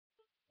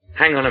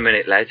Hang on a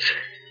minute, lads.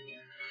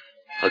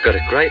 I've got a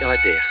great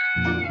idea.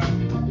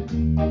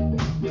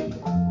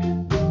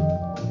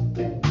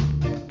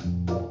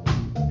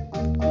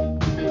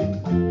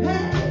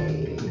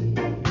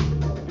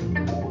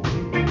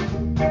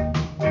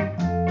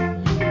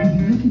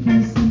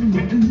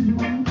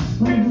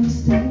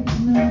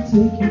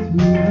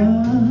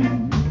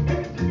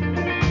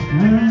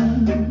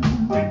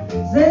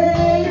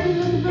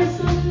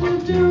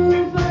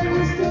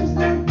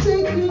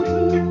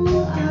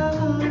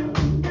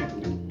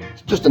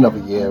 Just another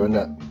year, isn't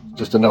it?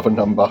 Just another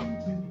number.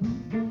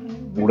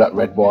 All that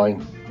red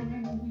wine,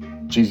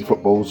 cheesy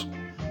footballs,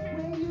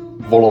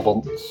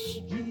 vol-au-vents,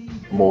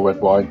 more red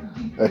wine.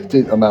 It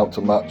didn't amount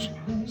to much.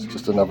 It's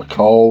just another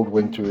cold,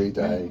 wintry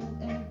day.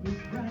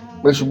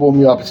 We should warm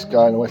you up. It's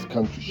Sky and the West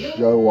Country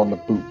show on the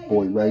Boot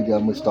Boy Radio,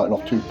 and we're starting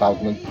off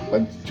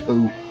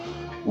 2022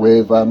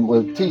 with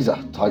a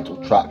teaser title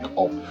track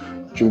of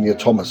Junior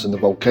Thomas and the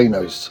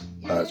Volcanoes.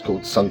 It's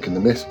called Sunk in the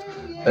Mist.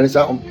 And it's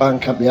out on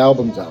Bandcamp. The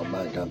album's out on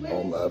Bandcamp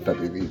on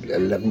February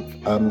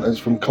 11th. And it's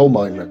from Coal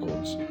Mine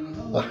Records.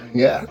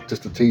 Yeah,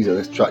 just a teaser.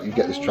 This track, you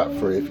get this track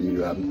free if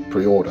you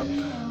pre-order.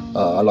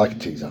 I like a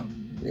teaser.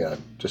 Yeah,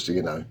 just so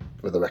you know,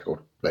 for the record,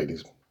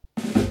 ladies.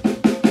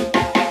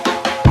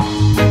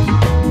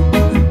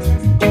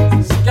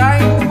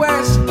 Sky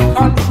West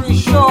Country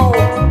Show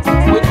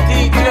with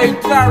DJ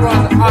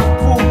Darren on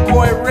Boot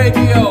Boy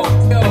Radio.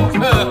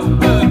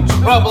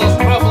 Troubles.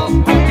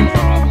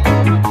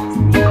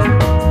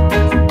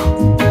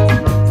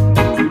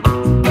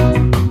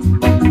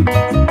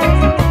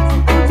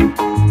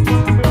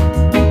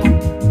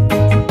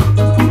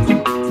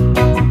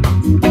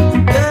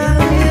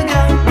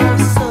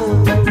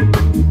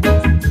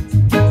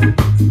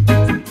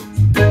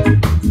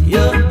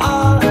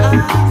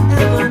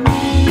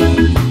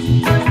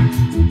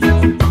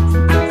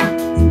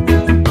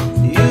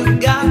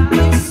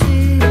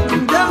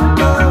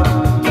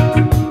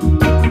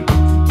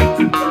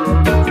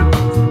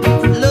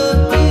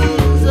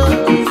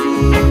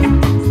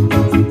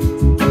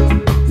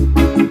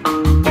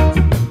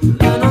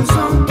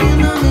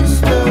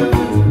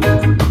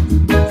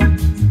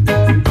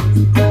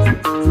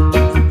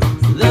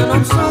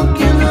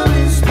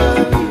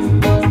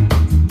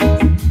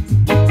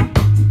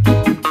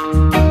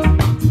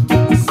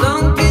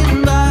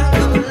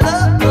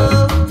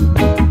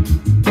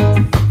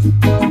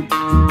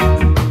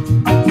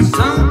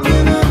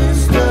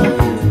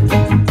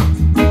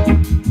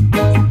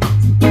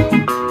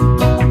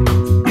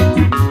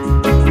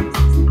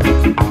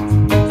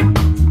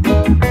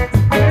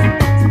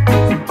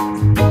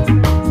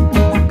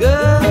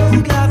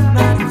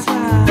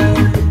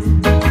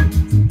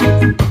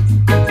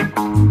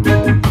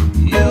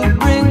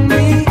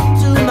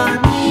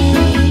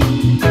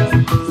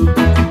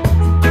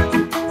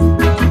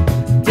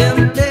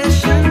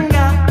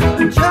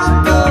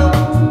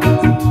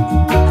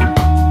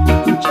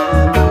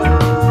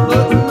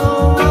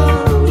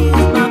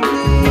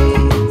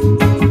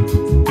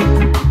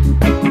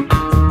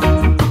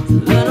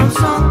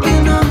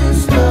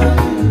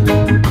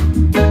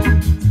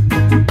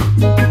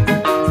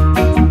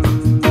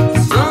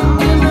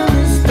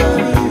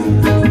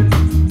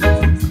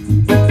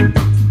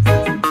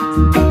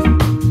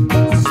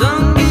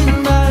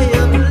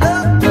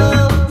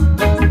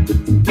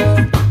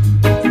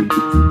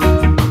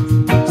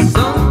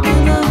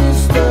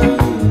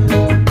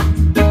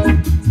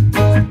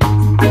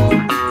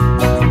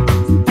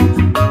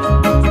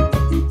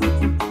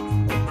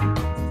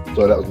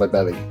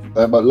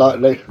 But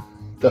lightly,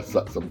 does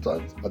that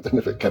sometimes. I don't know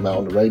if it came out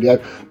on the radio,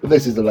 but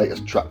this is the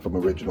latest track from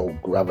Original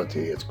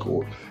Gravity. It's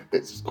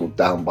called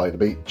Down by the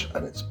Beach,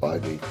 and it's by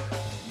the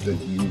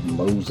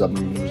Umoza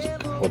Music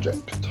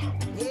Project.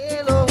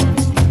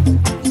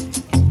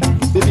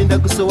 Bibinda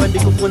kusowa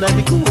ndikufuna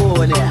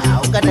ndikuone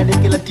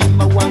ukanalekela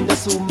tima wanga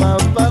suma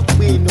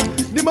pakwino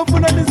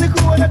ndimafuna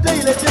ndizikuona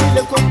daily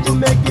come to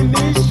make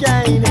me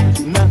shine.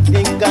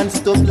 Nothing can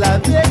stop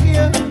loving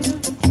you.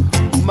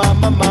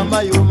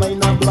 Mama, you're my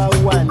number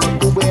one.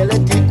 Kubwele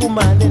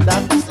tikumane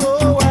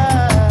ndakusowa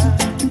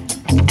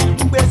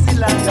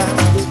Kwesilanga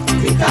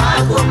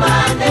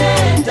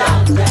Tikakumane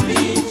down the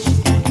beach.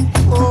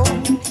 Oh,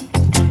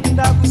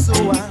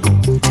 ndakusowa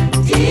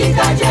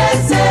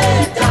Tikajese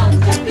down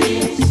the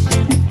beach.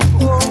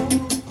 Oh,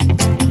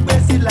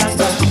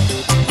 Kwesilanga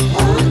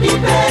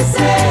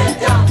Undibese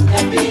down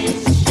the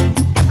beach.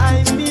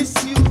 I miss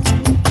you.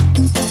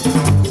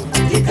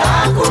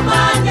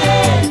 Tikakumane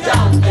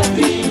down the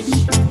beach.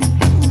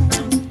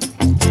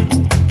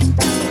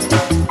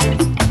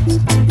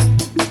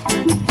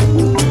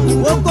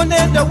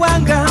 Wokonenda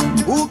wanga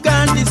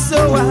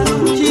ukandisowa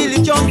chili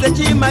chonse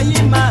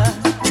chimayima.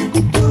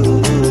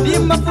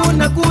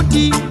 Ndimafuna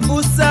kuti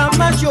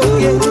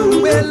usamachoke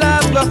wela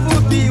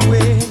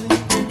pafupiwe.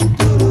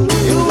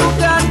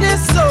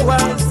 Ukandisowa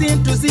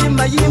zintu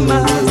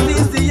zimayima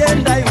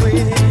ziziyenda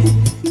iwe.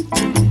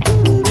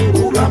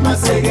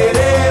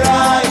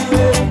 Ukamasegerera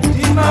iwe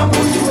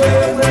ndimamuti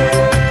wewe.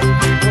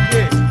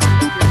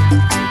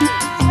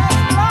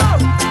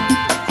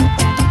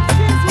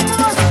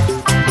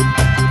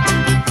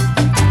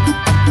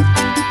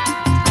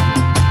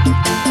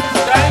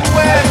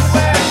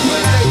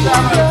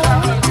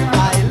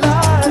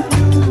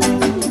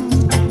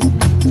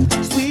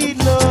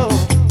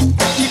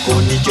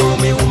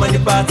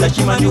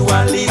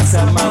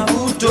 chimandiwalitsa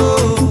mavuto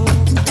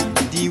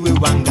ndiwe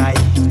wangai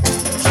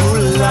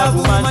true love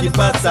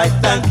umandipatsa I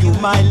thank you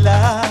my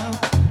love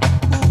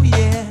oh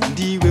yeah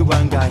ndiwe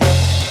wangai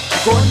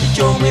chikondi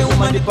chomwe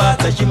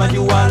umandipatsa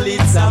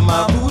chimandiwalitsa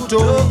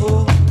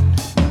mavuto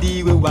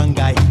ndiwe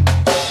wangai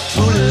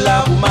true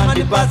love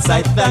umandipatsa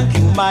I thank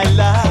you my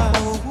love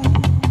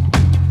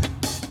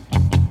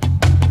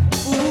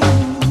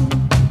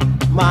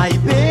my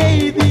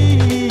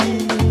baby,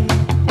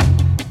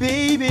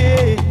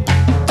 baby.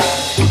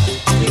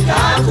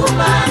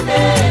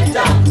 Nikakumane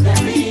down the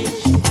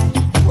beach.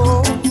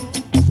 Oh,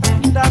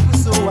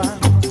 ndakusowa.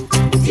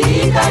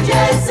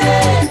 Tikajeze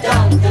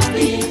down the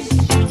beach.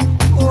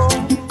 Oh,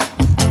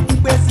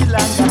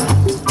 besilanga.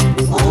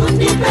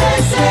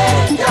 Undipese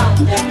down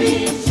the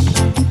beach.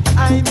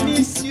 I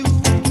miss you.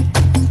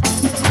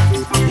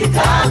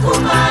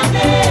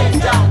 Nikakumane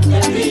down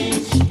the beach.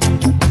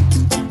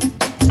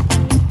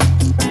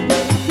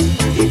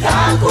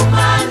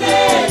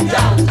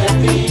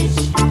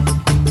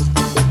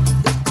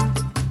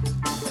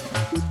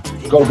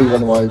 Got to be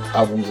one of my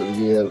albums of the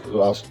year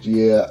last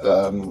year,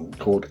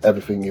 called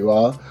Everything You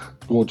Are.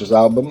 Gorgeous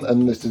album,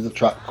 and this is a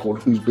track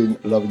called Who's Been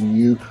Loving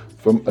You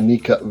from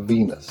Anika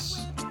Venus.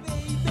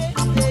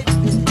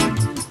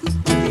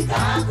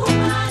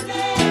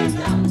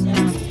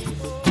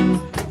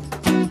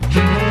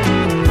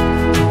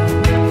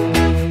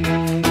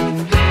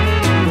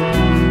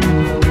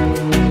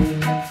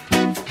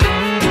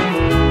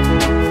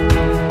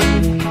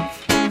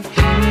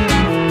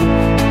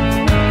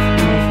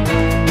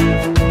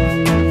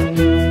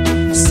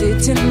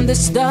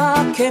 This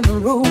darkened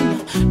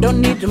room, don't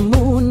need the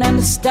moon and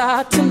the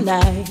star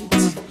tonight.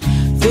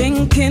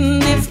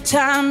 Thinking if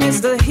time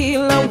is the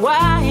healer,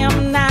 why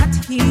I'm not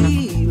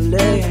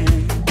healing.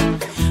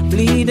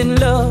 Bleeding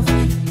love,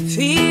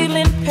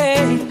 feeling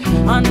pain,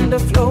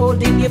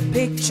 underflowing your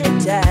picture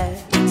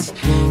tight.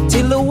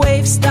 Till the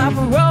waves stop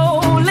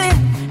rolling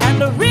and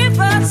the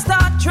rivers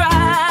start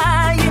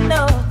drying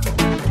up.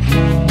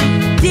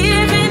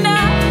 Giving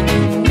up,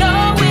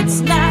 no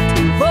it's not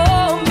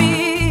for me.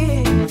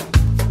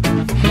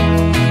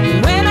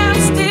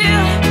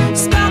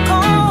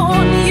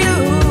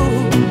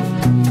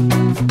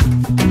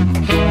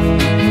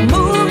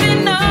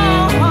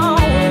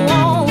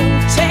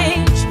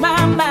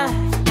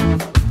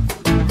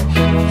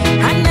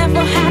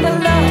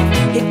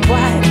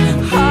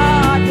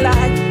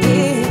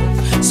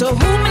 So who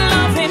been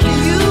loving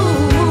you?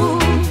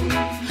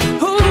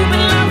 Who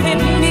been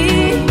loving me?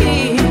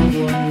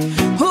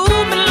 Who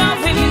been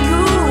loving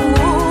you?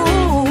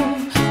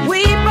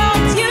 We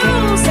both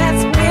use that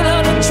spirit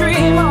of the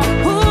dream.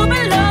 Who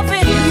been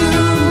loving you?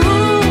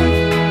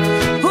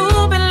 Who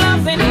been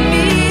loving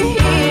me?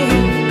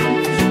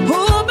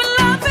 Who been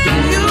loving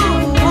you?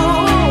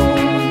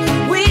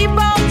 We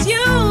both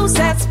use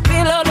that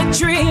spirit of the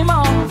dream.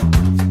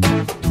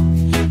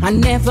 I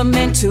never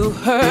meant to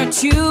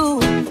hurt you.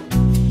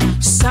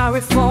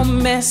 Sorry for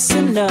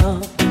messing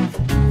up.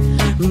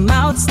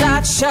 Mouth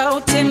start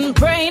shouting,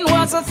 brain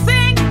wasn't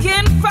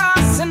thinking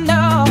fast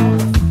enough.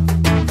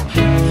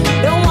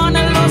 Don't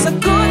wanna lose a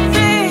good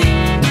thing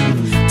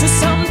to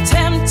some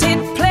tempted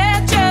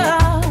pleasure.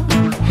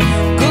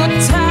 Good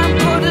time,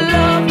 good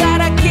love that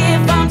I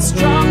give. I'm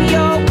strong,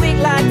 you're weak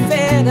like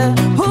feather.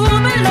 Who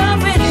been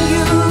loving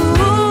you?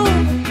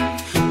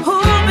 Who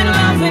been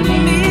loving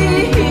me?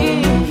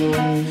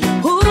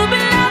 Who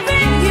been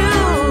loving me?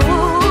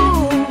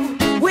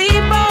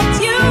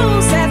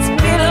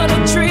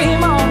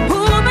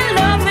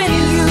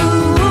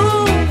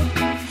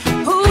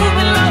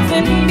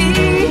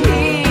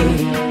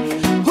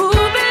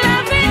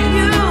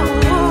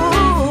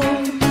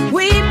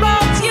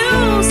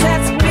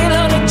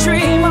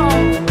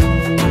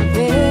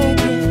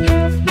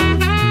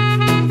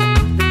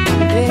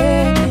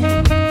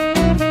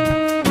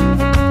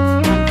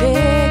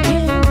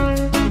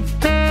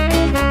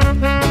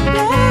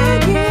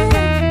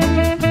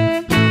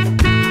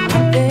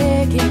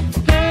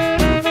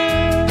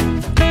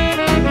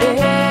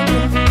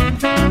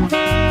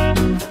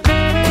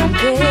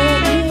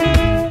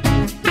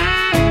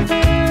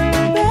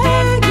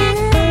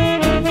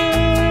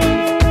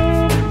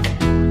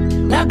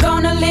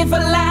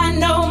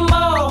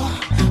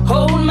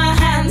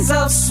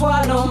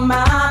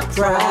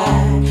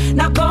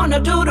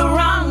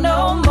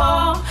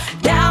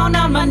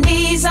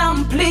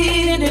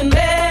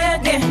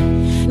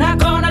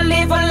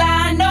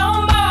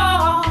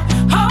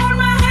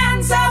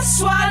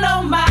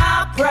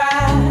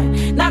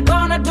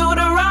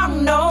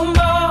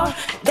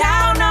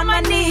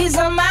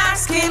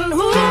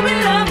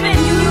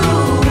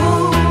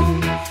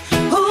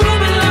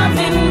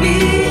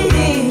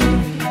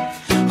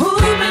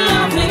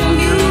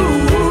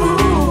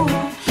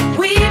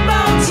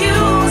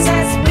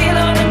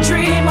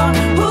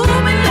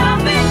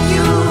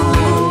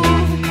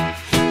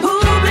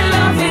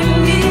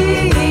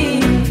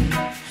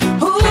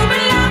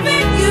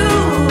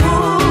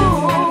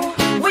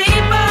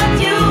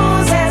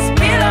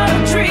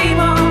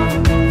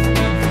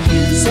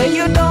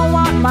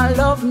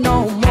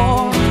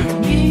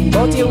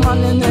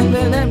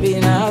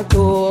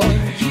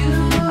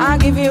 I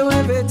give you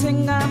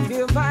everything I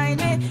feel fine.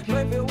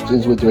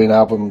 Since we're doing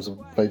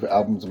favourite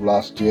albums of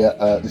last year,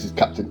 this is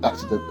Captain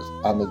Accident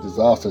and the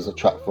Disasters, a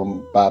track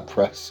from Bad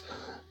Press.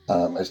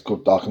 It's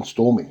called Dark and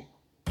Stormy.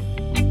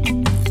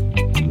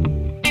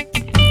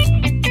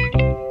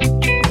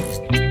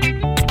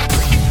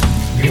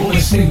 You're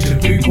listening to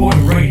Boot Boy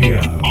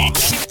Radio.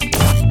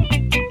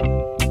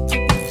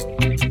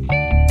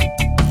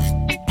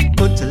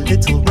 Put a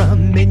little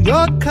rum in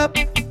your cup,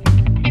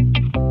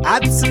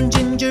 add some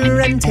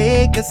ginger and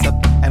take a sup.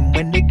 And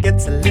when it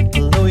gets a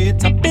little low, you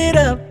top it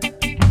up.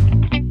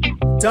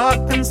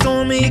 Dark and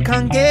stormy,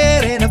 can't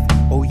get enough.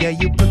 Oh yeah,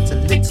 you put a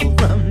little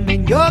rum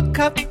in your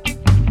cup,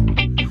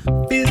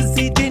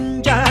 fizzy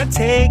ginger,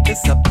 take a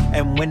sup.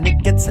 And when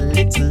it gets a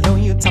little low,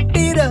 you top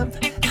it up.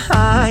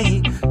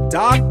 High,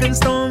 dark and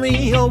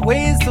stormy,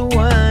 always the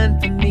one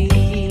for me.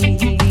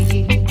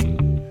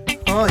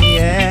 Oh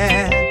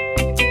yeah.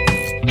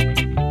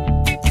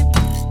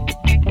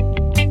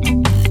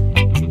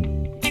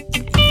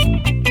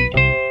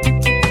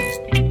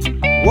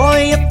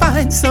 Boy, you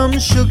find some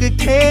sugar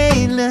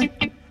cane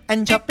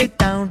and chop it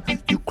down.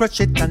 You crush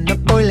it and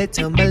boil it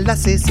till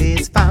molasses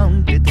is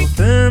found. Little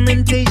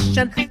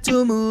fermentation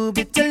to move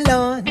it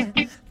along.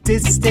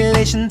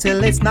 Distillation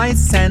till it's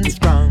nice and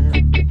strong.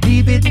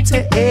 Leave it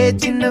to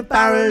age in a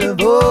barrel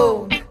of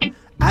oak.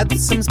 Add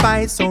some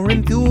spice or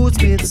infuse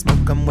with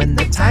smoke. And when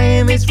the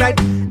time is right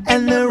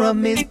and the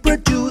rum is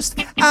produced,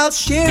 I'll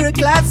share a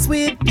glass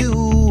with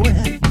you.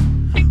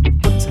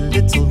 Put a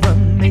little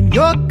rum in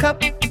your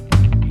cup,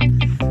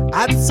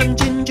 add some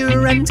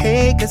ginger and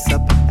take a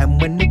sup. And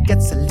when it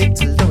gets a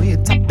little low, you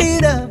top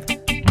it up.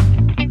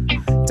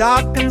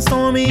 Dark and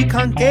stormy,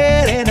 can't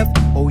get enough.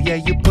 Oh yeah,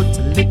 you put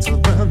a little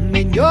rum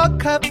in your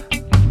cup,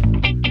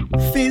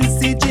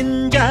 fizzy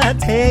ginger,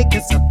 take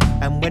a sup.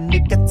 And when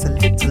it gets a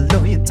little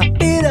low, you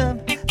top it up.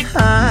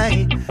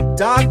 High,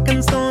 dark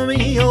and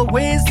stormy,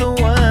 always the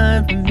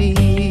one for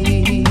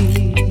me.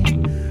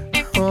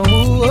 Oh,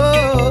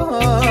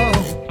 oh, oh.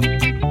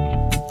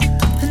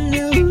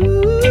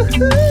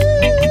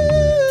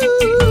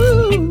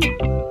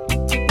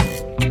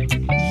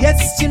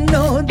 Yes, you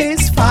know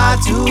there's far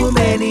too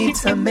many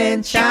to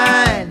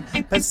mention,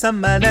 but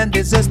some of them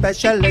deserve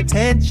special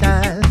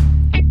attention.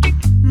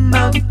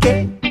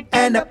 Monkey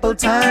and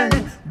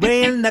Appleton,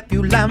 Rail,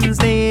 Nephew, Lambs,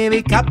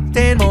 Navy,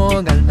 Captain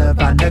Morgan,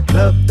 Havana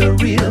Club, the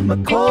real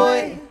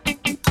McCoy.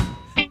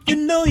 You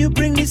know you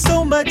bring me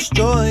so much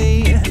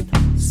joy.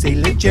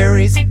 Sailor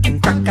Jerry's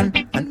and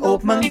Kraken and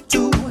Old Monk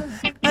too.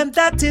 And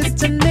that is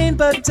to name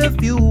but a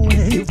few.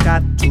 You've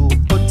got to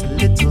put a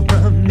little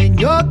rum in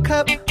your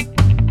cup,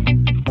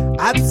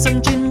 add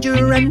some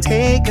ginger and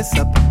take a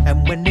sup.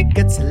 And when it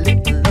gets a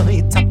little low,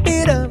 you top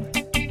it up.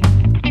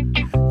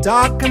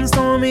 Dark and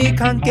stormy,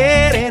 can't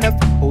get enough.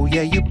 Oh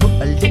yeah, you put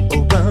a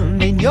little rum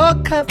in your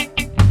cup,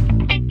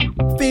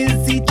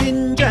 fizzy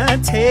ginger,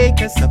 take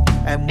a sup.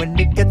 And when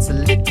it gets a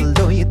little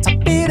low, you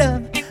top it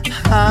up.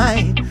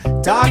 High,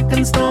 dark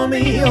and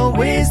stormy,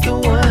 always the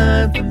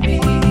one for me.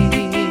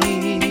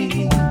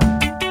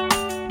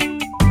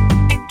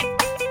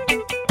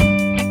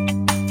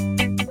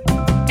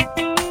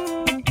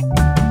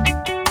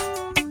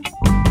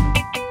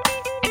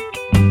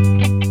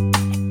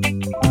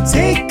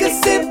 Take a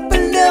sip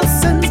of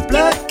Nelson's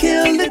blood,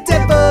 kill the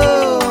devil.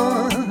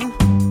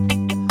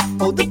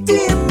 Oh, the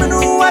demon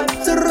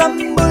water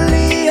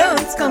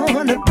Rambuleon's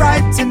gonna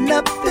brighten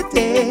up the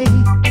day.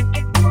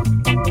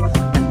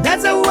 And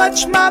as I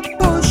watch my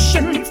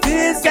potion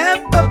fizz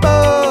and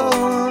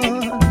bubble,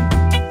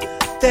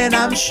 then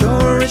I'm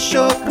sure it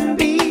sure can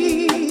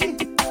be.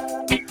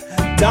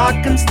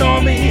 Dark and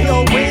stormy,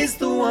 always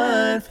the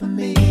one for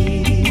me.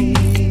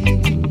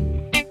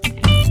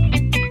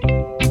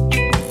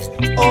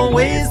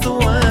 Always the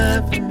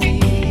one for me,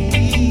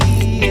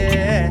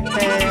 yeah.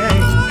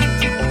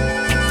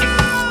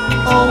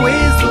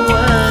 Always the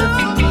one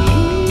for me.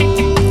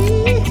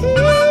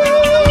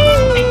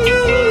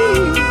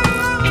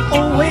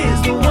 Always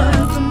the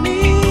one for me,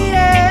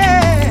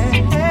 yeah.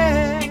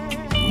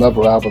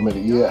 Another album of the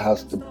year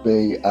has to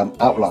be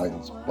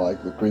Outlines by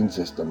The Green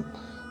System.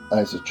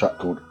 It's a track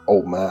called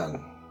Old Man.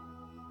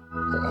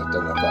 I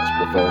don't know if that's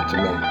referring to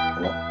me or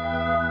not.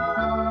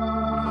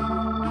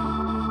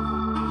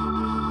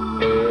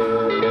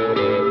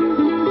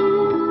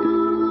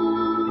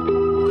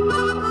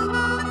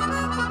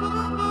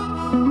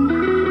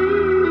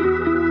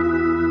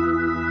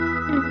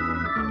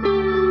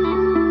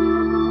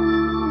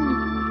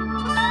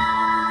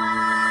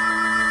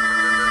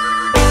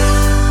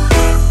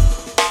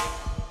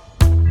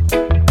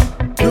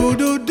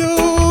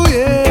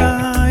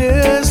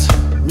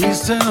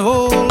 An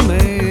old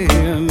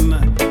man,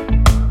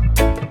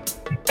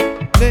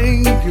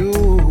 thank you,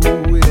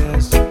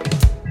 yes.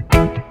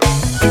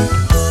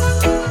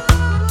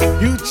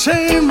 You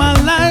changed my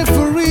life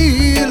for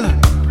real,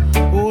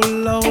 oh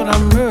Lord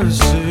have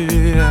mercy,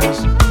 yes.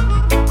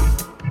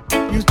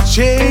 You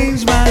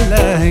changed my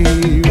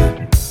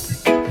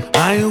life.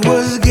 I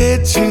was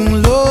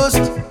getting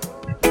lost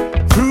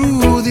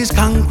through this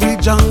concrete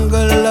jungle.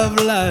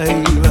 of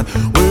life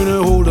when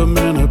an older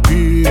man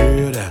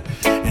appeared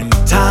and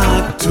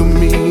talked to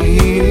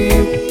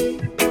me.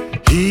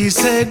 He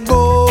said,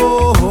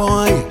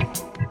 boy,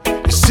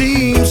 you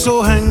seem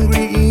so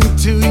hungry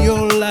into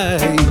your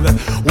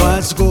life.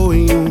 What's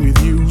going on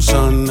with you,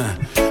 son?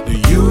 Do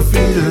you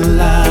feel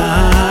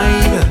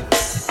alive?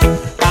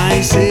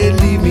 I said,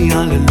 leave me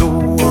all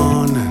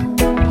alone.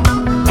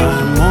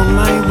 I'm on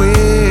my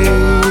way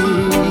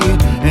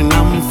and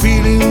I'm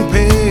feeling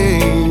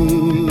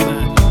pain.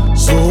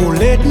 So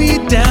let me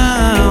down.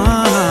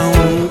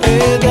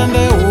 And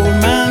the old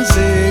man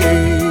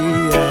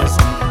says,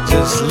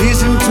 just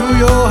listen to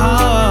your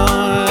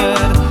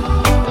heart.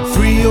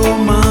 Free your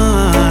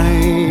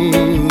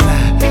mind.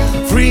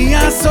 Free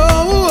your soul.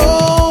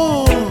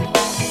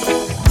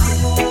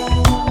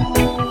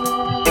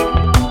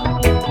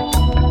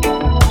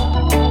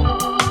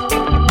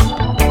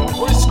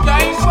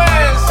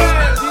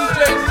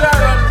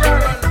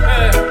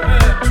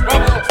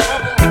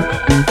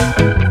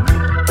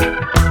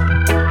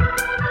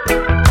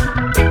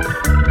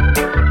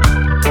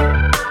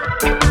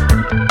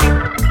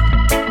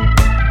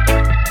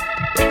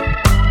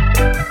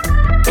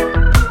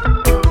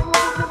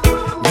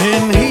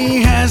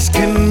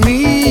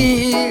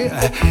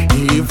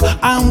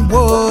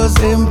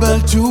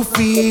 To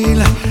feel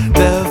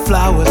the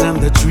flowers and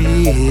the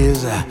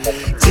trees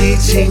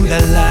teaching the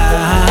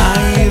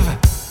life.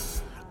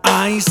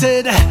 I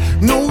said,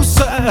 no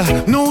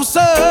sir, no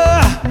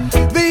sir.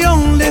 The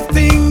only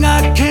thing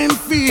I can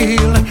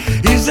feel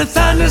is the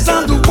sadness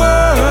of the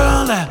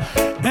world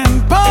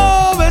and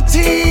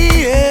poverty.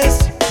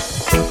 Yes.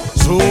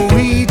 So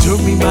he took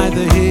me by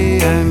the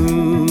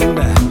hand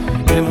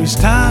and we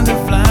started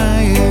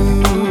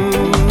flying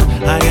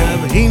high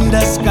up in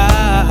the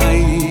sky,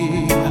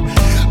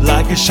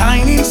 like a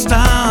shining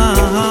star.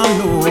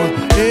 No,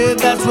 yeah,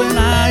 that's when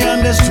I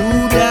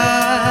understood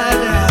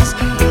that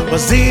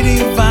was it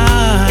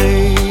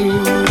divine.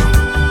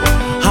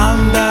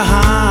 And the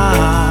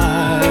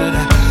heart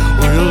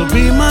will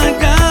be my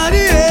God,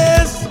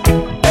 yes.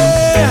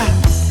 Yeah.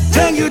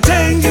 Thank you,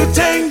 thank you,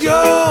 thank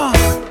you.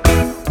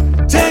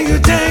 Thank you,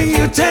 thank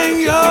you, thank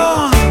you.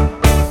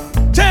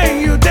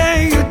 Thank you,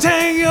 thank you,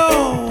 thank you.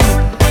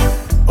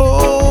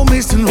 Oh,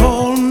 Mr.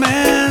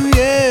 Holman,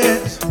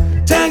 yes.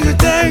 Thank you,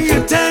 thank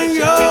you, thank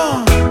you.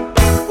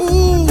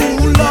 Ooh,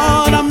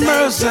 Lord have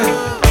mercy.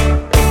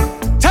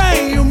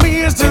 Thank you,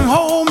 Mr.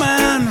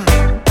 Holman.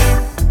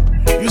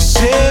 You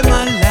saved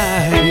my life.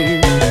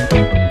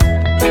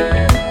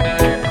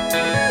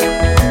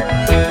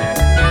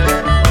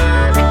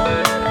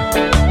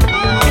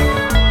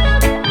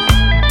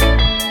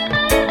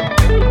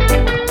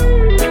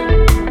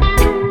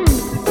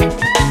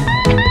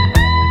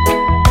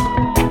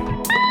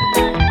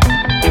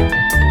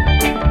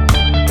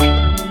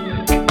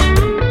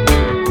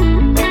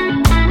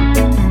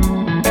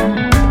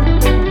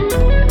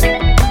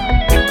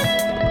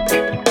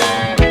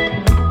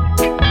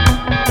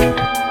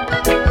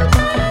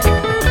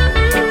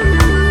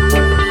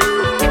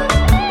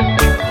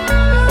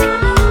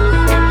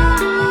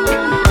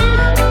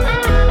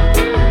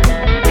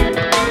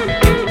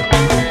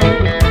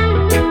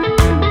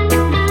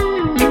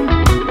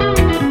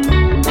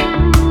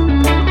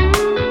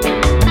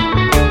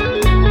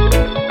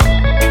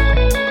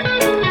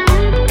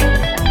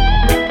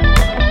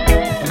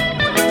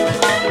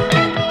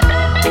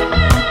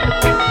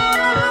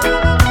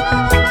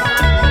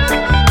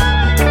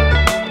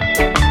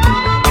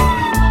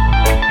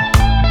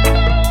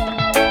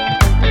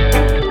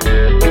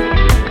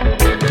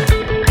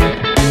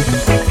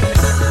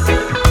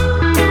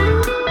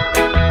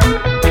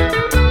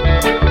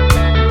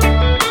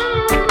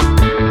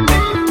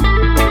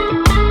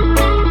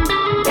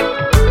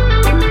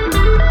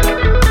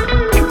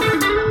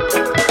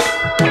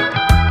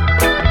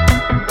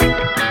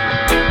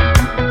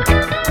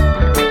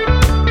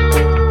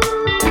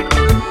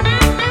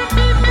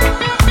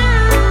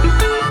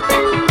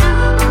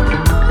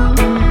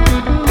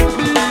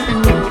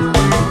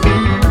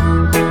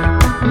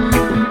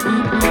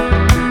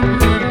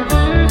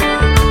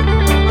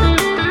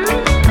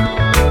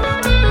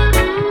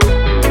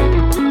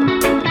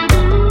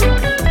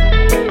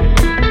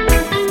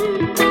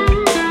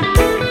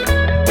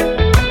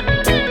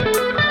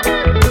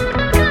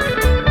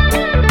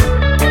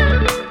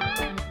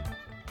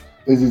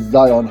 This is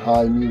Zion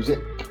High Music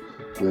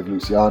with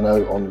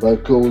Luciano on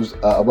vocals.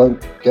 I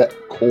Won't Get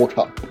Caught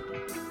Up.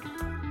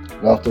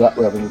 And after that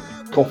we're having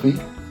coffee,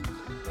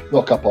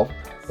 not a cup of,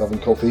 we're having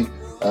coffee.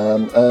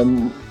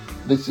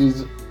 This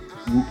is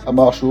a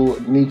Marshall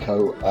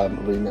Nico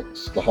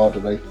remix, The Harder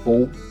They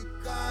Fall.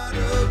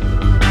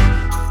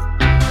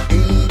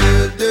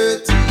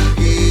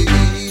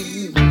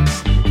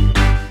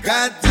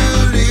 Got to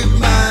live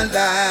my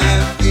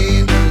life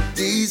in a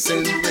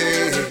decent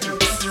way.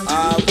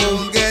 I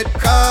won't get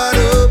caught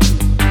up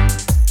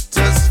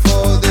just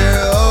for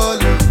their all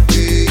of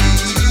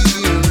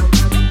fame.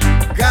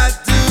 Got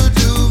to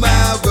do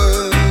my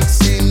works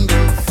in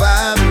the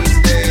Father's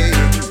day.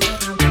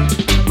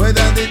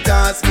 Whether the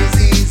task is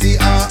easy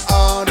or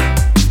hard,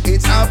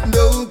 it's up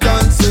no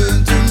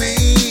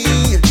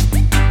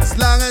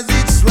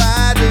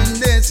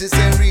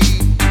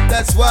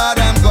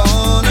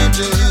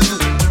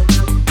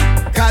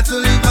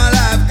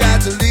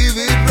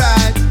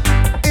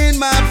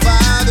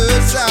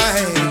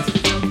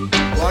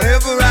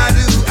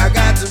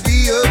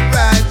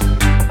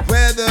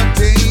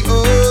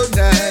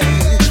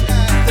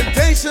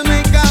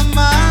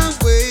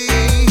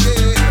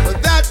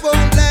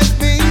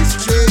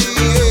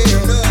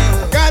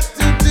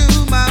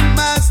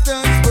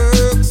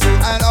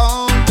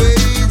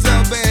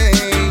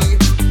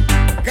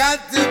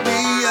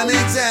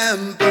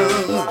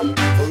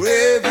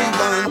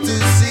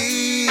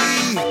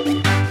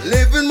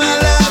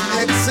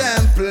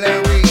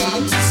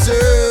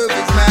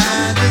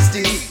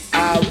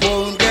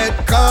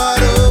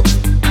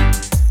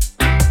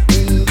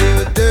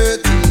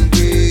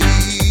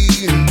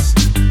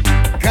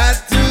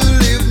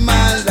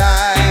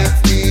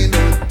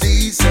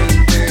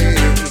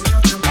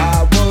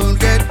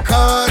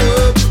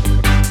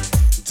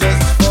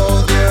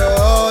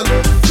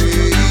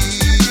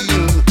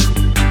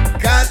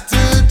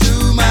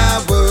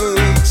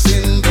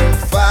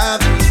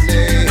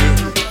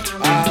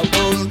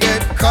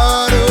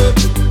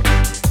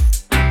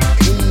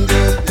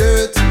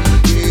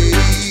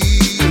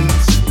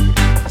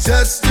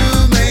just to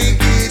make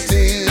it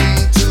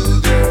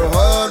into their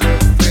hall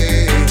of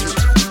fame.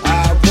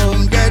 I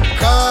won't get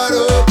caught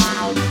up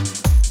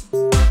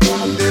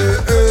in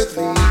their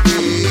earthly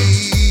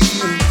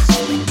games.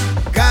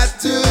 Got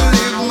to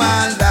live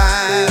my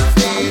life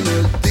in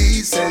a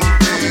decent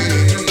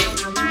way.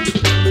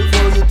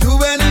 Before you do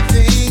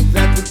anything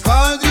that would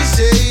cause you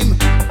shame,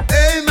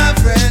 hey my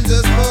friend,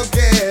 just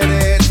forget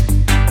it.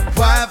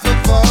 Why for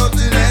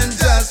fortune and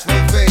just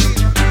for fame?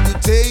 You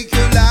take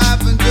your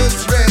life and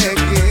just wreck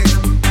it.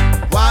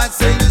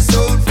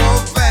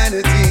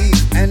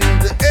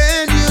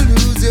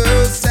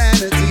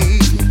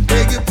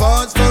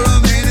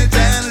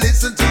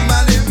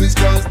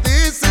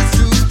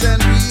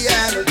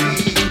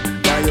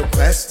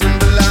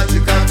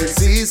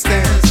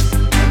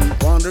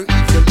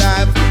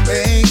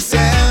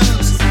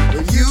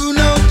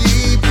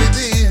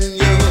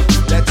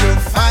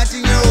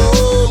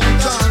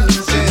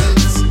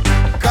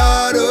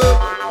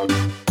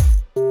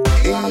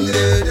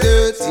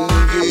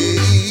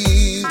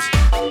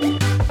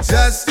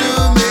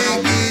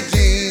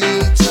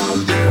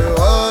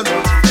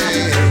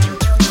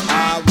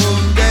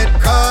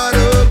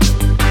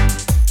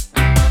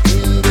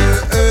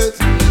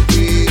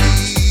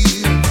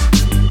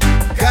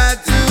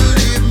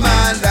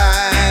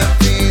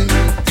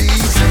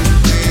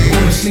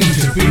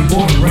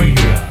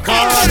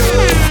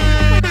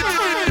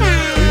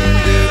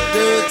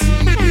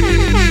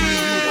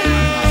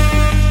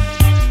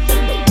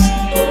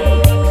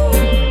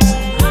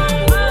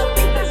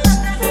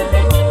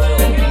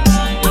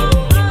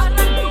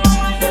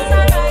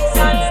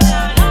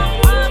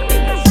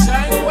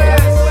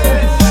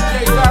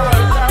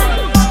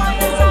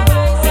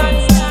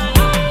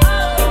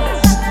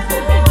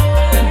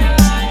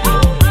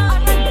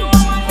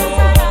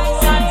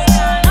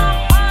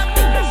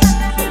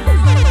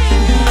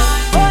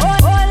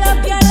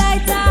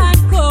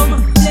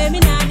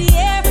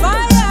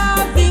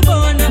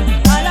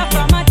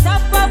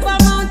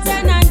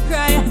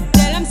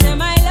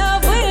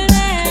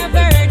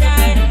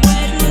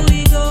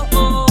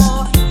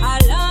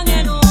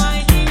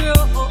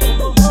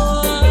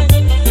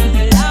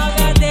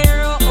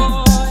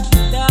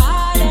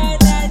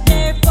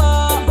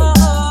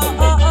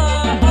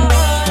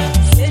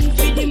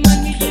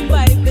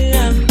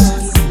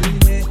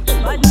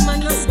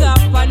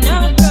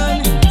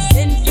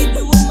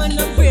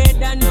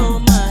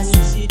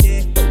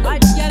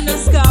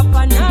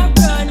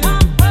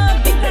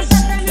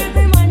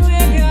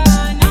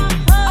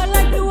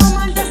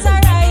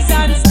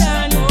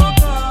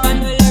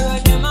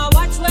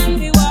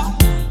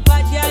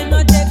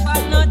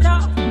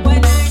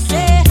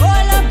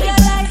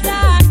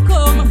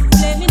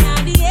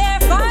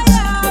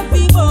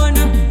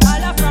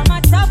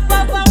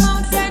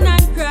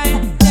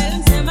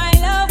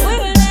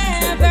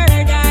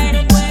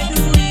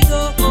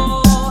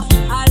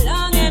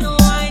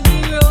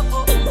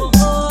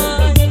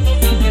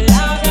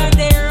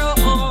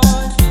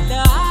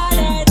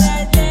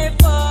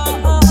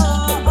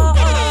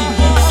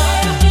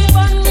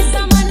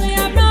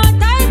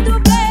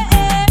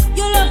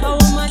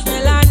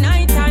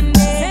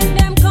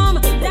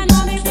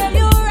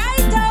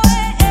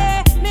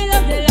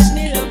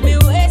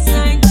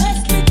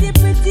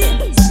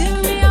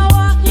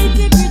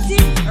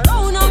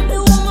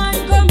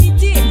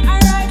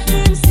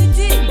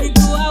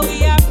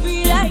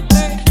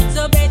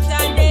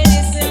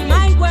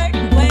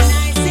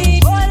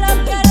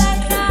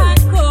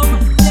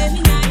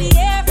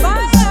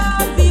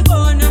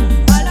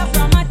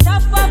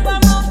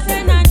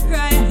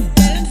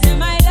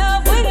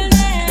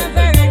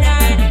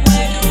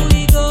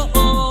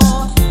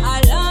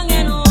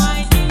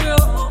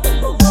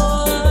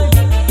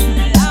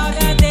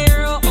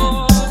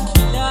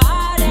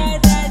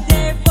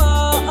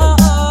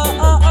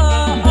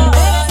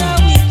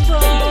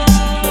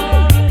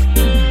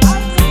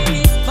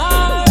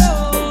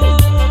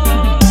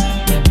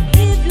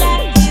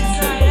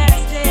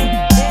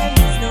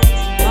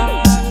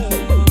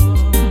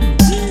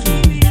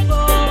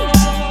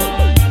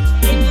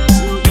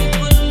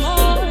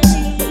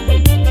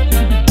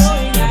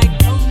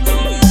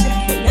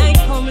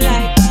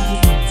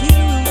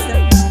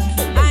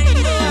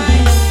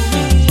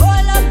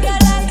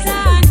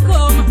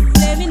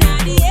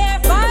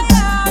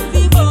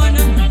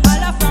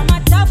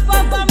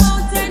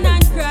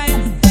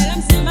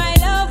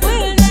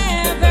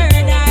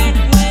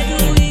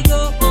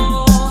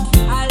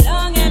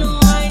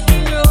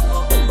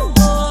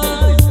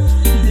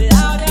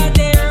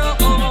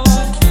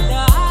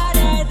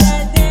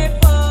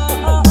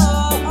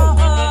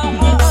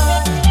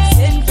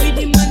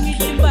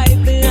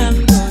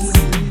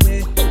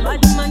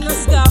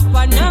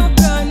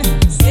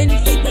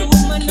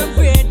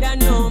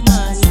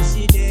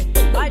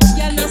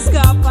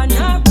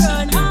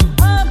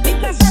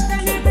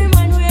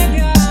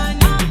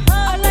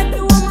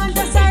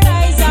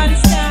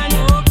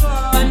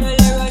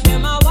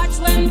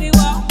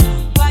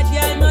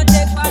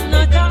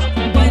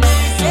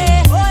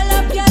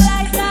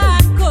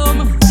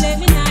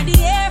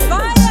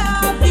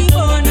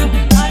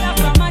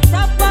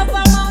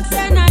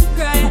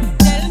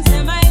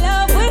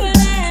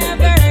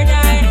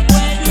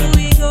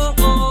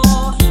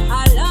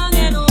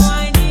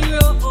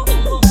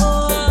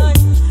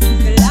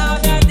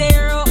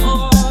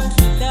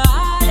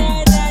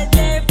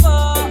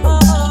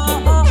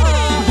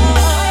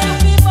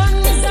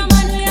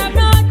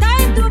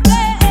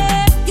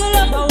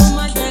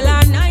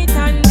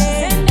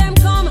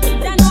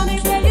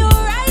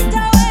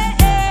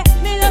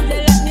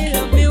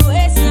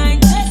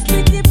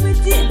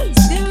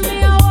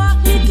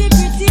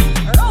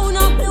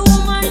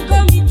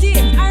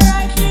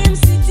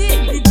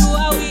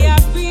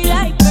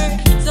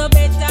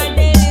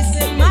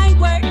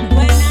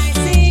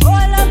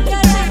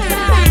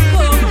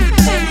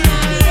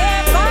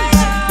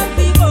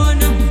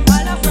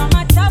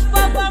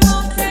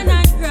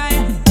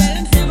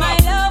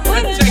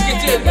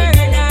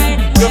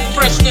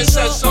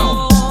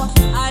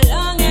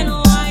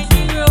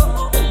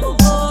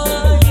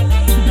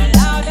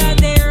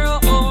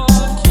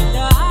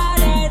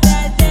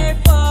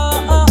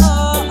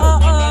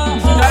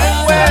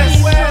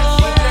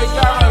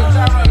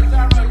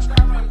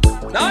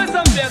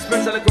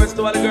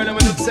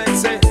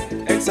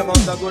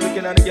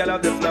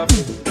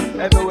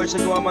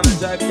 come on and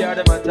drive care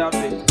them a top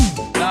it.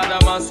 Lord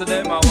of mercy,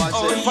 them a watch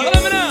it. Follow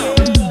me now.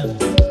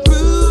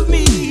 Prove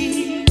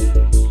me,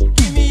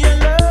 give me your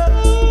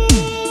love.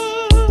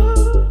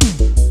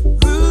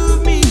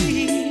 Prove me,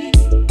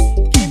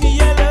 give me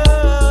your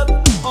love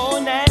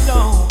all night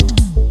long.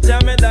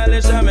 Show me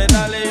dolly,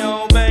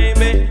 oh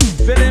baby.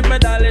 Feeling me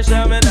dolly,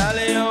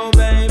 oh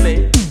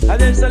baby. And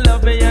then she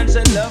love me and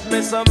she love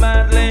me so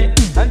madly.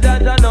 And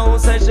that I know,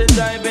 say she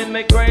driving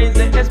me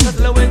crazy.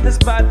 Especially with the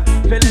spot,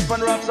 Philip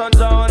and Robson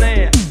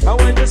Johnny. And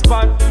when the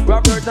spot,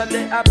 Robert and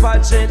the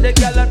Apache. The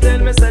girl a tell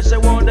me, say she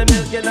want the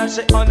milk and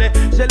she honey.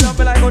 She love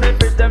me like how the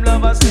fish, them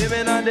love her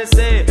swimming on the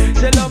sea.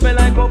 She love me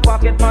like how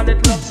pocket man,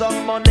 it love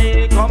some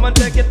money. Come and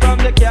take it from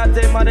the cat,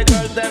 team and the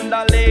girls, them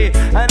dolly.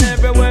 And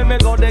everywhere me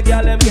go, the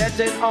girl, them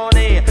getting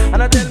honey.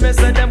 And I tell me,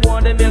 say them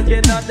want the milk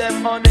and not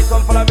them honey.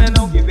 Come follow me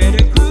now, you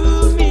better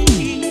Prove me,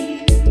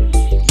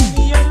 give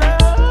me your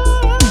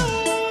love.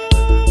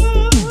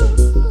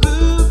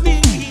 Prove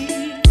me,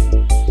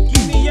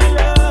 give me your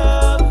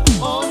love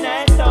all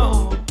night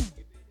long.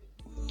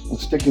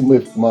 Sticking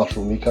with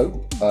Marshall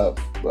Nico,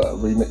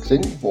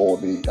 remixing for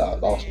the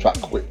last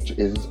track, which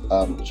is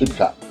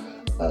Supercat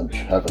and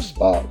Trevor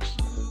Sparks,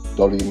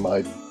 Dolly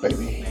My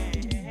Baby.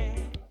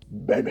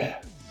 Baby.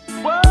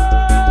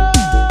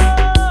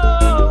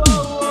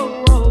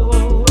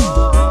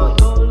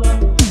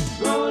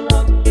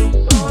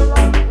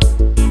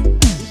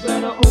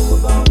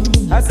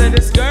 I said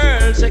this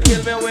girl, she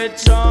kill me with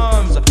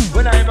charms.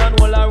 When I'm on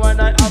hold her, when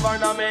I have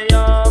her on me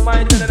arm,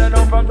 I tell her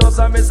no from those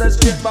and me say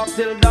straight back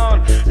till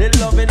down. The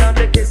loving and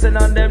the kissing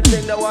and them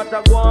thing the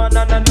water go on.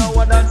 And I know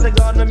what that's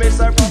gone, me miss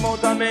her from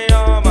out of me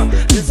arm.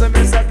 Listen,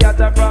 miss a cat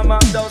her from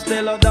up down,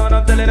 still up down,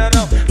 I'm telling her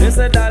no. Miss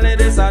a dolly,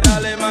 this a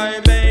dolly, my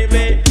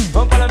baby.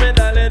 Come follow me,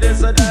 dolly,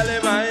 this a dolly,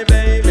 my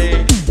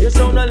baby. You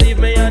soon leave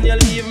me and you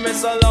leave me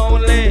so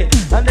lonely.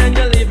 And then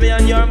you leave me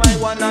and you're my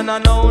one and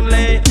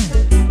only.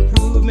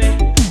 Prove me,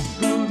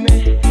 prove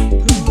me,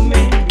 prove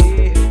me,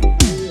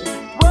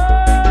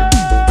 yeah.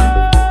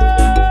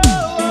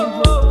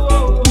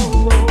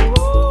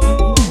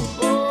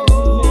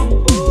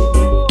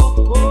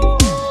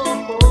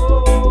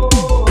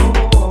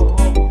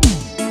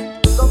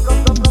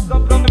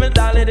 Come, me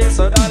dolly, this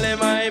so dolly,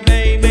 my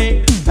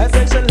baby. I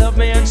said she love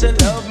me and she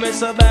love me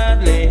so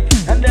badly.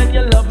 And then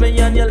you love me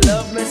and you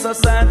love me so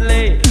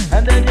sadly.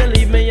 And then you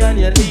leave me and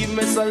you leave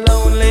me so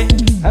lonely.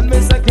 And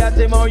Mr.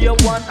 Catimore, you're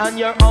one and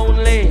you're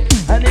only.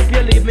 And if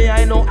you leave me,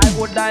 I know I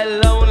would die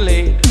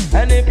lonely.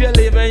 And if you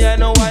leave me, I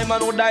know I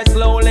man would die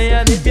slowly.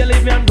 And if you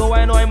leave me and go,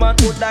 I know I man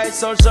would die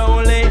so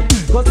surely.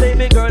 Cause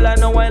baby girl, I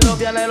know I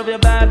love you and I love you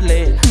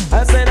badly.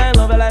 I said I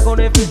love you like how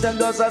the fish them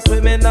just a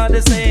swimming on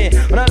the sea.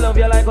 But I love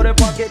you like how the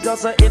pocket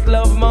just a it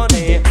love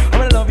money. And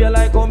I love you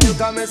like how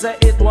milk and me say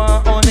it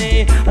want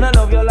honey. And I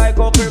love you like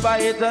how crib I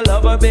hit a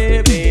love a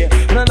baby.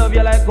 And I love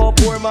you like how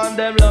poor man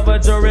them love a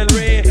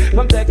jewelry.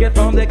 Come take it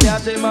from the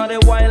cat him and the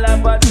wild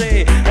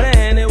Apache. And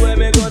anyway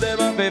me go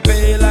them up a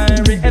feel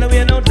irie.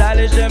 Anyway no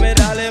dolly, show me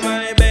dolly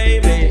my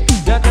baby.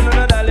 Just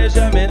no dolly,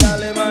 show me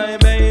dolly my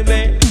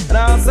baby. And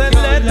I said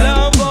let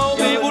love go,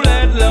 people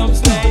let love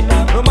stay.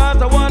 No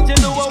matter what you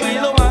do, no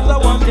matter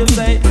what you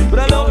say. But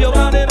I love you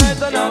on the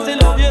night and I still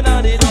love you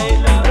on the day.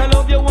 And I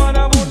love you on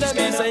a Monday,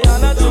 me say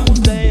on a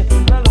Tuesday.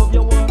 And I love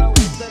you on a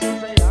Wednesday, me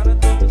say on a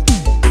Thursday.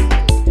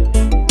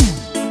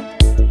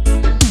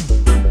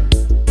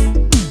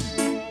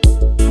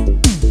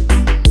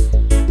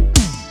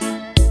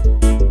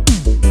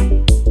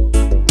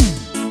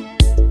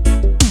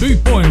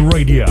 Boot Boy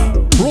Radio,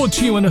 brought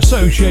to you in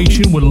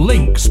association with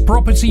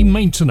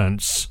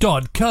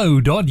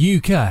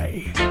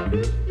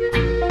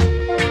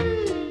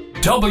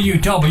linkspropertymaintenance.co.uk.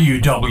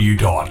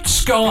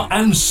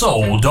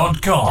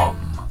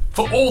 www.scarandsoul.com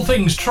for all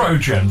things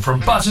Trojan, from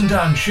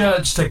button-down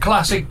shirts to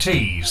classic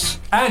tees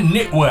and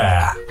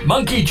knitwear,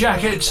 monkey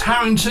jackets,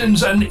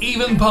 Harringtons and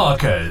even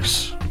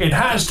Parkers. It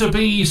has to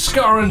be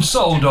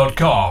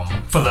scarandsoul.com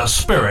for the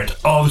spirit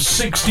of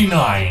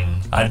 69.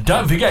 And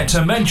don't forget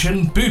to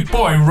mention Boot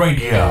Boy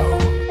Radio.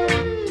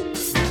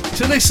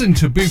 To listen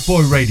to Boot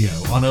Boy Radio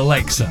on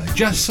Alexa,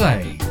 just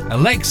say,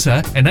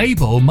 Alexa,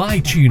 enable My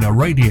Tuner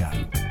Radio.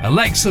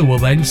 Alexa will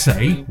then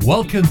say,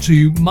 welcome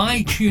to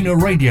My Tuner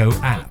Radio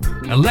app.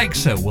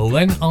 Alexa will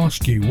then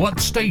ask you what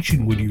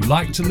station would you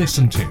like to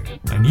listen to,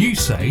 and you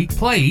say,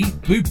 play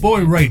Boot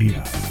Boy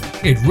Radio.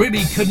 It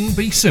really couldn't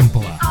be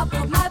simpler.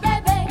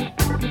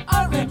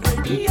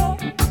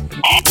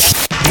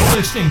 You're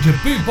listening to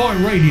Boot Boy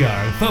Radio.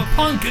 For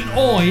punk and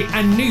oi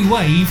and new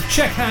wave,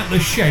 check out the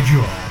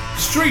schedule.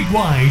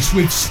 Streetwise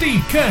with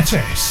Steve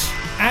Curtis,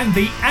 and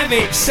the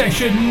Amit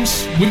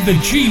Sessions with the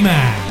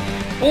G-Man.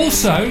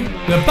 Also,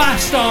 the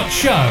Bastard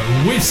Show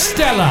with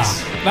Stella.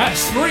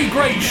 That's 3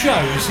 great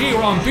shows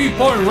here on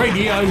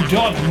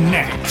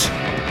bootboyradio.net.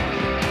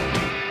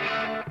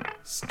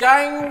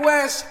 Skying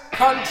West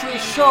Country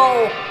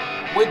Show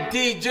with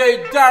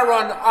DJ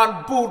Darren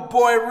on Boot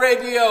Boy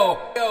Radio.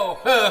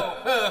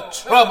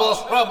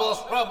 Troubles.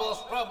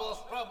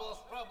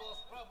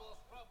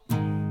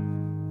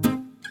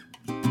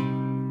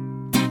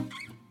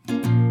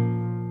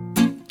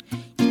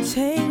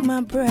 take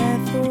my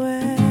breath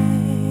away.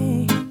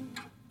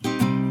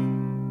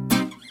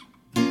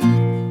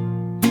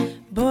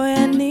 Boy,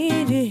 I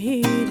need you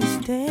here to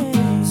stay.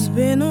 It's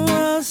been a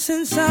while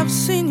since I've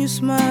seen you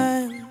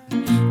smile.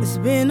 It's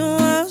been a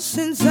while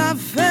since I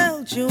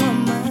felt you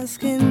on my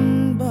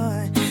skin,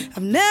 boy.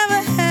 I've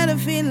never had a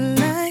feeling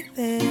like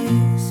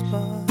this,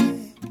 boy.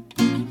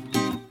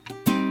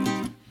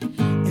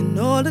 And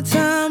all the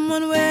time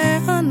when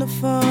we're on the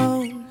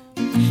phone,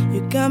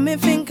 you got me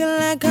thinking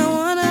like I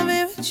wanna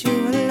be with you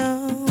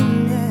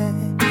alone, yeah.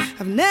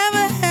 I've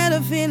never had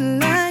a feeling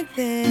like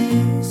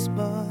this,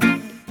 boy.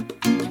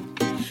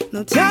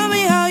 Now tell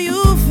me how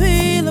you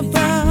feel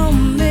about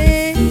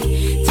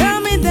me.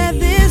 Tell me that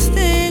this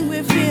thing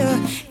we feel,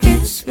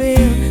 it's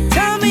real.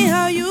 Tell me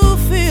how you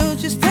feel,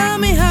 just tell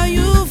me how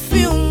you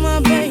feel, my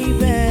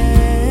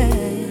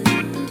baby.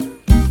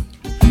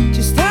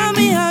 Just tell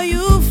me how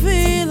you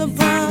feel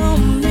about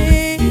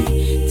me.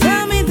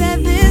 Tell me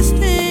that this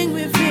thing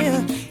we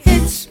feel,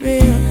 it's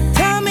real.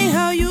 Tell me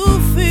how you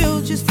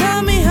feel, just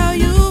tell me how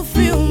you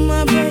feel,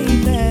 my baby.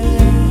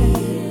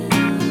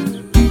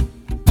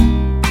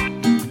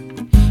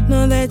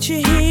 Now that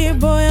you're here,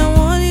 boy, I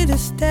want you to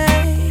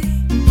stay.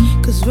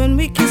 Cause when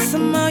we kiss,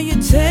 somehow you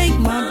take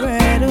my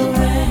breath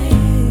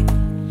away.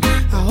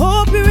 I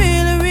hope you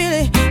really,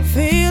 really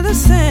feel the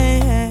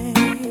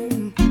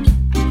same.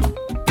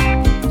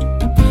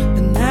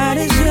 The night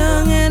is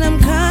young and I'm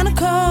kinda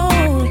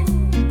cold.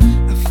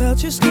 I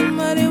felt your skin,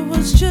 but it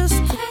was just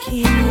to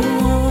keep you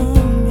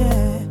warm,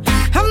 yeah.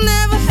 I've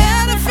never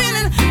had a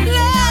feeling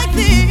like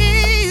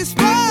this,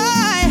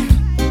 boy.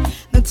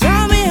 Now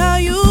tell me how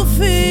you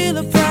feel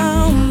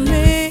about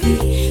me.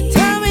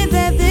 Tell me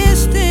that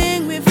this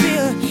thing we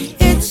feel,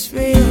 it's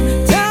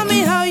real. Tell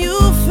me how you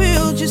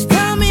feel, just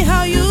tell me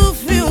how you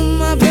feel,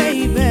 my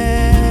baby.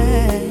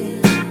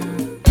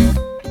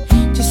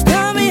 Just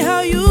tell me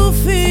how you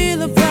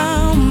feel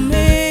about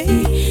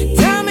me.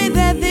 Tell me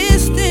that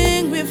this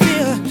thing we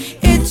feel,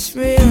 it's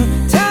real.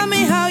 Tell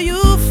me how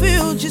you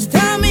feel, just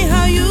tell me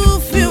how you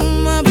feel,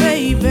 my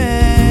baby.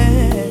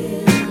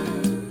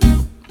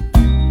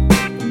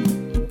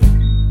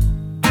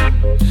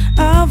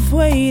 I've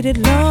waited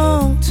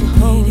long to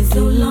hold you,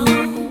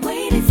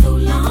 waited so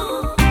long.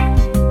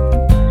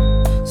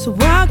 so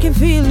I can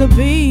feel the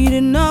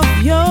beating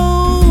of your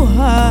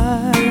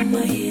heart.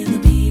 I hear the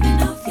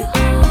beating of your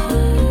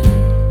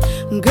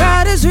heart.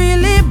 God has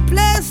really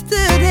blessed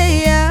the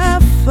day I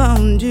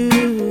found you.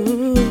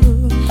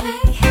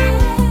 Hey,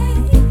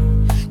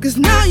 hey. Cause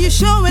now you're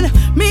showing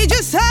me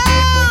just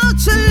how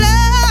to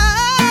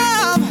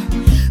love.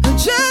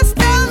 Just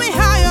tell me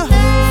how you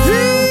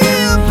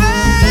feel,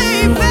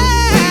 baby.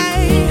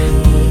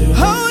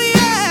 Oh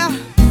yeah.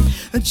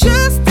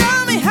 Just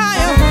tell me how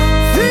you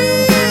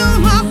feel,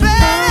 my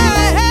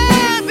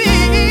baby.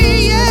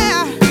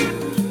 Yeah.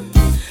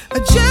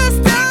 Just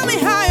tell me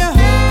how you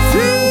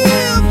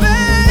feel,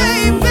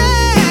 baby.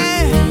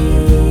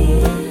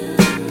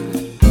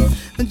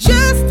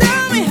 Just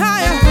tell me how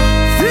you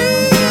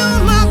feel,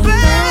 my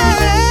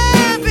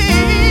baby.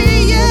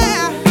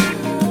 Yeah.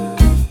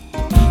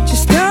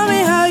 Just tell me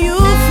how you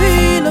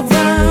feel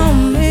about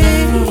me.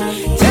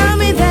 Tell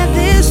me that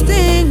this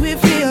thing we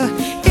feel,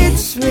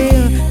 it's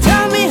real.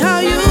 Tell me how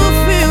you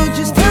feel,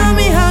 just tell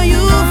me how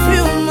you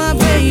feel, my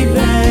baby.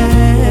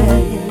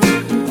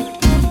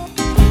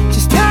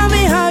 Just tell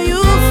me how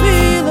you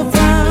feel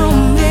about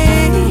me.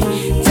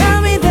 Tell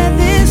me that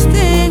this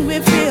thing we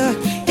feel,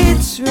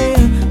 it's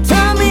real.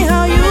 Tell me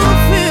how you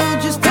feel,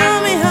 just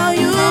tell me how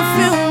you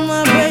feel,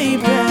 my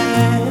baby.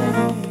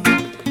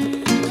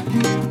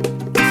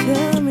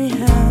 Tell me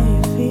how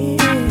you feel.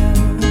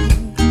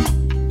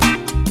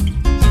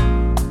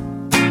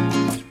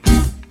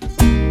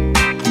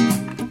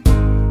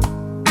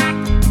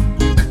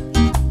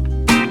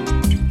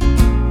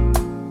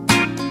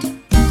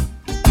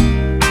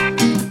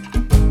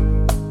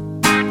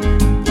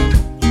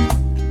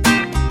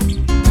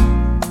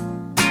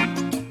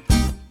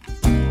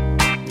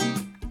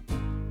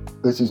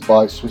 This is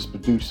by Swiss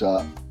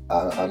producer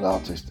and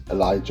artist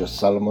Elijah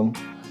Salomon.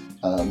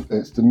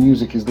 It's The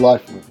Music is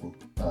Life Rhythm.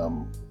 It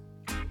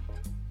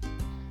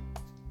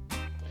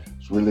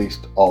was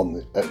released on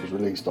the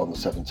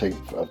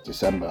 17th of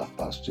December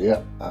last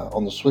year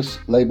on the Swiss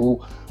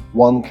label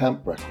One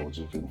Camp Records.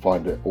 You can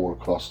find it all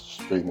across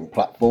streaming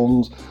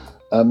platforms.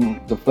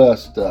 The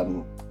first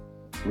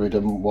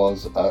rhythm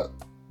was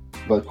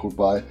vocaled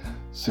by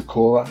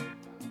Sikora.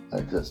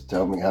 Just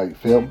tell me how you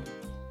feel.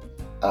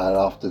 And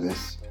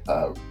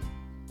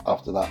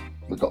after that,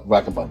 we've got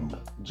Vagabond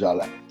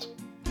Jalette.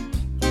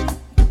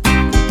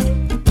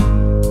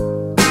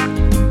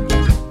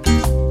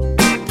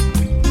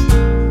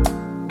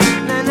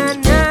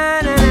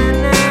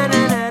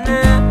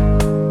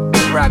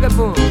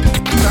 Vagabond.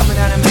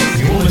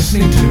 You're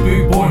listening to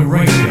Boot Boy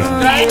Radio.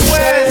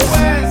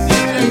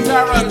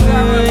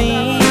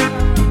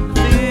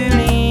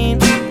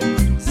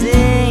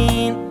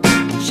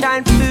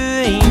 Shine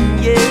fühlen,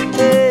 yeah.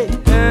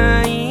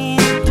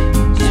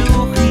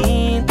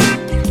 Suchen,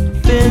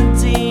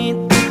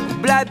 finden,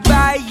 bleib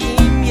bei ihm.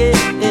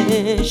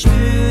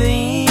 für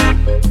ihn,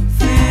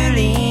 fühl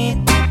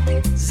ihn,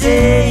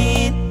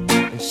 seh ihn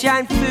und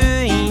schein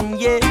für ihn,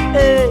 yeah.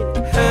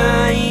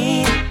 Hör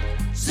ihn,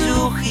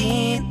 such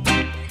ihn,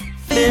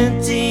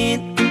 find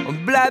ihn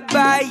und bleib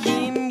bei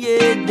ihm,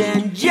 yeah.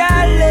 Denn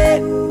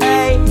Jalle,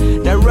 ey,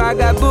 der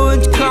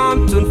Ragabund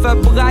kommt und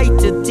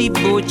verbreitet die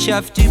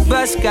Botschaft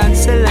übers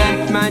ganze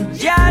Land, man.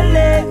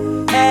 Jalle,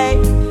 ey,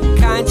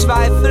 kein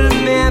Zweifel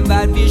mehr,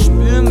 weil wir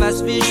spüren,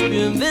 was wir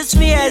spüren, wissen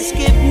wir, es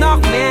gibt noch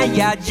mehr,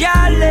 ja,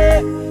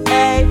 Jalle,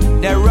 ey,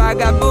 der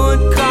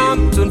Ragabund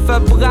kommt und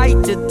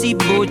verbreitet die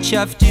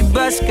Botschaft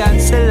übers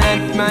ganze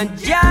Land, man.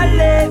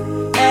 Jalle,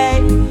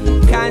 ey,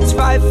 kein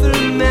Zweifel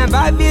mehr,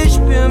 weil wir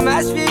spüren,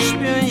 was wir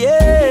spüren,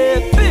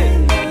 yeah.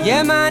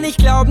 Yeah, Mann, ich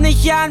glaub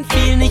nicht an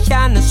viel, nicht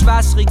an das,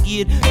 was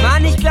regiert.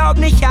 Mann, ich glaub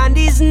nicht an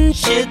diesen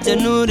Shit, der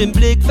nur den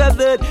Blick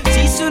verwirrt.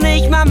 Siehst du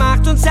nicht, man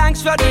macht uns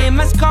Angst vor dem,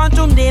 was kommt,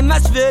 um dem,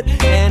 was wird.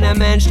 Denn ein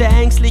Mensch, der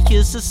ängstlich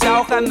ist, ist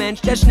auch ein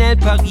Mensch, der schnell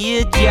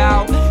pariert,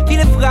 ja.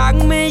 Viele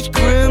fragen mich,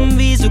 Grim,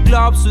 wieso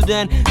glaubst du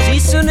denn?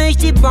 Siehst du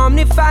nicht, die Bomben,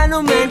 die fallen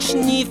und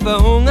Menschen nie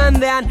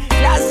verhungern werden.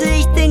 Lasse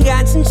ich den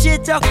ganzen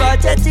Shit, doch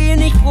Gott hat ihn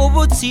nicht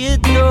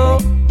provoziert, no.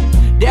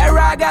 Der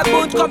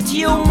Ragabund kommt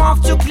hier, um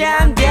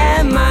aufzuklären.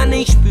 Der Mann,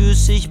 ich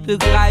spür's, ich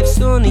begreif's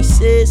und ich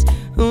seh's,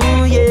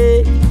 oh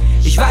yeah.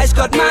 Ich weiß,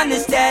 Gott, Mann,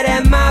 ist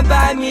der mal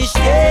bei mir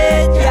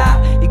steht,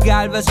 ja.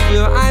 Egal was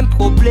für ein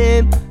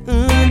Problem,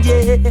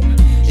 yeah.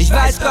 Ich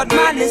weiß, Gott,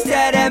 Mann, ist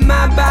der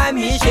mal bei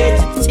mir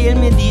steht. Erzähl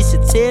mir dies,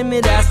 erzähl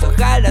mir das, doch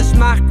all das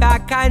macht gar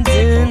keinen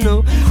Sinn,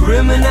 oh.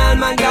 Criminal,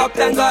 man glaubt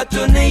an Gott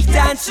und nicht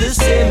an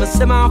System, was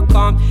immer auch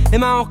kommt,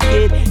 immer auch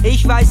geht.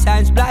 Ich weiß,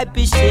 eins bleib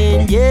ich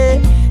stehen, yeah.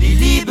 Die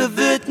Liebe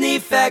wird nie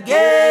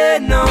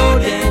vergehen, oh,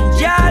 denn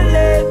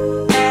Jalle,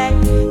 ey,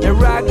 der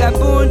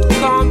Ragabund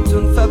kommt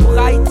und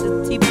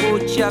verbreitet die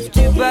Botschaft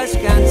übers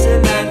ganze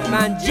Land,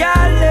 man.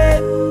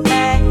 Jalle,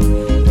 ey,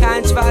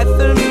 kein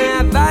Zweifel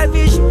mehr, weil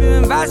wir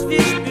spüren, was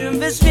wir spüren,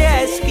 wissen wir,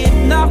 es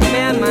gibt noch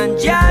mehr, man.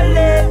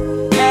 Jalle,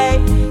 ey,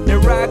 der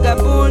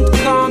Ragabund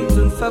kommt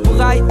und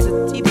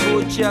verbreitet die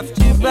Botschaft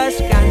übers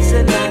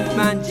ganze Land,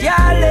 man.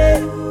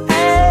 Jalle,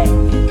 ey,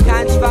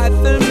 kein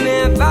Zweifel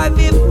mehr, weil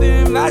wir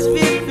fühlen, was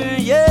wir fühlen,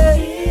 yeah.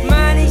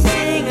 Man, ich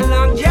sing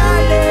along,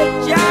 Jalle,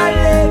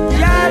 Jalle,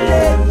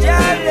 Jalle,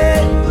 Jalle,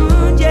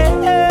 yeah.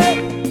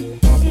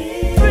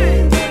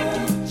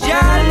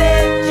 Jalle,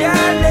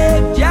 Jalle,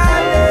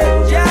 Jalle,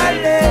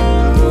 Jalle,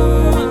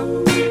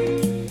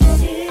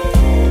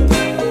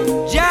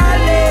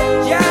 Jalle,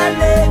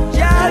 Jalle,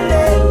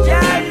 Jalle,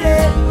 Jalle,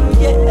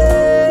 yeah.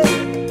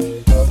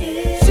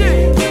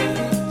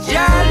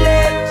 Jalle,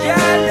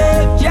 Jalle,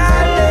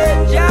 Jalle,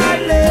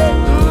 Jalle,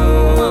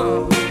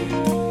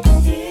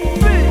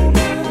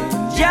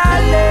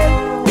 Jalle,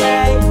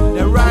 ey,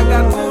 der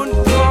Ragabund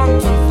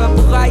kommt und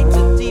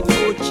verbreitet die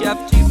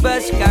Botschaft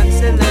übers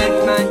ganze Land,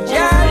 man.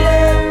 Jalle,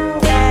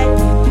 ey,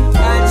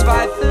 kein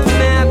Zweifel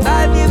mehr,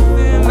 weil wir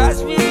fühlen, was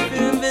wir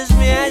fühlen, wissen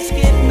wir, es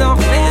gibt noch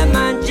mehr,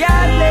 man.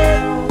 Jalle,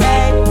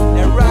 ey,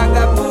 der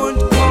Ragabund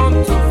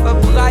kommt und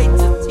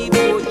verbreitet die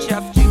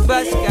Botschaft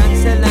übers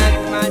ganze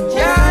Land, man.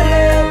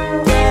 Jalle,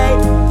 ey,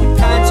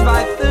 kein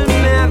Zweifel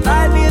mehr,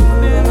 weil wir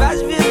fühlen, was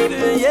wir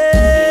fühlen,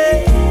 yeah.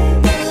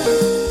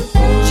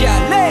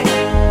 Jalle,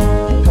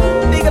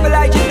 big of a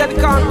legend of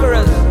the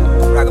conquerors,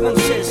 Ragabund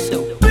says so.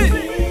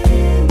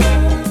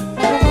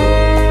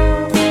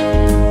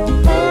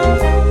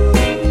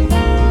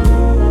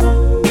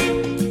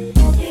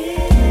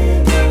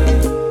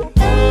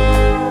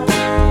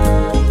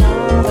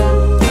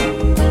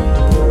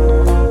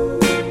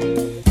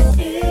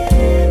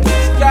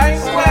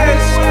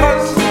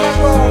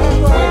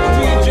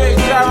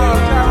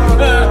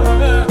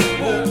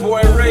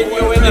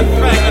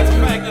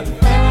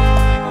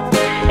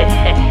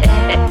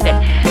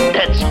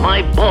 That's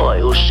my boy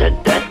who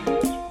said that.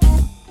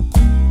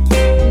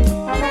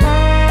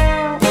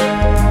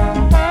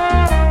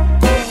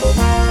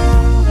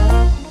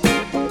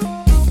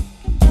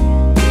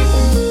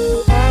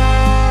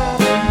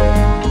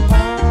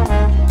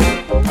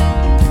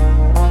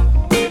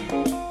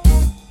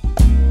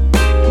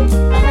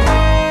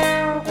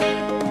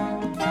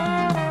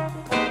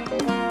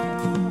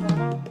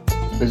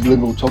 There's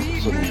Liberal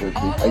Thompson with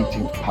the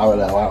 18th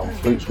parallel out on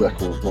Fruits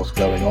Records, What's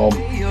Going On.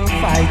 You're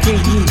fighting,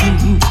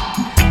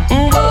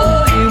 boy,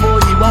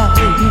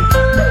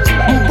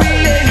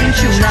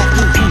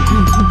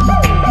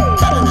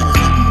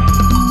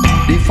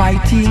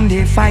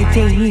 They're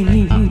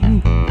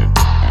fighting,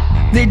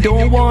 they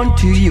don't want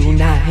to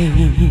unite.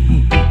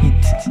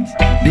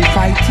 They're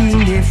fighting,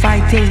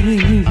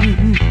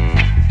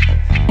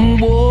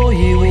 boy.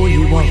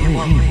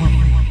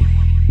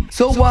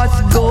 So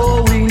what's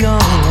going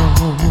on?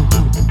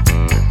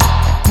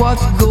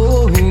 What's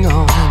going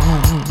on?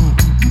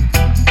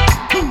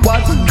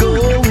 What's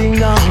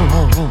going on?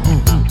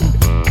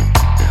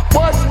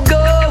 What's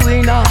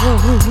going on?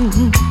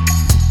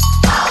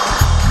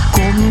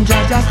 Come,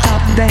 Jaja,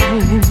 stop them.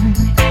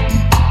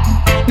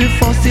 The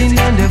fussing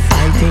and the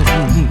fighting.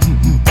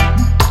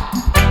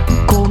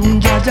 Come,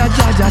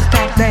 Jaja,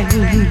 stop them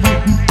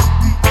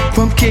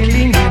from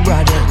killing their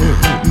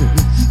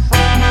brothers.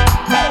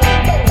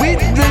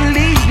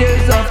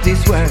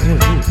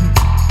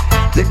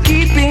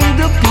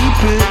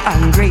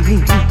 angry.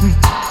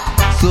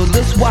 So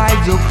this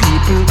wise of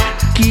people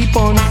keep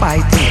on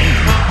fighting.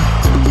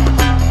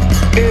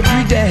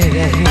 Every day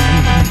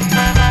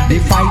they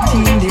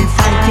fighting.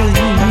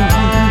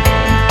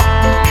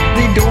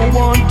 They don't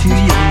want to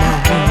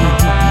unite.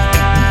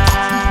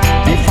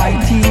 They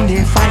fighting.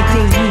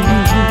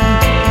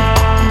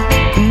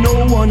 No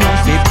one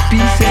knows if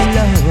peace and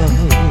love.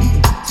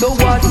 So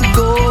what's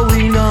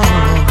going on?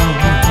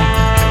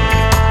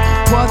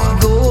 What's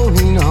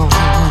going on?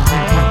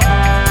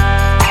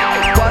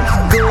 What's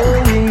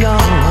going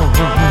on?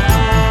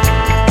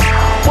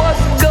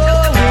 What's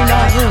going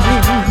on?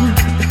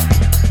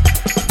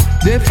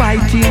 They're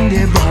fighting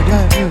their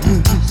brothers.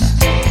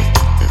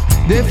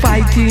 They're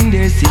fighting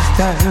their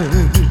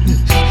sisters.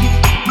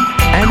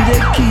 And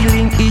they're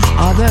killing each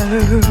other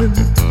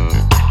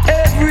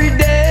every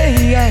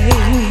day.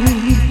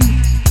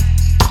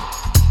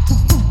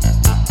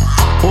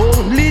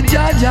 Only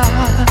Jaja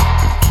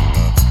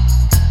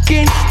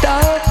can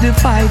stop the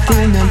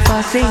fighting and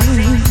fussing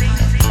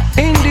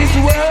in this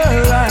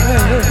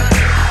world.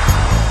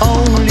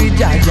 Only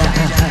Jaja.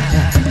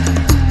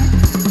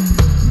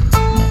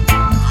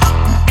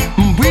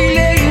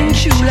 Brilliant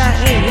Shula.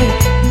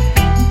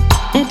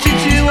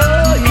 Chichi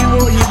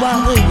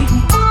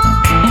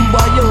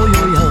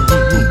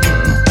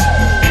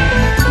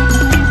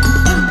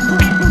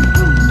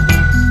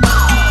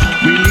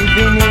we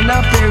living in a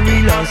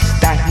perilous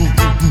time.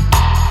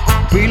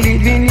 We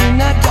living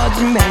in a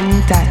judgment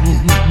time.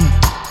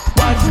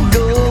 What's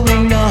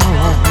going on?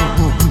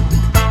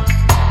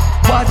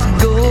 What's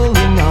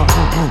going on?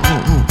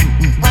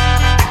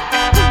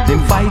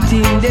 Them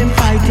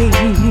fighting.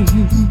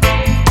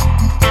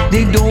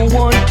 They don't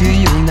want to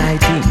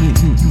unite.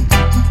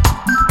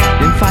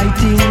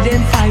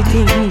 Them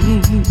fighting.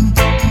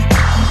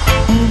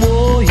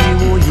 Whoa,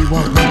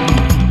 whoa.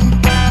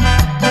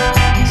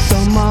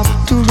 Some have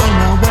to run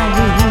away,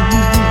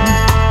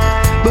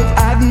 but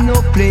I've no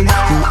place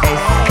to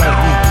escape.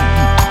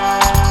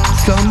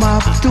 Some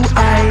have to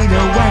hide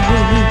away,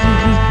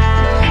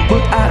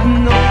 but I've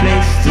no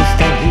place to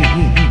stay.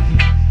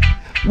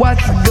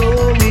 What's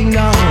going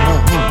on?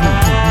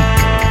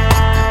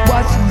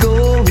 What's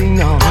going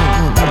on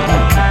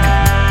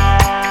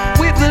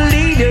with the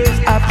leaders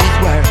of this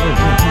world?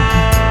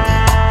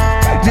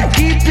 They're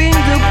keeping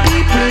the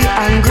people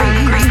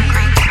angry.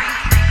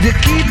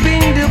 They're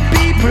keeping the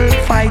people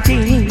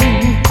fighting.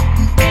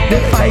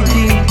 They're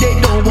fighting, they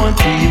don't want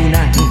to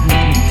unite.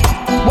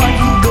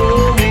 What's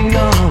going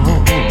on?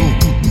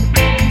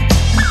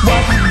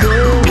 What's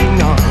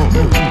going on?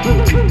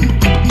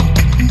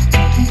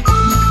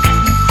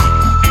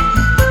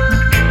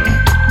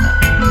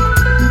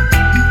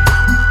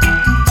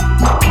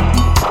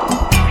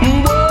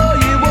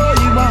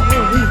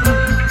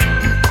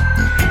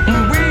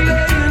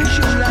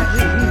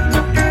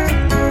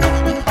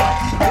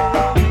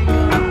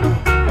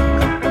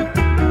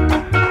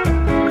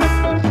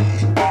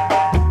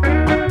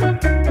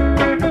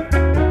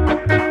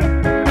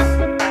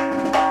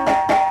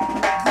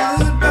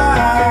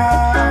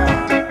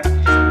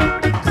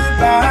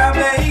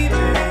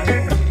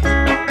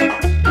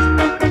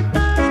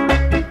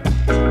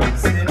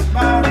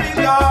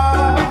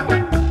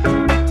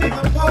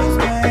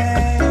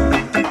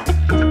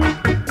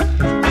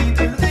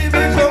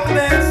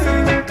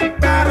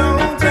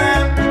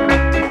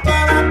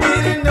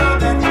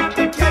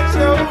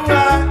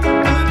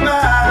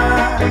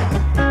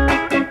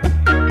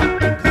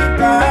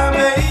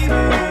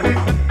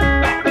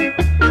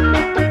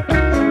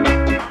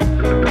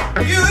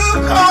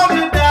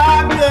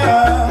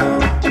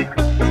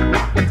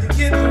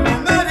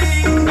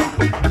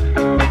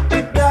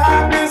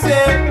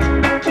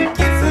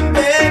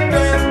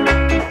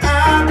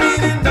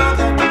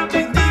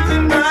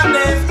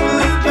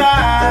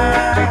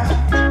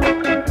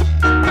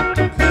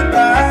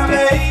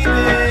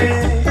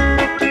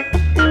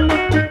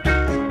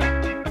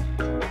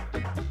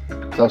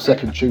 Our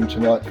second tune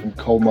tonight from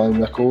Coal Mine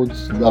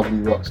Records, lovely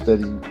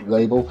rocksteady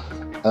label.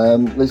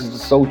 This is the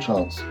Soul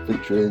Chance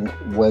featuring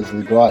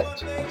Wesley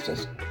Bright.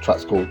 This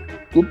track's called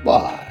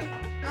Goodbye.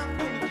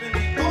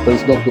 But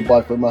it's not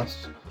goodbye from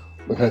us.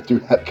 We're going to do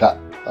Hepcat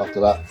after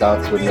that.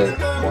 Dance with me,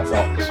 why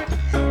not?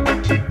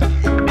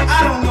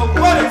 I don't know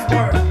what it's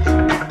worth.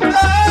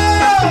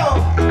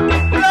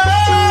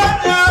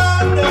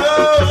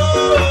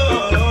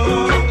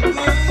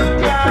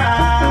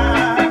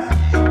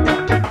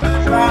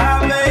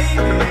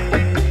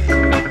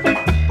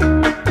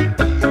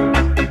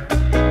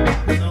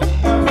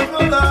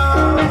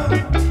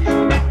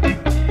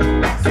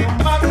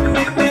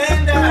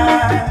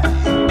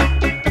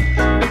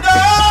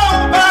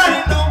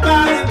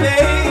 Nobody,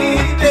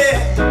 baby,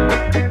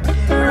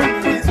 hurt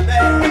me this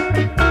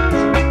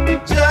bad.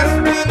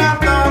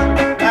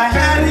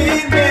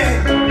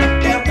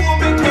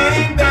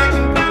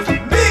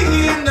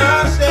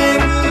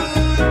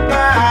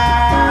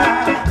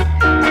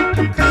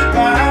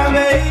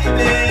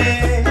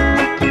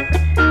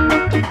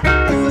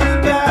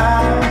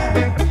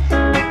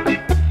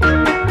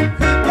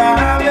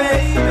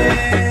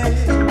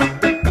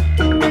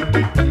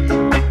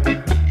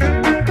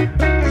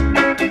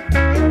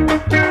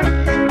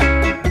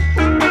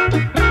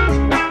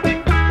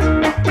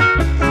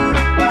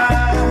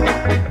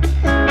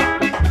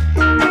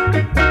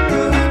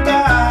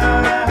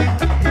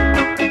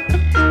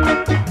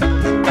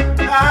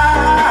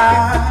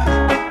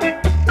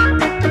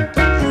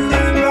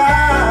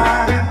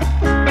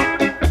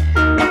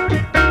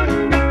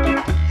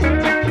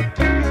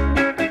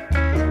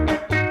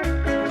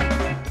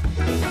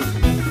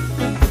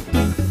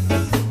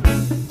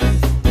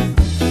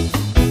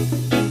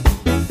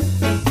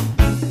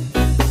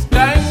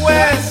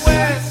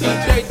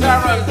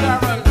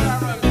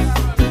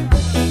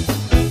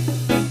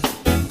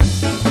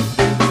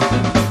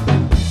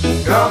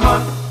 Come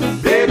on,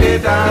 baby,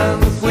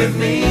 dance with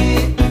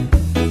me.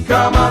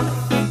 Come on,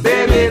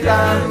 baby,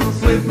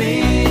 dance with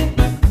me.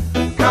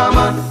 Come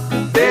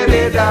on,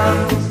 baby,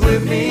 dance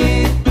with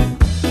me.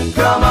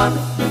 Come on,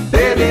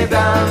 baby,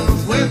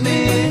 dance with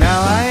me.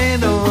 Now I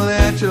know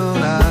that you're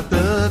not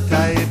the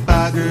type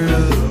of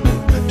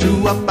girl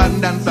to up and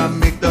dance and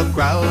make the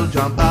crowd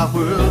jump a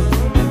whirl,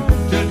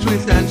 to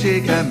twist and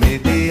shake and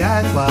make the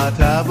ice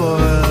water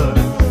boil.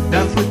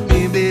 Dance with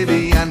me,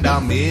 baby, and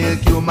I'll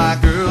make you my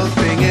girl.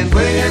 Swinging,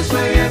 swing it,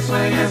 swing it,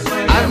 swing it,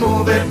 swing it. And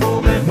move it,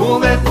 move it,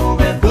 move it,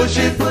 move it. Push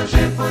it, push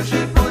it, push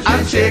it, push it.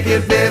 And shake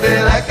it,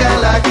 baby, like I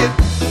like it.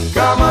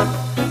 Come on,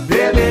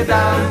 baby,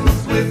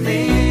 dance with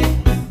me.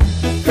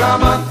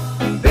 Come on,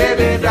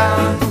 baby,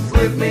 dance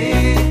with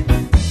me.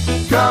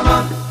 Come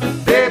on,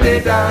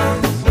 baby,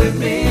 dance with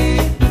me.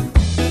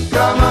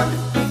 Come on,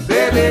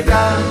 baby,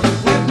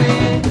 dance with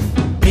me.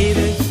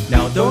 Baby,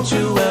 now don't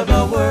you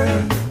ever worry.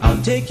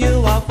 I'll take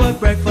you out for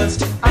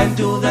breakfast and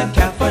do the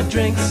cafe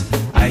drinks.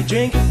 I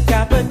drink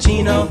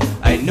cappuccino.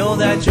 I know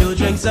that you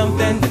drink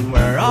something. Then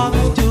we're off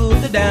to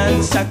the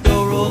dance at the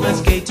roller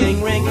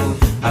skating rink.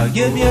 I'll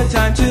give you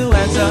time to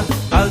answer.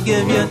 I'll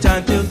give you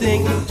time to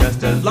think.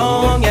 Just as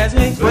long as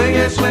we swing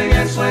it, swing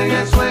it, swing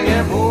it, swing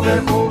it. Move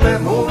it, move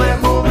it, move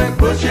it, move it.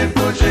 Push it,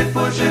 push it,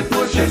 push it,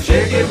 push it.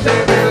 Shake it,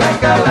 baby,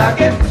 like I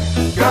like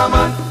it. Come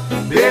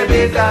on,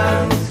 baby,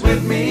 dance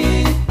with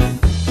me.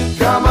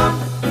 Come on,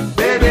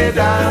 baby,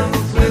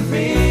 dance with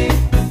me.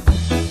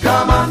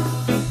 Come on,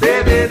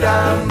 baby,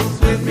 dance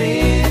with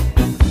me.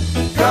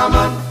 Come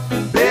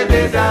on,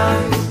 baby,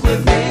 dance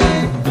with me.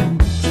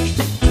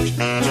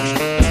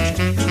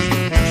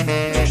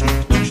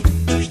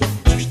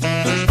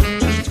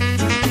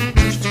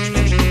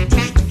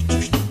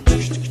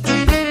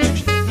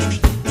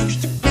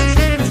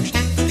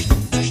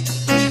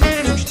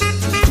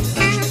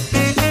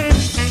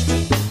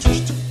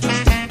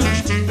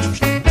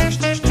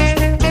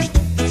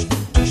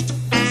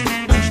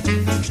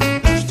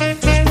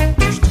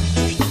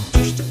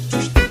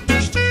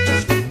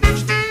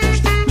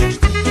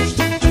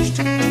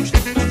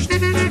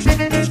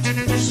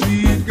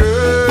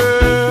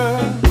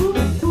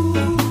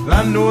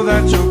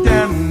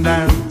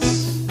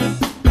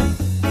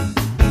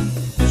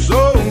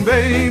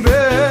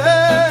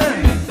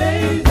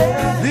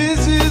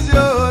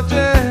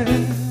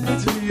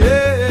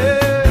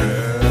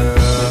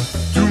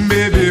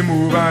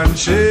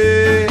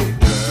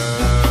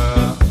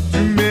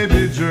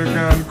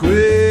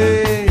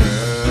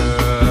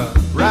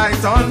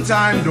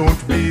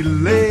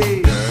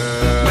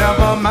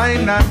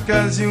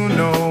 Cause you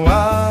know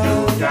how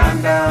you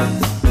can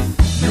dance.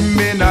 You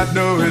may not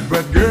know it,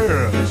 but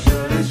girl, you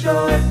surely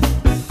show it.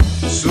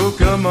 So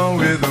come on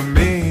with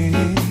me.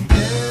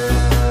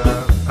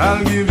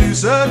 I'll give you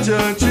such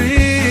a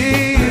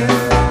treat.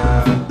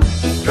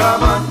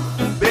 Come on,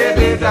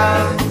 baby,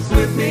 dance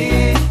with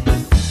me.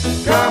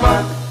 Come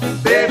on,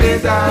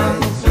 baby,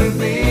 dance with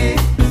me.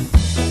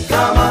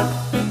 Come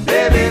on,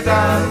 baby,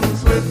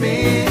 dance with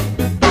me.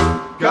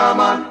 Come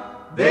on,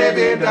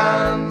 baby,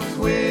 dance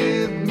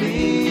with me.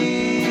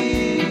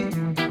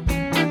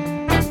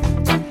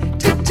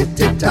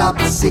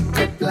 Top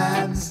secret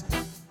plans.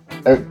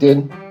 Eric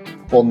Din,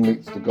 Bond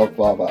meets the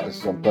Godfather. This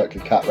is on Berkeley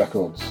Cat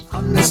Records.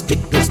 On the stick,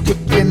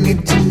 you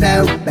need to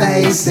know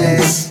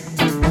basis.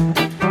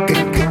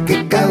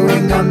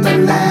 Going on the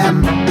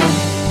lamb.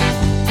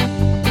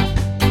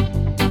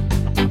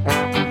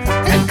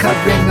 And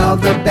covering all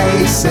the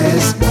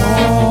bases.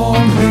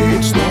 Bond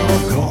meets the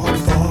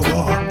Godfather.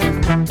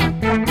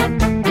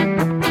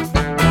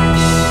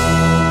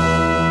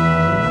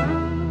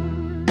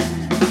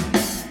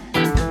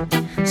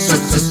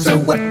 So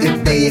what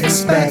did they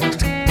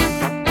expect?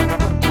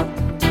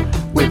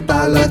 With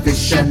all of the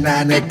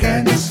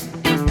shenanigans,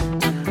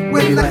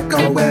 we like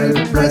a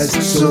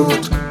well-pressed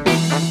suit.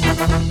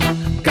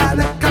 Got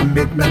a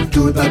commitment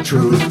to the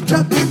truth.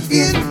 Dropping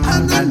in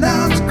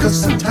unannounced, cause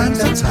sometimes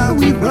that's how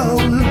we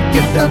roll.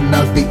 You don't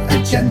know the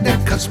agenda,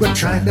 cause we're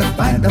trying to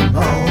find a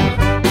mole.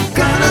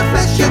 Gonna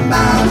flash your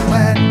mouth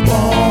when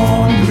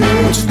Bond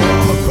meets the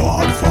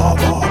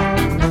Godfather.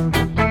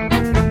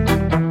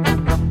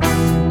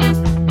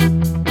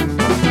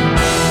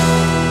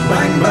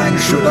 Bang, bang,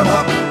 shoot 'em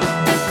up.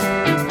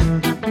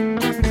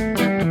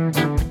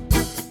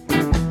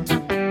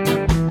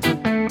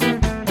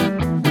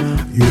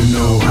 You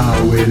know how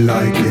we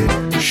like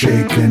it,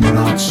 shaken,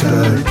 not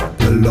stirred.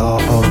 The law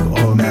of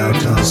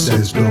Omerta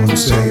says don't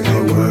say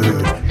a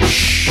word.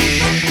 Shh.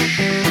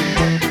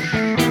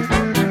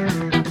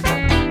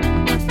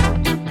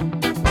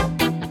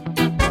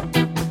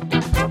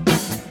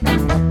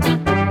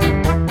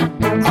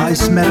 I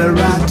smell a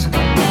rat.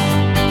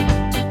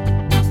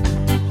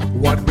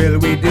 What will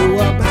we do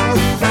about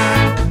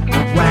that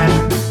when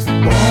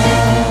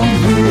Bond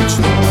meets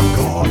the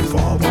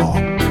Godfather?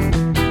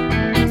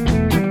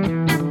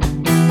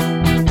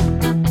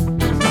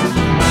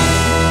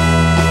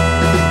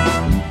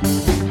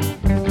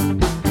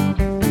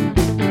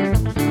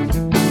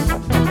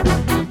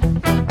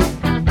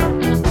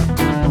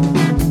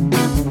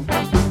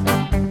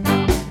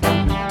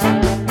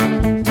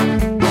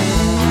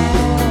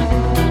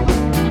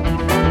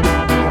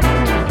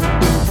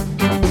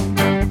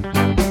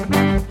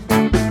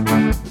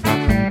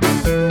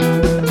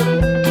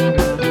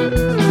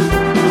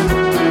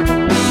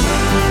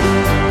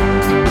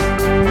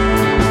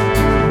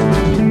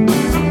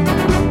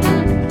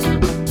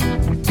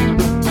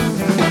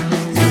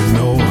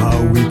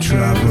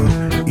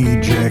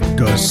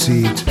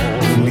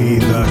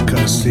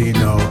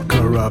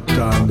 dropped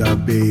on the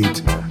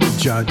beat.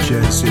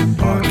 Judges in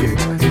pocket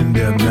in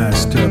their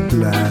master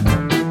plan.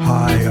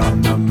 High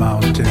on the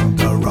mountain,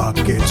 the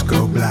rockets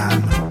go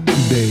blam.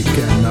 They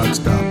cannot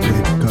stop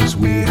it, cause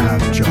we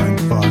have joined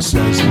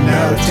forces.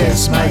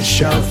 Notice my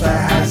chauffeur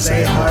has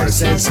a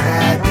horse's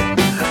head.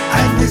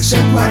 And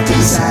listen what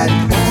he said.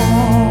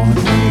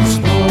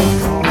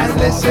 And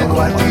listen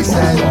what he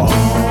said.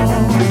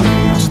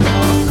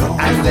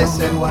 And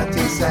listen what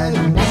he said.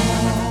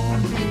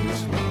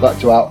 Back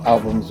to our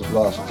albums of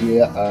last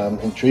year,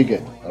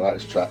 Intriguing. I like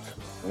this track.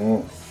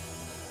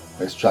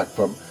 This track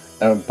from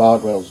Aaron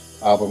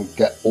Bardwell's album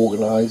Get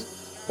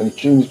Organised, and the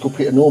tune is called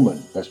Peter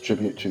Norman. That's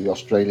tribute to the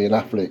Australian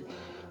athlete,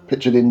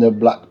 pictured in the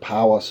Black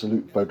Power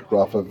salute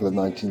photograph of the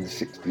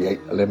 1968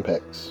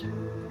 Olympics.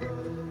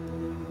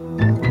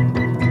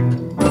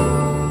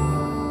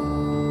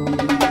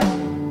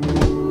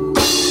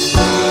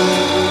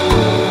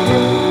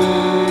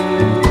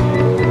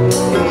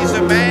 He's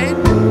a man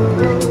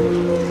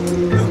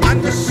who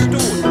understood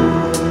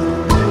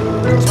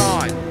the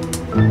time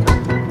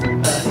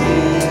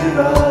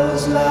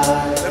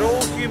that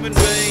all human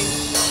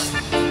beings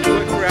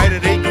were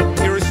created equal,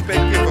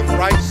 irrespective of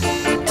race,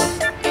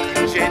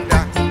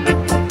 gender,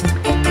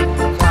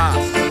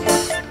 class.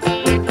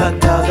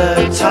 Another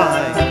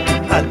time,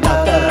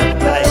 another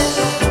place.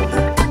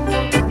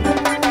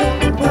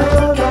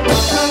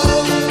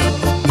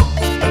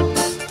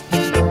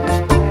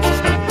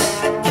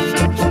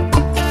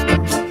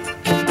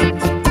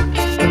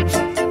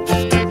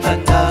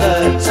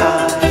 Another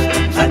time,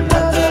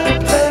 another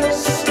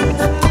place.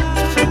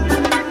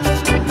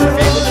 If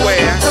he could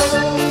wear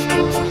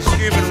his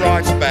human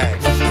rights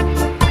badge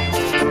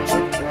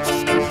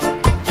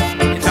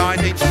in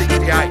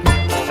 1968,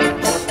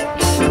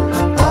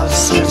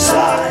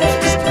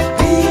 Ostracized,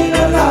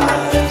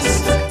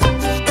 penalized.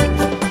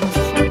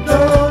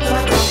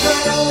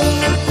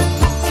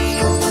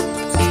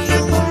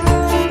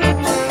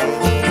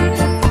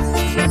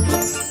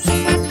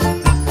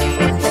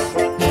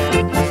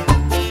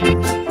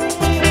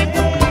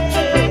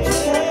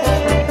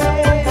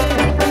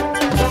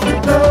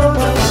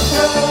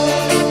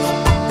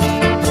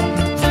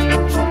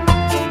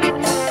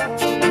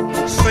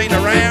 seen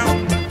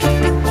around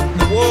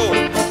the world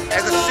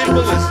as a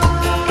symbolism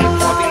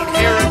of the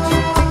inherent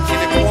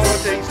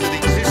inequalities that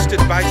existed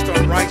based on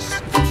race.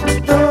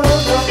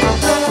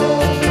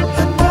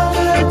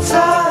 Another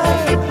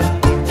time,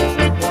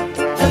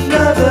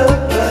 another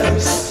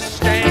place.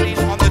 Standing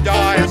on the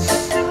dais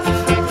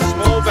with a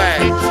small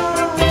badge,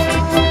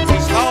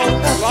 his whole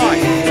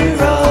life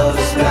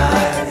Heroes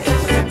life.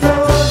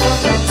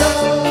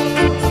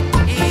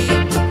 he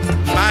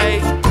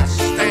made a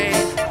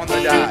stand on the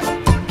day.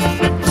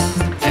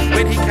 And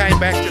when he came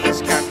back to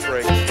this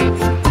country,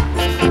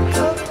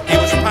 he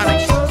was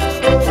punished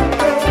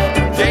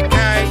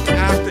decade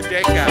after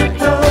decade.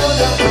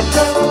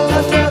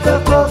 Another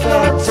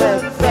forgotten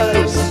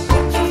face.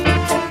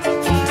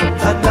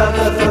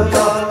 Another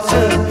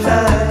forgotten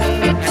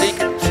man. And he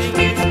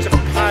continued to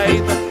pay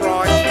the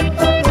price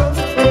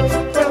all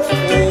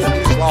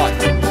his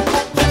life.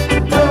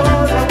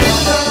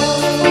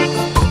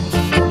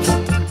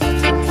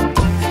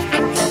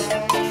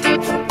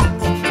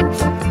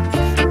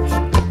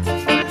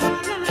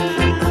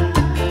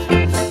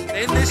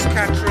 In this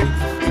country,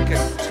 he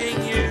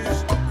continues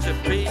to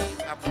be a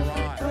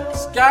pariah.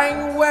 Sky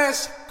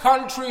West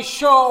Country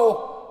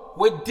Show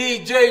with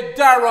DJ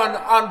Darren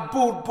on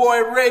Boot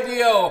Boy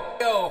Radio.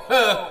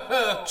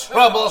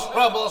 Troubles.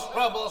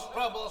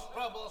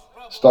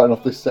 Starting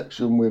off this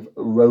section with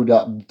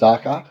Rhoda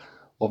Daka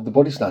of the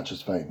Body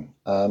Snatchers fame,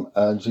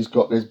 and she's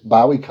got this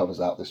Bowie covers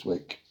out this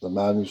week, The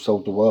Man Who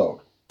Sold the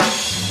World.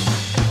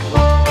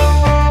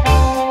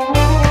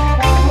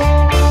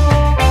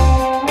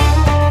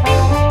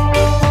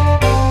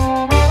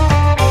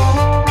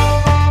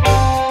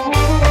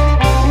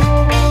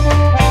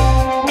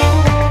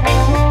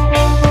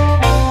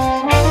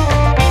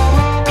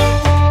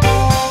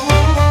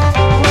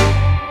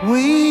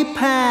 We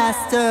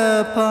passed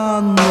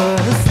upon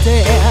the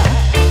stair.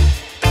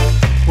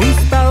 We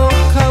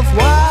spoke of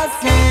was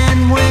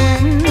and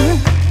when.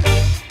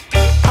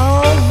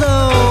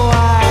 Although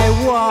I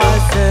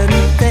was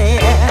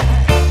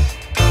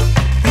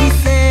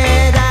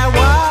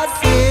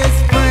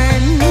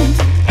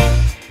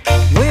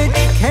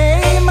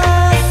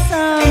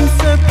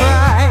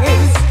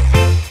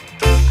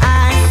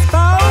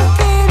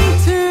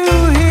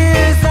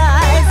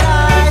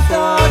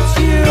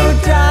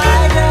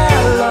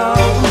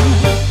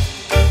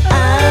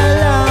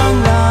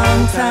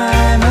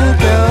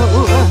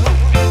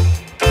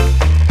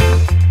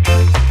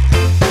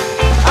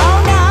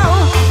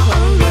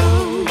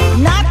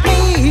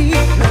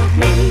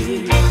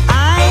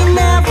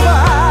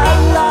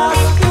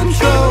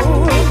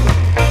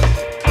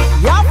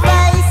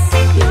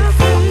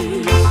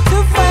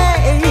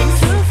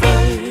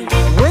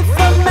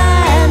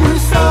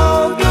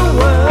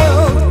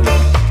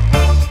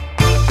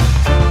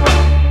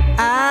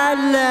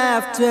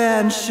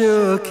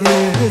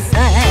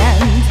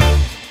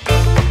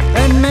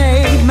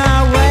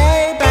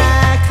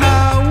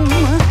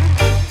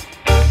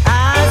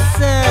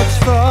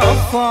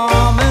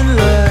perform and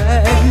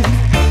learn.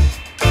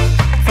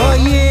 For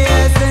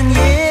years and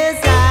years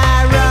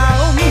I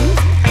roamed.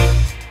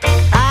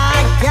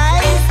 I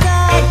gazed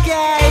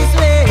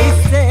with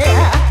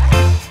stare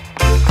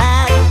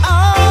at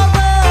all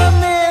the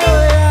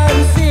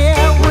millions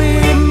here. We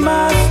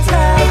must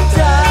have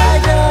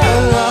died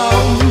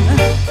alone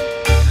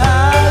a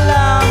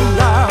long,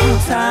 long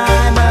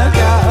time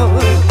ago.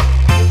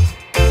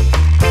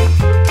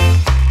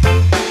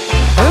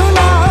 Who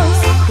knows?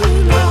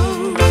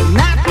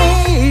 Not me.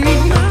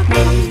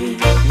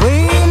 We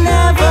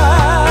never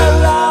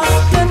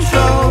lost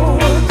control.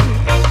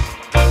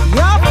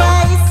 Your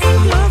face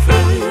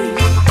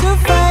to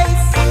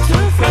face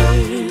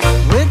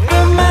with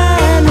the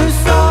man who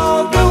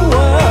sold the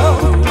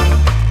world.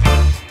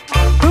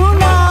 Who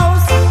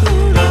knows?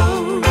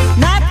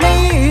 Not me.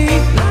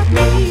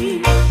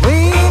 We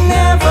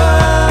never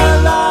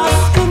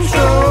lost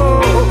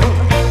control.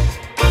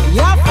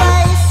 Your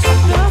face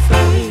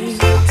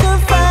to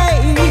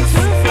face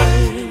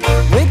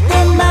with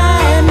the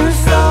man who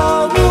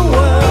sold the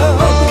world.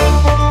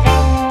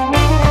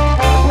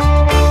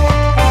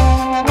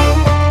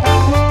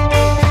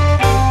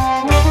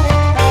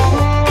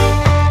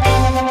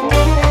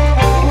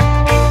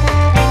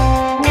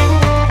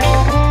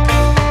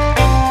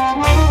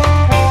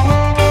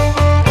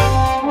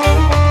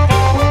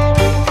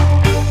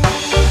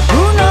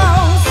 Who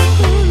knows?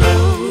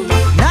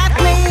 Not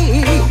me.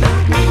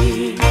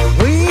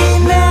 We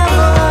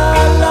never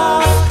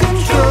lost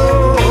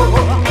control.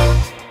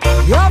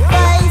 Your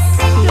face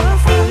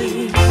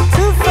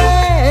to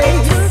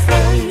face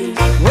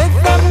with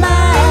the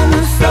man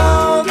who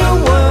sold the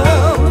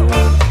world.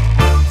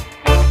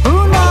 Who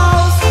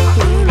knows?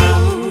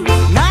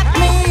 Not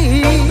me.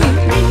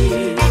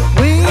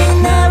 We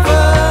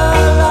never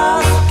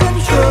lost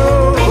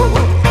control.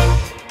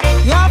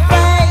 Your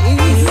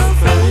face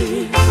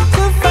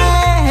to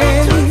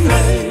face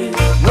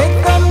with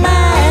the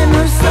man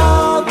who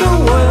sold the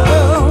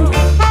world.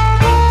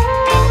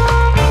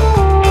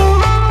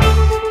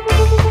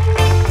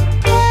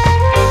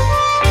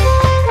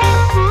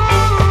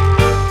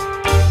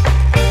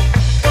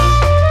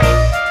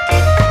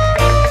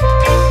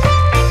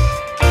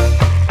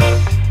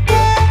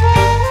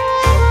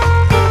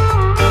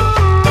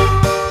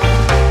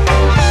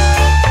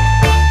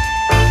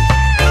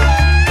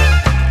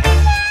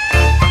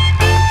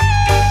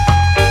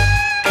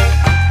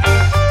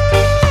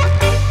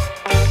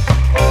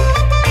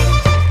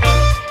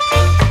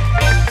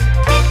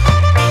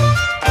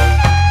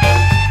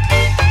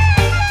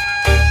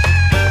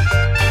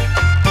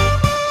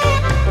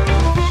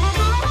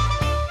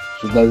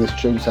 Should know this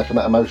tune, Second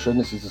Metal Motion.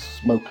 This is a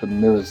Smoke and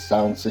Mirrors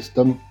sound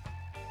system.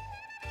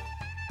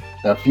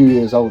 Now, a few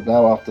years old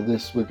now. After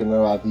this, we're going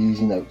to have the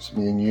Easy Notes,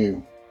 me and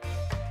you.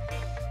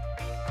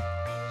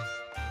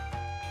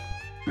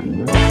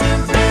 You're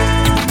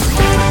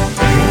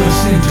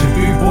listening to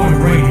Boot Boy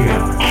Radio.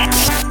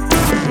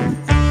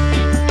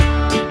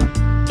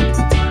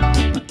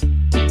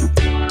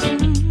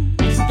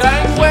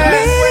 Gang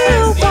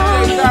West,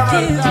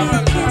 DJ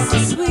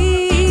Darren.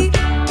 Sweet,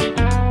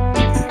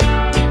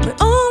 but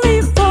only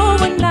for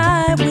one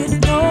night with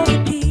no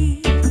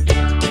repeat.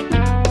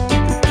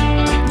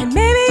 And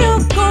maybe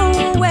you'll go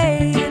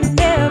away and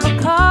never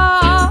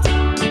call.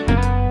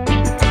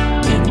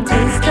 And the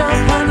taste of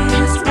honey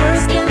is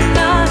worse than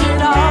none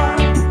at all.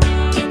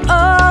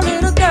 Oh,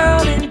 little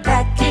girl in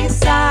black keys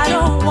side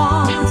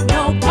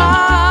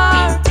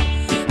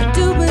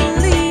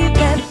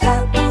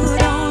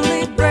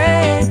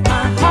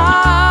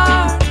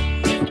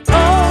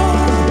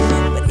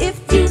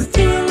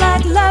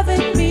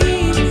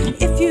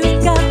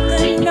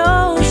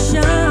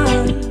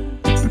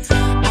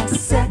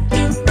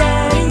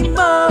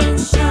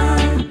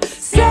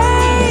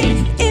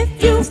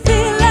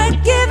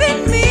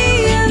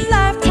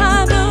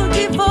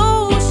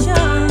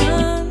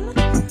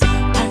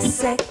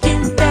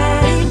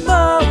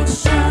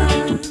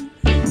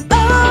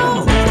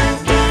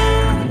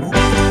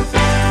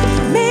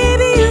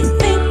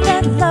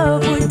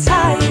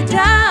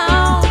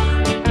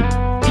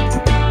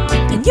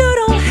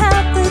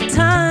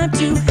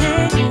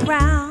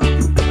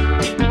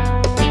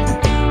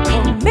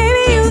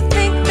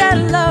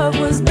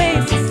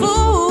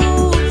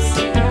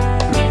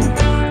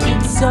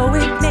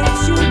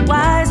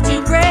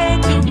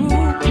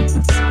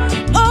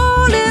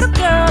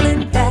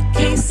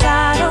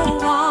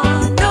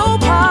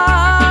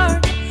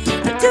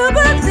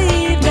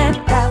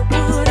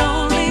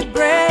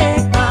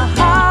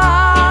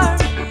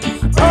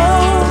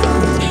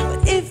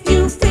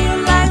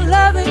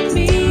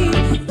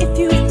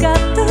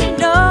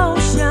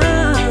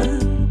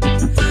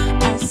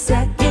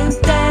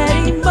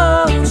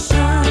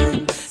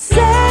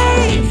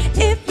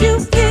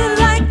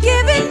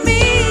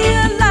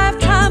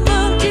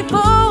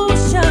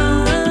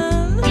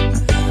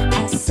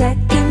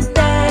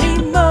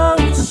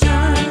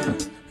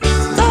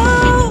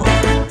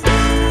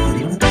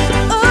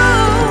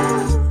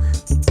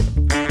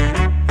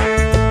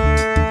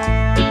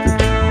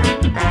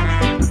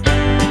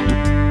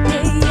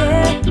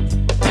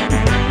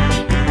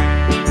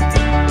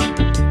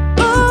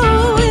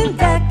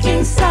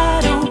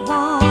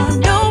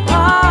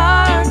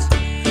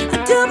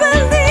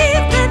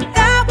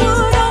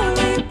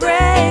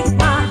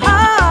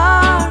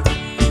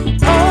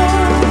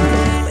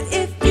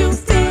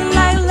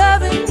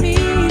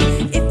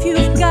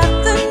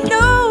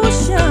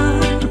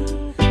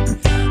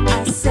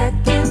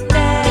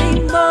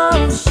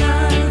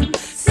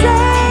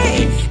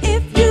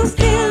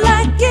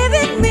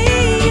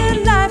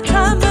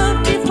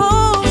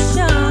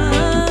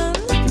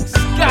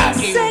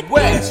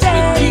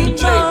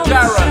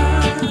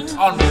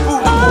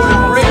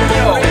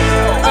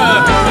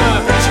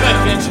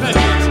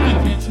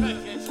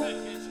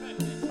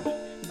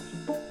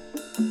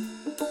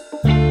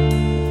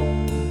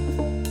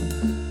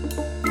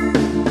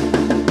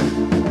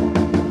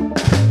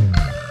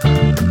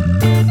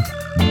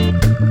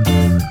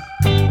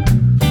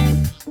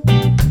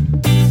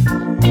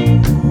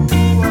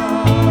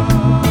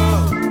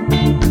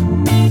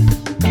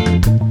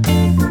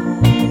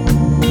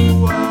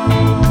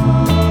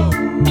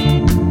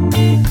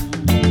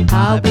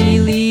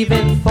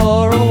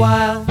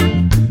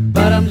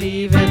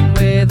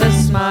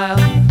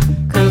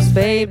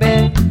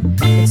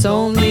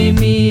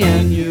me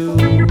and you.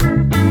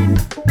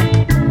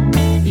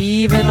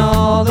 Even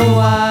all the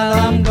while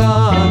I'm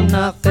gone,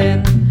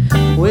 nothing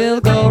will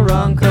go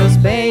wrong, 'cause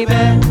baby,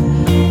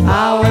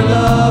 our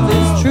love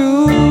is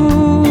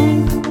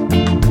true.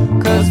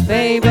 'Cause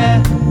baby,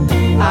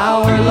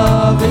 our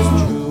love is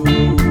true.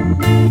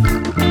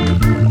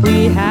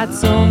 We had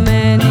so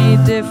many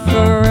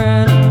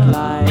different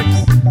lives.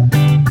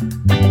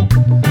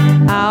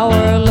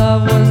 Our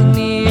love was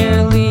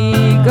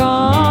nearly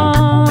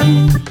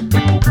gone.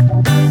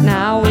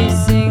 Now we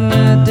sing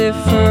a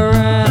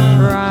different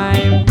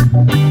rhyme.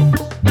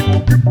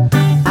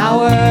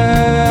 Our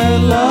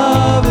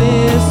love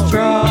is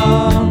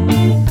strong.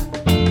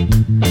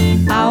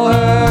 Our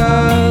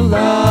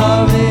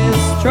love is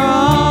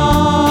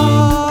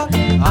strong.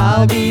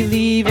 I'll be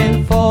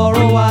leaving for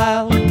a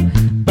while,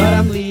 but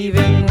I'm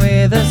leaving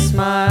with a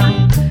smile.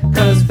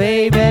 'Cause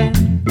baby,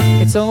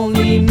 it's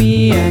only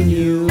me and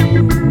you.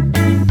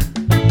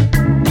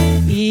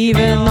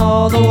 Even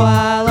all the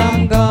while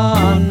I'm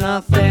gone,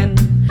 nothing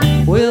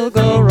will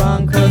go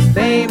wrong. 'Cause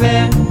baby,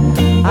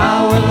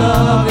 our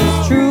love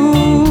is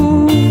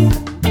true.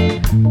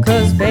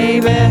 'Cause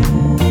baby,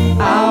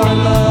 our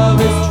love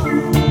is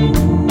true.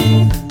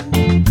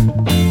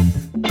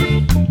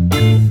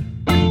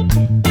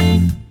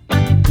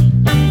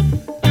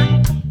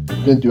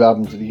 We're going to do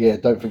albums of the year.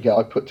 Don't forget,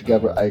 I put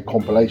together a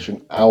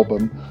compilation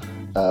album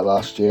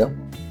last year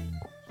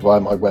via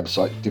my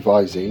website,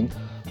 Devizine.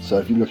 So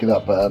if you look it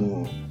up,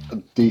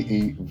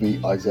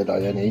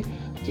 Devizine,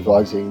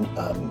 Devizine,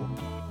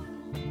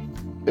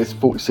 it's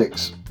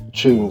 46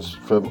 tunes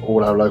from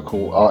all our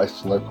local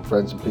artists and local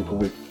friends and people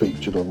we've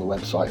featured on the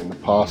website in the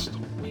past.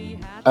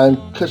 And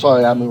because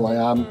I am who I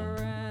am,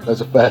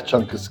 there's a fair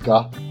chunk of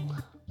ska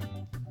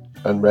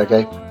and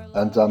reggae,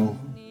 and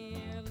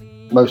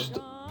most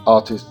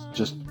artists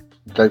just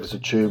gave us a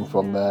tune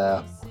from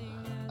their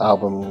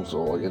albums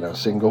or, you know,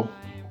 single,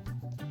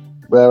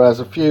 whereas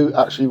a few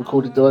actually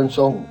recorded their own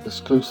song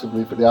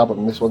exclusively for the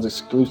album. This one's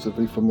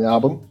exclusively from the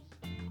album.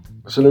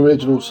 It's an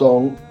original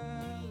song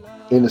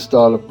in the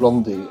style of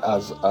Blondie,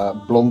 as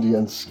Blondie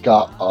and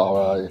ska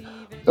are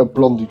a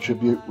Blondie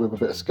tribute with a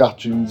bit of ska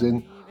tunes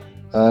in,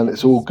 and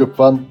it's all good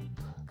fun.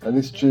 And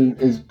this tune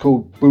is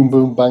called Boom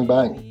Boom Bang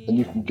Bang, and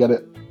you can get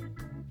it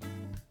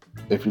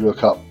if you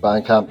look up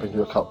Bandcamp and you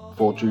look up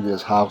For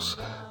Julia's House,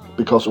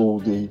 because all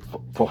the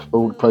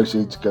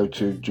proceeds go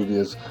to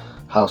Julia's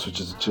House, which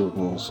is a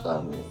children's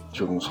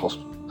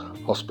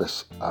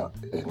hospice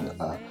in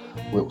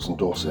Wilton,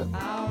 Dorset.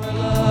 Our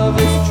love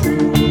is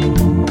true.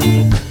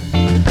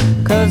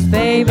 'Cause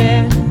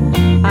baby,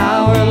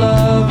 our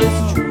love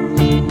is true.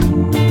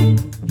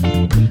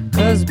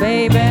 'Cause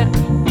baby,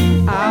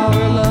 our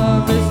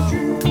love is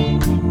true.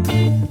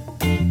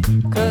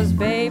 'Cause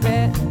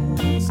baby,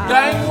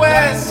 Gang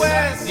West,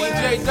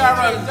 DJ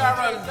Darren.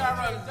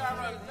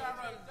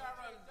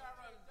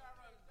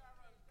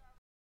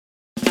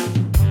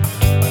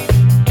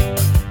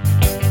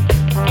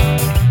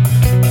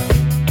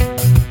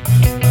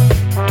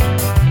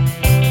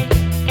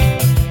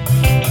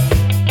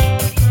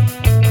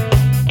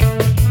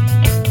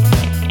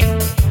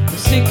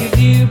 Sick of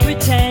you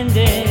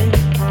pretending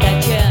that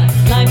your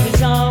life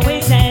is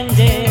always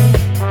ending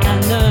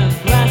and the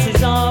grass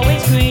is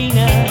always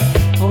greener,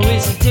 or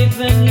it's a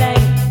different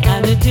length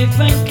and a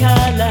different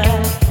colour.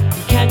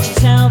 You catch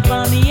yourself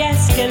on the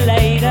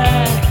escalator,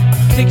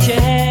 fix your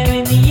hair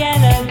in the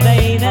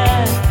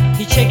elevator,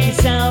 you check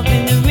yourself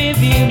in the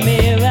rearview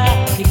mirror.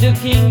 You're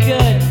looking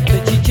good,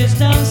 but you just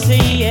don't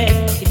see it.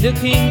 You're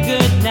looking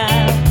good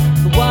now,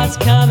 but what's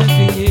coming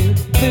for you?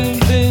 Boom,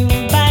 boom,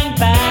 bang,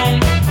 bang.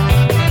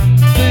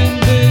 Boom,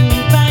 boom,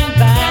 bang,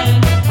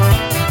 bang.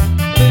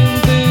 Boom,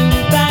 boom,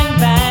 bang,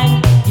 bang.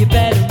 You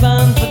better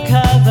run for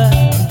cover,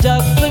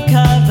 duck for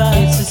cover.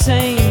 It's the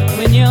same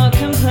when you're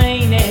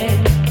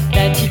complaining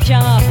that your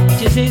job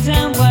just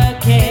isn't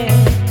working,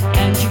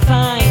 and you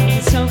find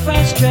it so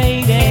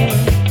frustrating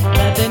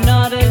that they're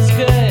not as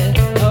good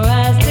or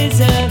as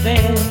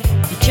deserving.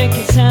 You check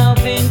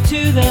yourself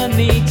into the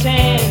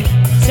meeting,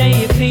 say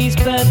your piece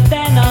but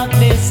they're not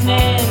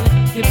listening.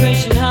 You're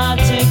pushing hard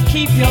to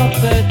keep your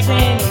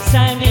footing. You're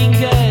sounding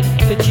good,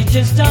 but you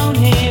just don't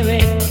hear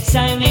it. You're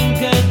sounding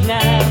good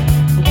now,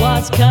 but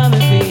what's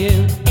coming for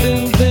you?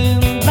 Boom,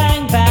 boom,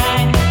 bang,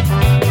 bang.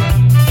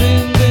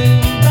 Boom, boom,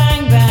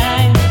 bang,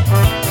 bang.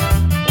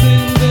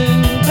 Boom,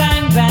 boom,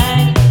 bang,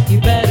 bang. You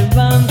better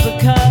run for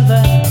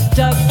cover,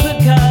 duck for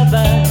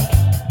cover.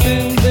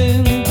 Boom,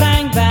 boom,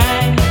 bang,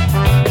 bang.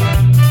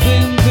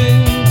 Boom,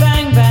 boom,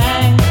 bang,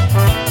 bang.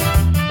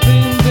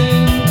 Boom,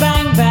 boom,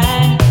 bang,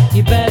 bang.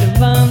 You better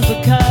run for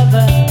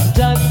cover,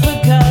 duck for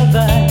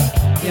cover.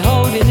 You're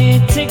holding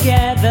it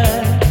together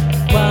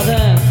while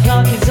the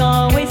clock is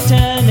always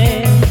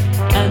turning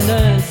and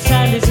the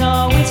sand is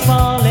always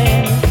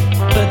falling.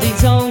 But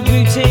these old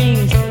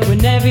routines were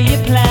never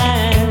your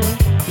plan.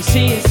 You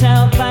see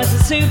yourself as a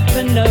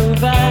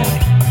supernova,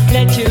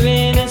 let your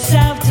inner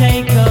self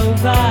take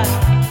over.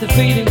 The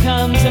freedom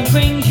comes and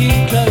brings you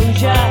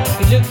closure.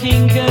 You're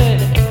looking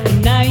good,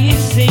 and now you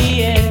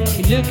see it.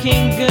 You're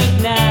looking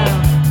good now,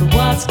 but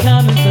what's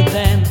coming for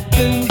them.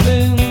 Boom,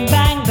 boom,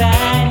 bang,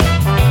 bang.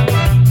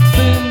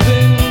 Boom,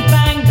 boom,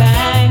 bang,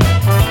 bang.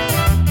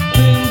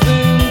 Boom,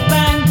 boom,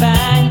 bang,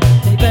 bang.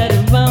 They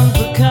better run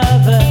for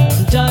cover,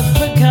 duck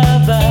for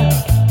cover.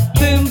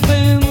 Boom,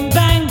 boom,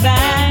 bang,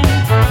 bang.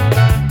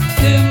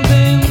 Boom,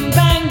 boom,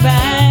 bang,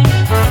 bang.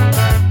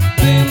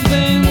 Boom,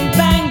 boom,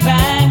 bang,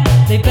 bang.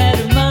 They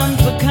better run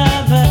for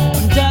cover,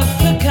 duck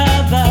for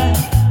cover.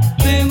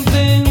 Boom,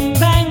 boom,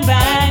 bang,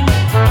 bang.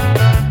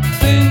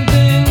 Boom,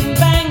 boom,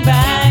 bang,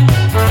 bang.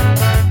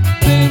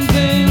 Boom,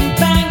 boom,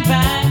 bang,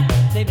 bang.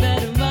 They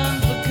better run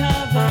for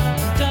cover,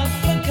 duck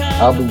for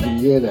cover. Albums of the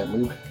year then, we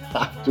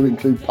have to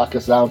include Pack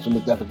of Sounds from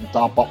the Depth of the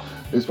Top Pop.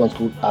 This one's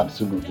called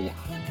Absolute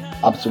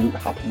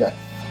Happiness.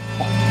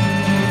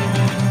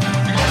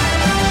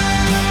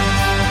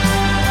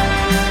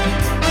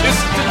 This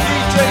is the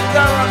DJ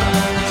Darren,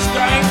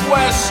 Staying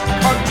West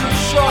Country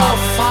Show.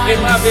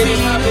 Inside,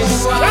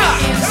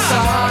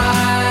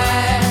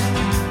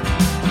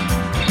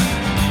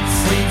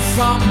 free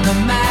from the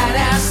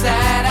madhouse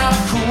that I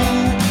call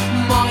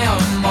my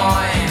own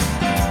mind.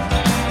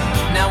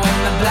 Now when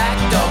the black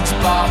dog's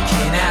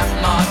barking at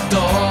my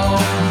door,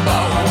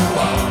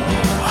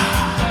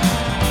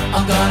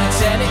 I'm gonna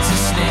tell it to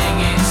sling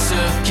in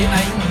circuit.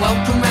 Ain't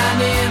welcome round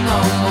here no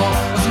more.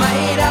 I've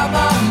made up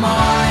my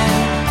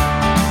mind.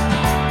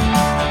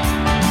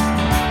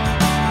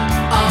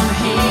 I'm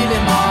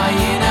healing my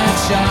inner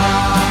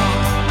child.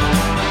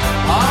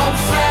 Oh,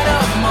 friend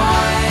of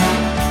mine,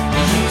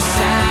 you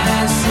sound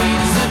as sweet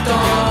as the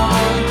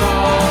dawn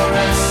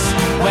chorus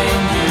when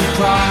you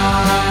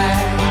cry.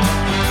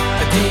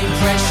 A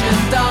depression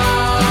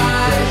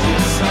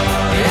dies.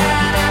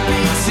 Yeah,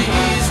 happy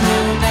tears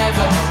will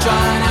never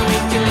dry. Now we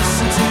can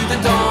listen to the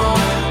dawn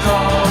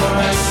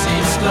chorus.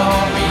 It's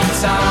glory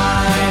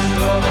time.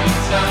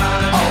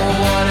 Oh,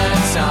 what a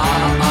time.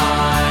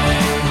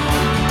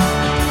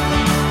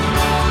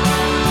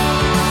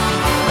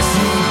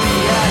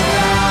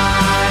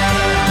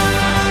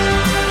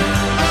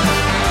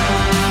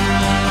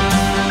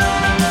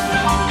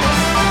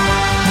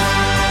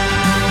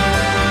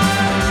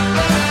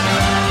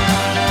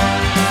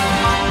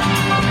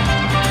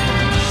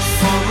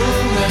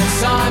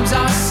 Times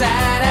I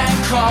sat and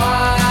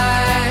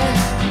cried,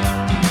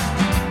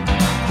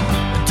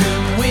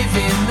 doom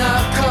within the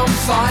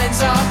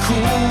confines I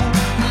call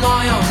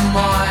my own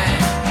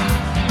mind.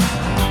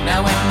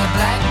 Now when the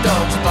black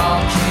dog's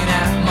barking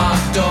at my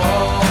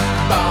door,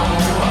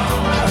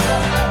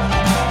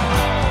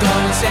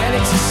 gonna tell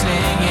it to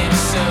sling in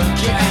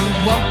circuit. Ain't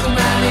welcome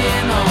round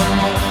here no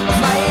more. I've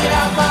made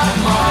up my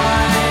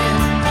mind.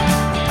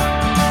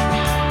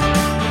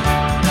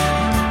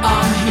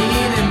 I'm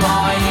healing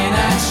my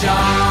inner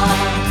child.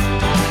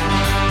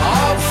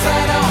 Oh,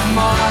 friend of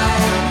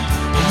mine,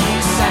 you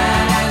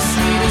sound as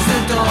sweet as the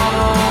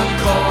dawn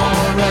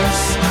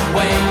chorus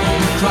when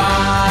you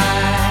cry.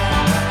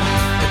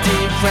 The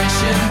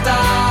depression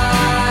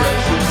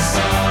dies,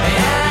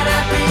 and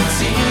happy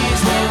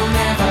tears will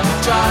never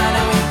dry.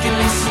 Now we can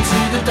listen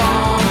to the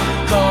dawn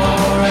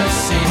chorus.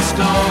 It's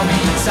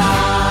glory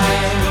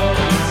time.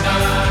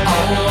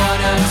 Oh, what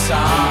a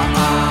time.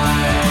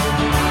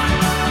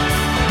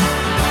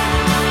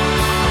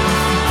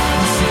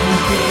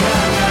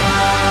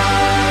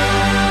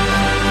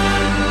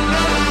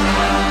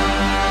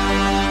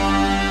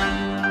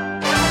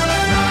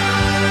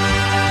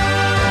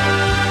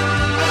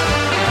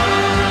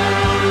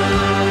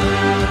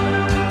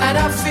 And I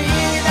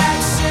feel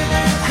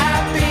absolute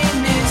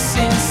happiness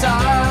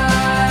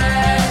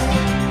inside.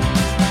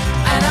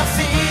 And I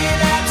feel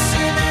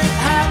absolute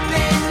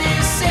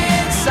happiness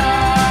inside.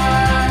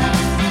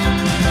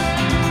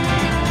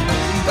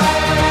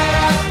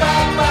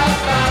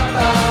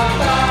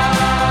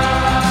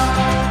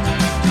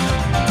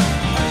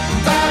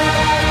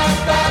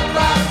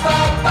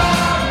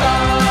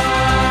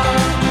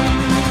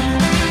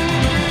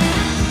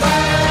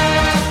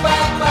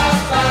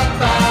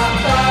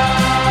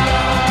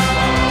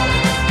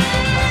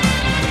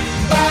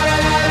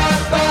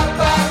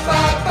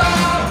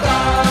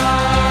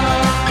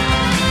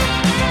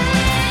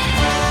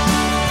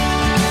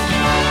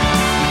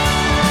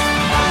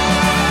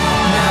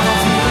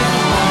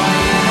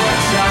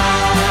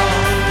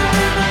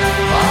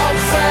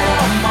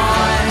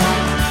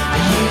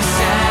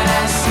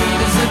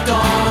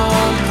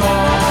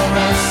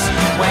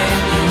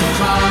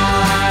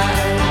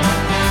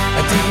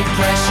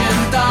 Depression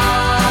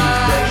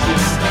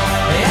dies,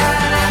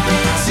 and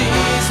happy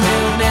tears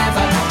will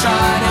never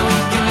dry. Now we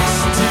can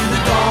listen to the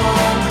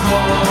dawn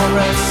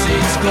chorus.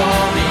 It's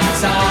glory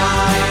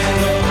time.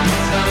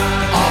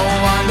 Oh,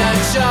 wonder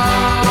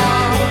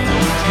child,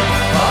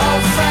 oh,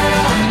 friend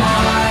of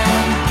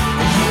mine,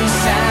 you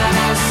sound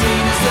as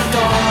sweet as the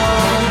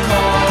dawn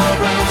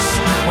chorus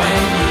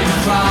when you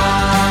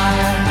cry.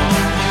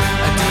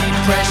 A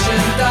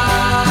depression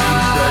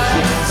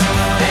dies,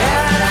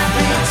 and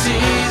happy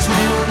tears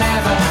will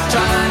never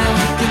dry. Now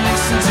we can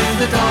listen to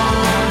the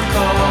dawn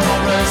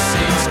chorus.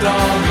 It's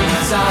glory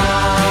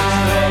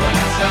time.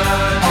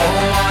 Oh,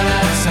 what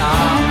a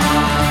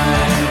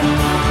time.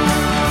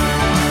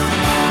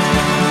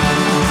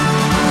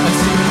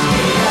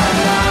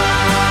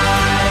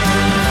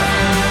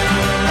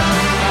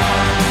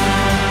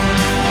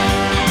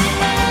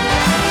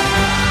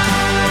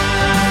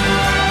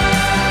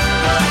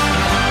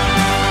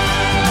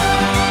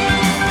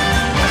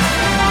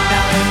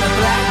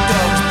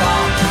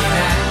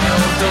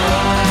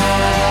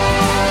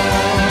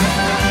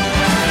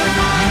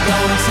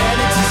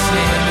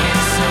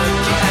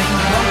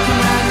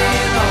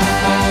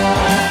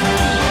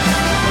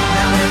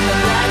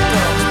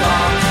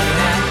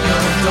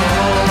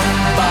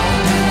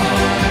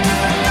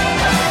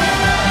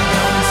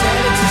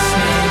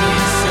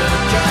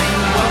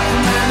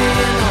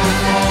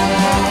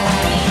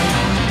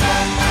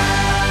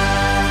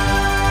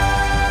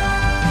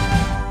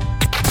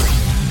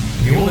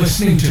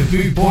 listening to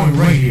Boot Boy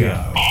Radio.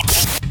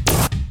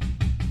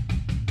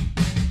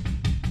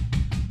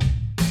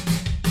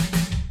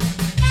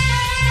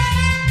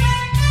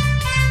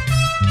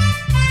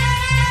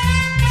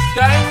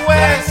 Gang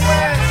West,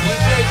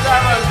 DJ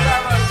Darrell.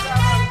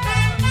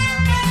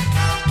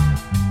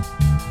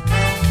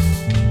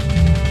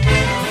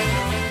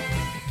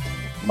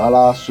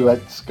 Mala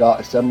Suet Ska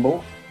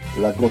Assemble,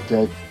 La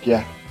Gote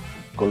Gia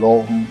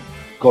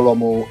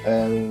Colomo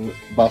El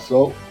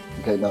Basso,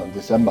 came out in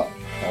December.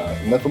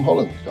 And they're from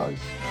Holland, guys.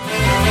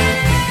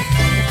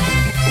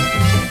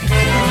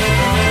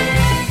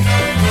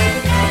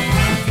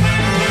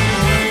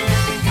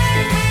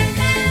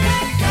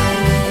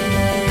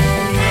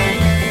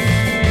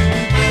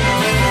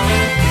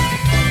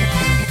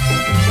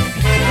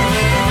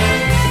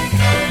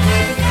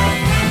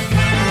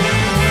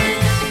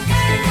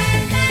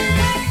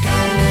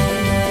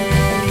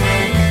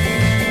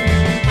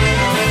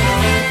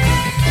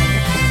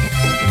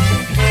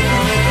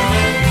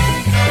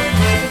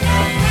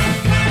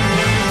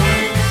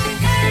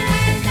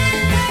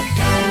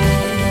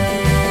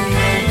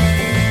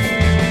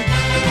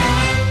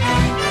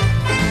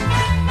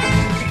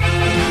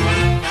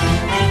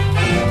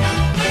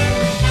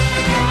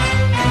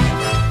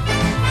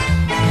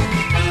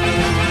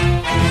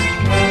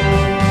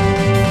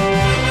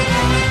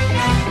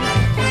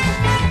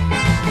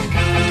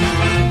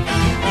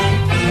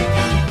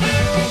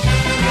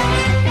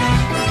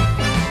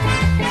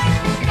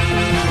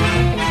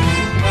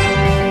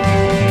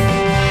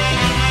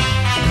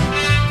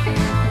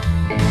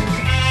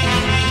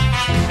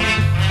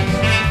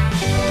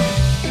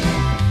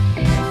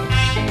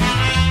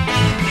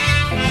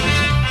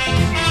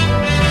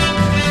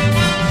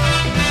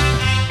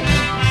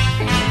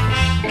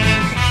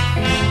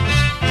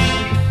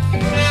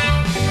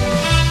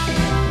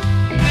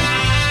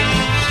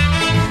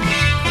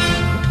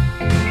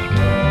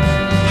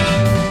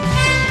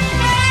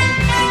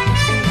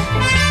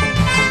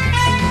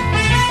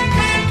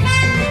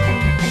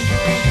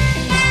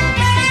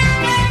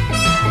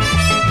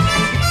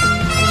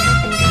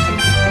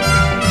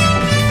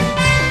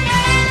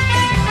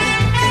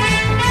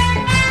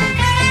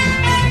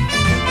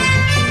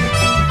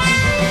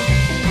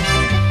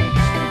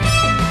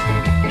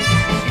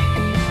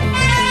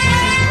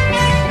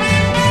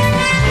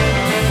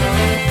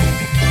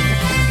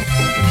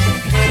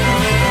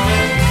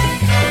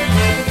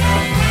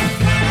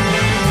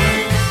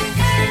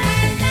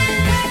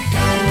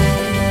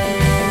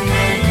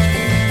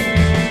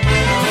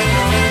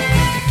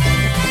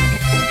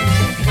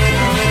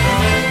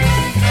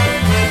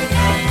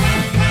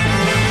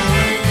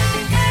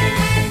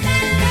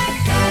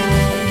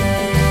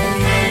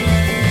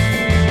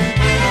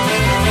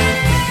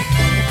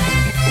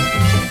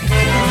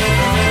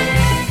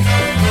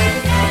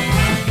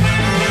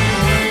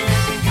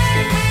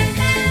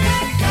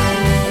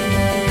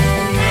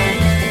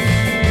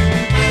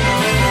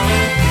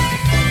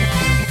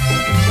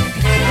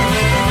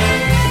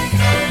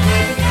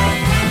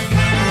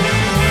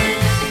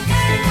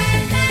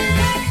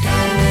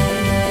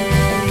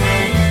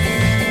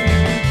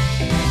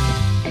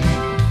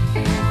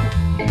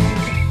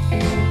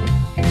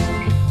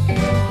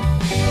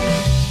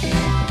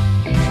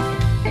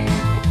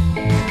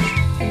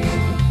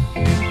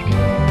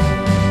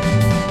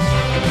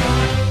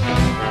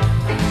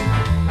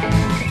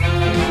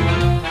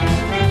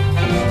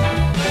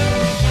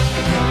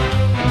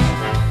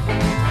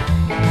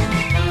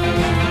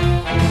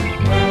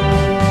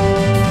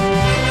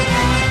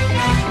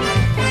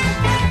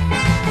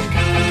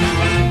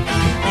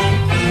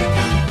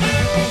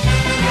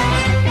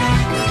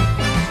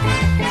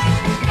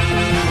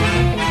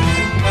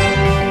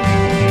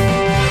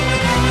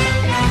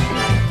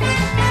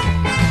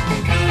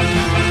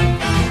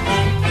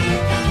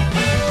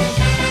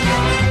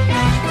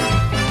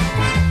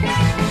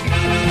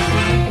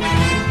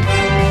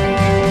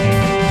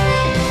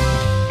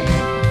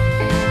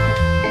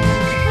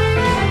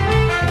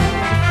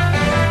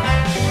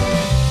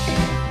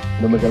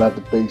 Then we're going to have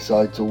the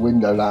B-side to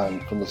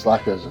Windowland from the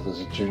Slackers.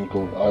 There's a tune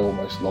called I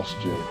Almost Lost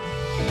You.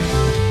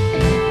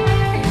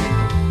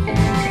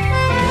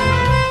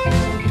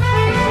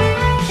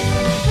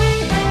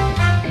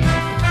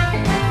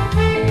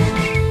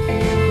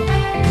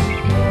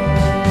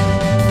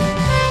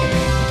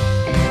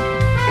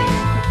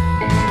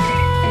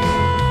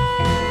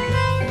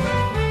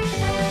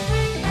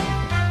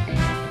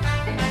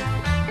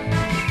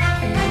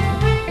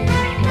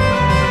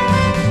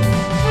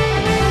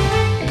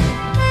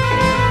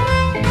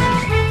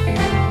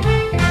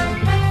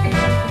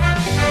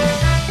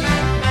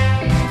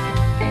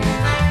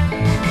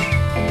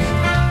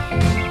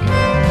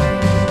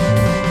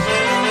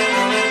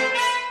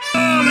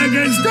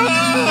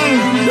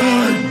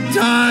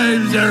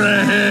 Times are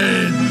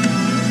ahead.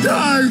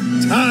 Dark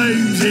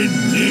times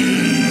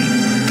indeed.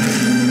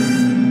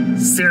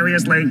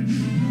 Seriously?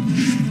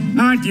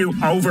 Aren't you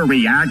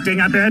overreacting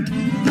a bit?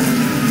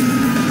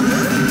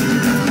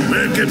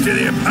 Welcome to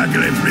the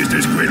apocalypse,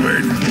 Mr.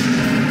 Squidward.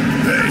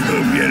 I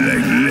hope you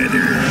like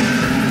leather.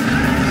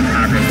 I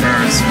prefer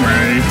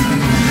suede.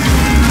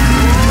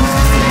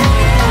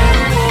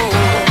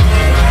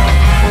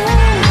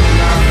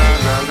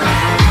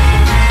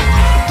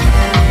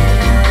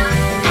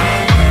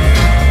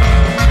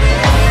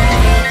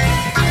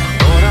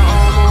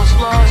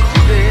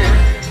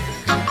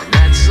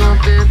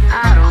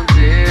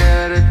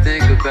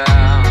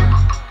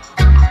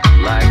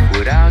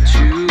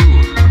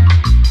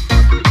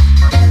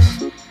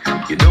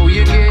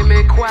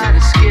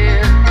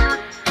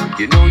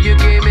 You know you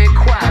gave me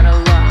quite a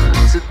lot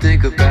to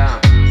think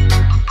about.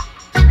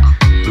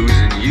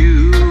 Losing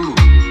you.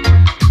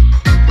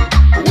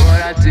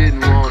 What I didn't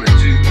want to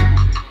do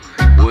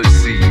was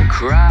see you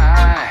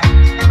cry.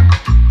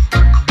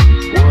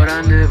 What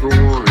I never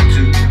want to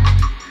do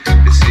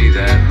is see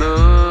that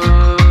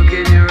look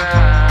in your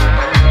eye.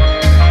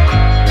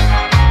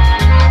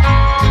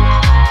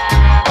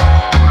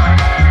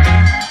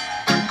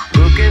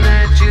 Looking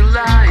at you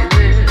lying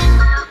there,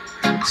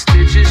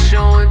 stitches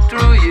showing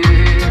through your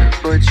hair,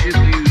 but you're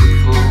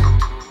beautiful,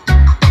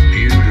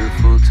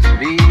 beautiful to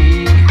me.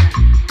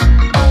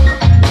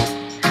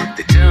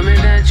 They tell me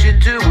that you're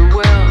doing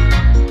well.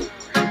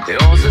 They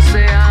also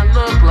say I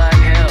look like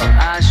hell.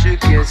 I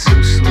should get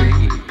some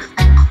sleep.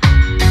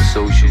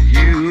 So should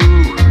you.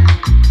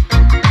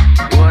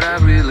 What I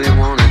really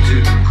wanna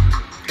do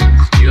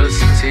is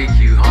just take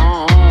you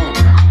home.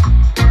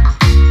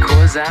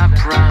 'Cause I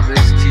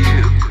promised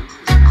you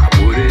I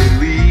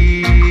wouldn't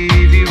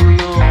leave you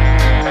alone.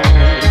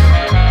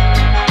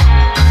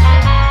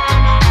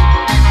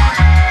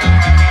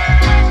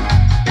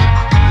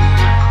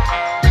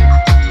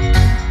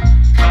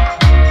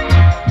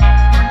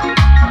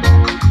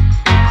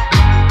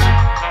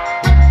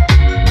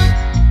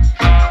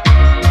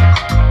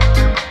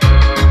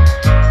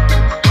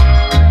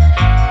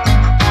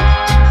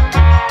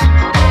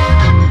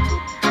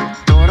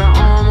 Thought I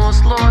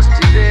almost lost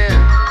you there.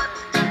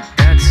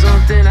 That's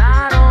something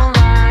I don't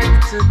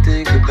like to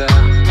think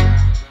about.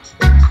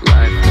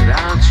 Life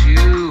without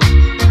you.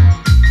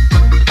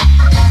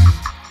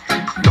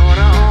 Thought I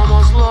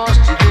almost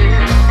lost you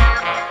there.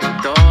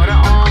 Thought I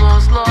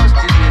almost lost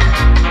you there.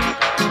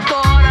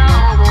 Thought I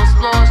almost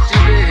lost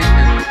you there.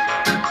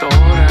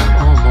 Thought I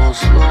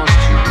almost lost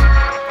you.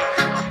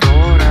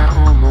 Thought I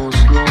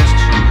almost lost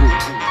you.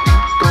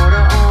 Thought I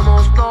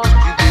almost lost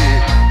you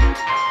there.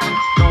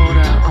 Thought I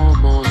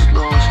almost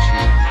lost you.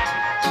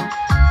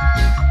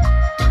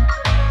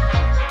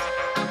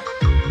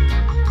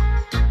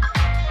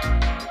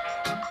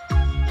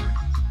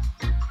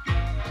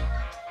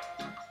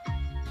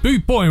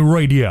 Bootboy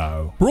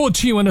Radio, brought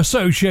to you in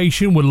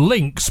association with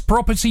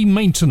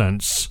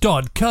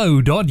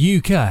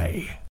linkspropertymaintenance.co.uk.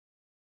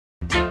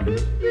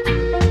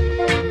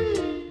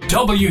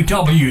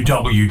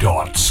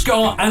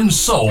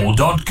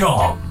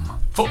 www.scarandsoul.com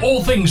for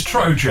all things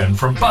Trojan,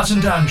 from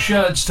button-down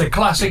shirts to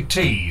classic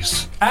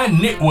tees and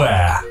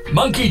knitwear,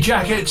 monkey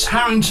jackets,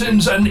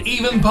 Harringtons and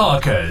even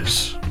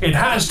Parkers. It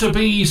has to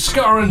be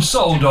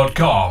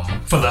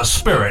scarandsoul.com for the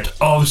spirit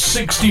of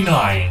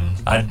 69.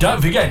 And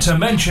don't forget to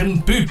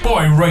mention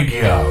Bootboy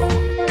Radio.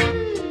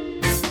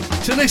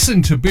 To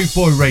listen to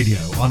Bootboy Radio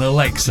on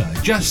Alexa,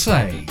 just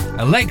say,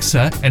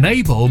 Alexa,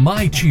 enable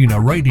My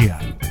Tuner Radio.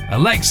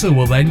 Alexa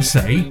will then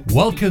say,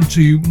 welcome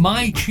to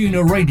My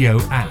Tuner Radio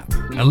app.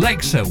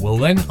 Alexa will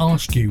then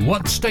ask you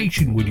what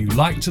station would you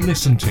like to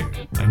listen to,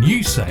 and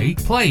you say,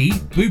 play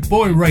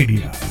Bootboy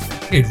Radio.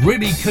 It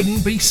really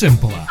couldn't be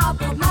simpler.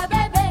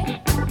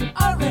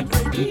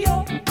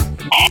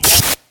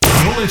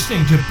 You're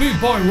listening to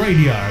Bootboy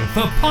Radio.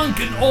 For punk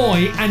and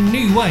oi and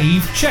new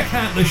wave, check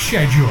out the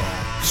schedule.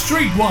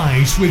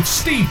 Streetwise with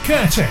Steve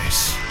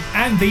Curtis,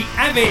 and the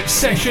Avett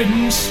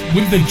Sessions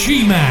with the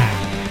G-Man.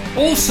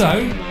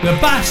 Also, the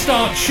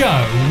Bastard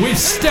Show with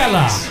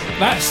Stella.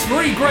 That's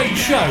 3 great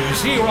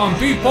shows here on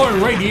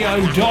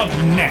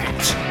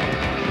bootboyradio.net.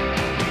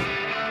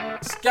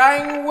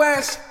 Skying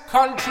West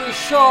Country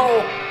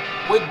Show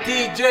with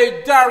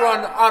DJ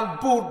Darren on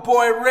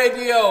Bootboy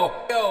Radio.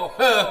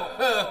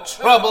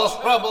 Troubles.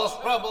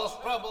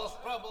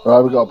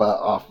 Right, we've got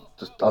about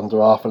just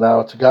under half an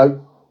hour to go.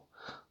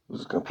 We're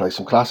just going to play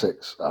some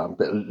classics. A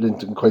bit of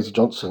Linton Kwesi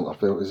Johnson, I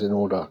feel, is in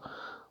order.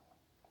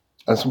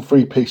 And some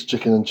 3-piece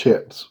chicken and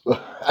chips.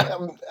 I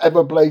haven't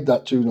ever played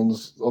that tune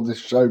on this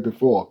show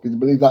before. Can you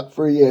believe that?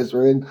 3 years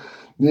we're in.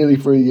 Nearly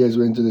 3 years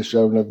we're into this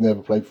show and I've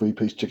never played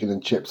 3-piece chicken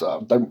and chips. I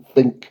don't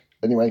think,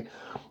 anyway.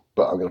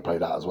 But I'm going to play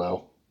that as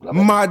well.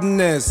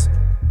 Madness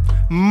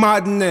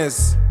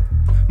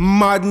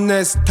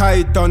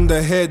tight on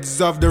the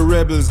heads of the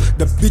rebels.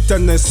 The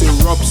bitterness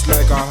erupts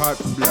like a hot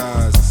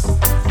blast.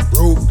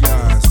 Broke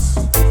glass,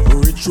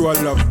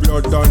 ritual of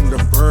blood on the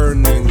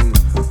burning,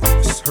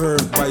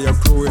 served by a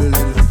cruel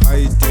and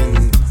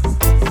fighting.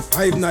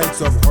 5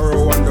 nights of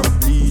horror on the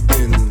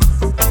bleeding.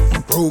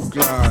 Broke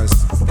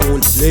glass,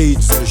 old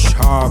blades as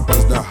sharp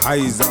as the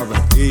highs of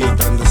hate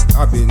and the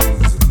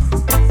stabbings.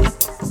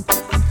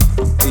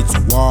 It's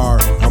war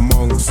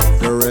amongst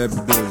the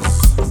rebels.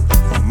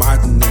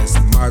 Madness,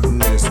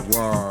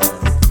 war.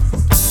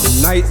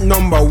 Night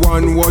number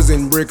 1 was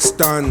in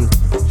Brixton.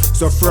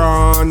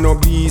 Soprano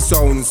B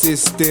sound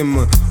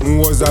system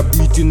was a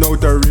beating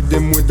out a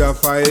rhythm with a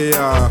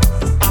fire.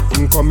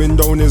 Coming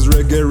down his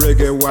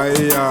reggae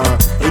wire.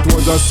 It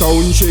was a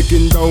sound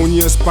shaking down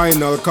your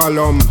spinal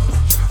column.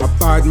 A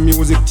bad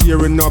music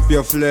tearing up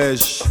your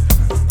flesh.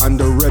 And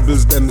the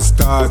rebels them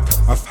start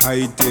a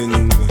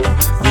fighting.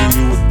 The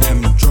youth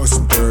them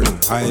just burn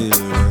higher.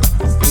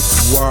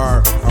 It's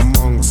war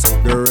amongst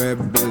the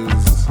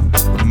rebels.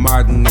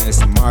 Madness,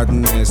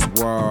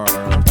 war.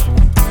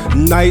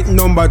 Night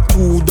number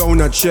 2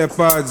 down at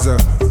Shepherd's,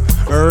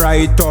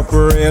 right up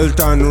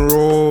Railton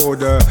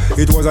Road.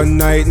 It was a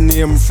night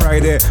named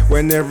Friday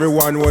when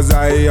everyone was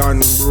high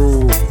on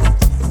brew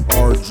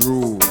or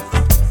drew.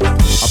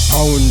 A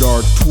pound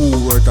or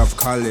 2 worth of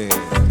Cali.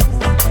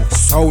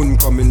 Sound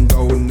coming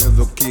down,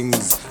 Never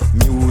King's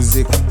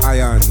music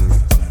iron.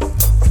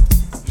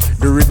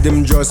 The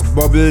rhythm just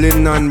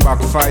bubbling and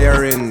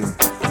backfiring,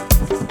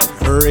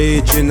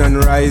 raging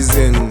and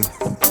rising.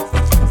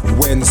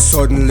 When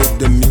suddenly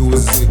the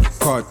music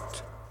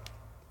cut.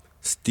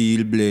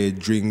 Steel blade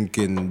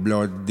drinking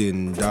blood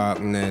in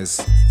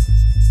darkness.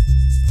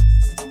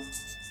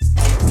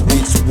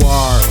 It's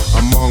war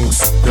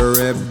amongst the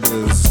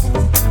rebels.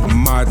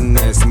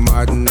 Madness,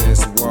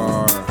 madness,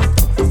 war.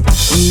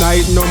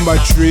 Night number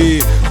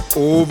 3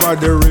 over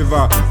the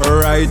river,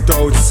 right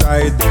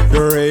outside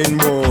the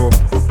rainbow.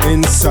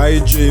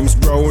 Inside James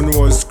Brown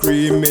was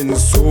screaming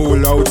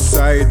soul.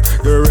 Outside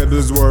the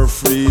rebels were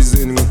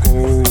freezing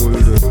cold.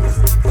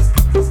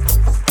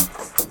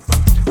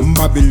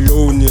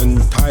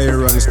 Babylonian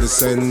tyrants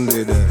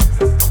descended,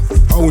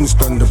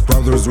 pounced on the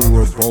brothers who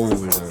were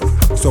bold.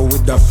 So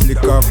with the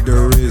flick of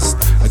the wrist,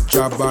 a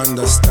jab and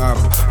a stab,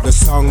 the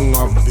song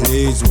of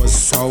blades was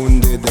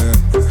sounded.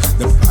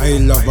 The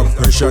pile of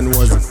oppression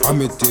was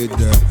vomited,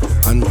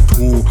 and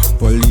 2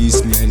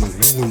 policemen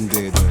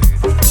wounded.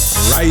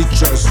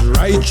 Righteous,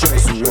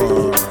 righteous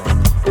war.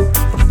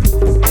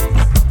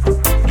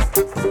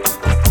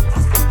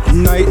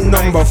 Night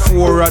number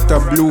 4 at a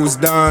blues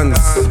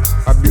dance,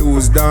 a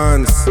blues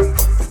dance.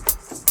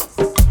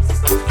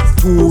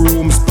 2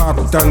 rooms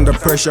packed and the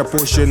pressure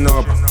pushing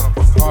up.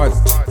 Hot,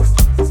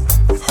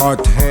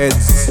 hot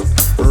heads.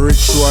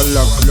 Ritual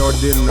of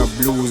blood in a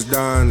blues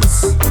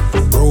dance.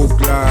 Broke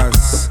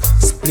glass,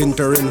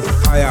 splintering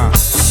fire.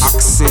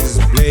 Axes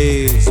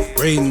blaze,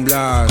 rain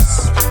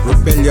blast.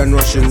 Rebellion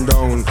rushing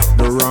down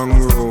the wrong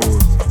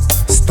road.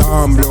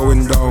 Storm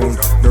blowing down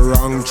the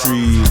wrong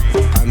tree.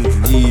 And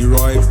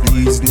Leroy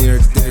bleeds near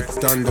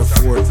death on the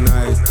 4th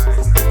night.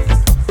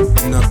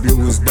 In a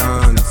blues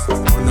dance,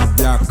 on a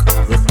black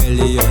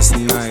rebellious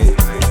night.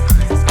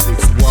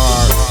 It's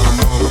war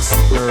amongst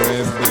the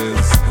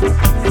rebels.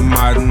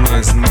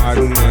 Madness,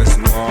 madness,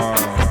 war.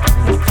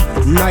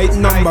 Night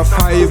number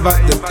 5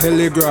 at the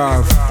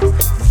Telegraph.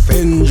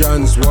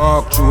 Vengeance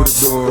walk through the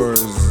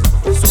doors.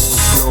 So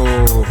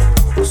slow,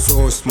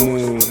 so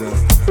smooth,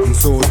 and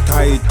so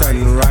tight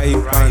and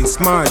ripe and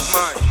smash.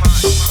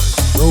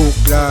 Broke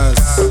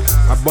glass,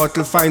 a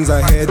bottle finds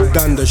a head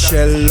and the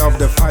shell of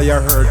the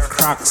fire hurt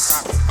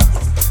cracks.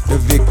 The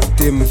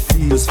victim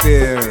feels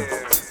fear,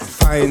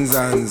 finds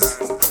hands,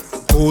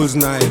 pulls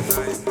knife,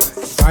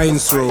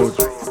 finds throat.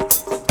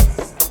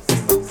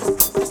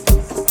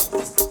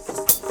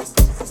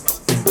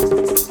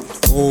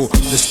 Oh,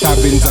 the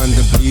stabbings and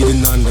the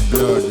bleeding and the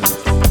blood.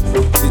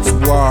 It's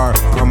war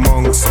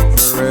amongst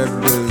the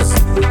rebels.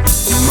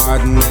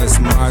 Madness,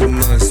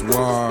 madness,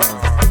 war.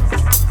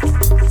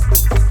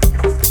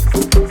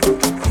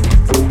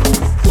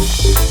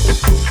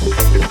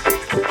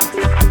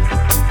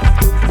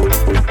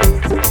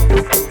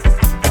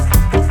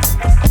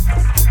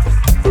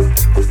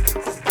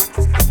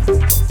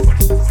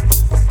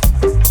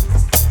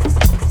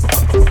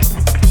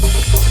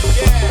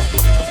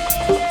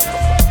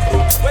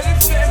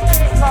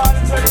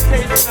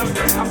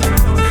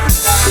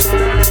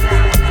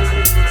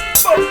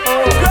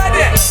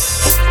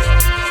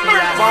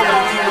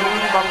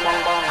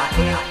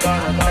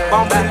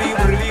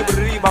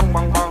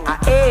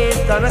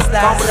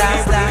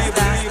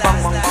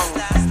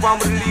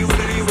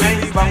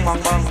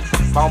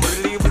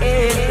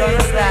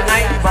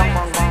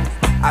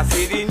 I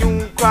see the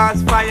new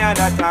crossfire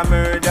that a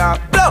murder.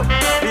 Blow!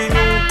 The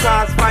new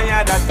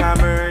crossfire that a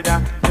murder.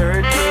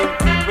 13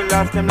 people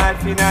lost them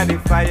life in the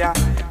fire.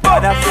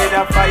 But I say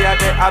the fire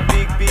they a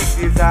big, big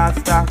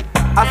disaster.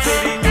 I see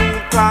the new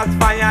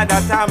crossfire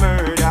that a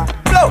murder.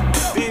 Blow!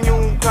 The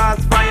new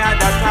crossfire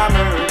that a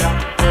murder.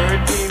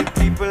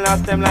 13 people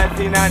lost them life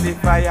in the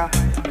fire.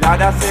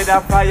 Lord, I say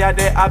the fire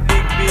they a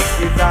big, big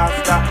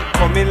disaster.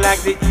 Coming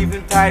like the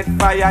eventide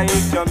fire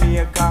in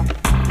Jamaica.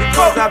 It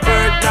was a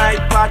birthday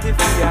party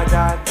for your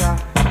daughter.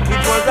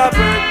 It was a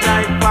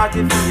birthday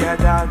party for your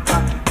daughter.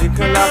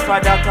 Little after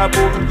that a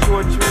boom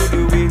show through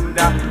the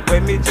window.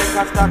 When me check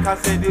a stock I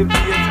say the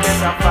place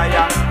get a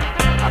fire.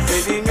 I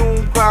say the new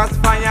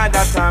crossfire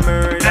that a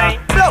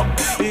murder.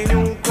 The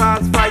new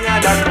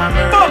crossfire that a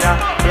murder.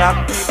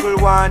 Black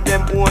people want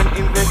them own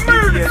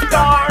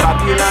investigation.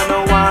 Babylon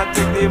no want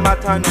take the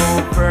matter no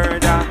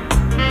further.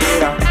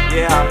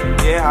 Yeah,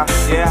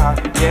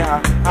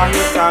 I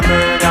hit a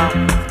murder.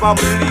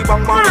 Bambly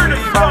bang bang,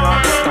 it's a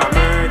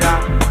murder.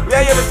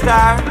 Where you the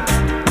star?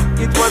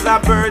 It was a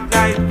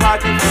birthday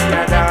party for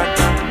your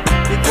daughter.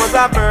 It was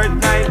a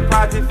birthday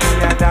party for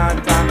your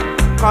daughter.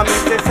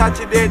 Coming to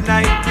Saturday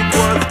night, it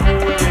was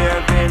cool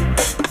living.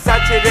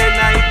 Saturday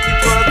night,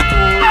 it was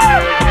cool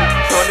living.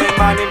 Sunday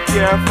morning,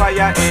 pure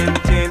fire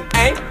engine,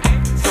 eh?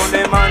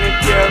 Sunday morning,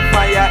 pure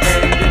fire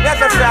engine.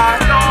 That's a star.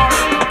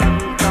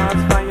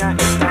 Fire in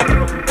the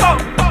room. I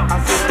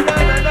see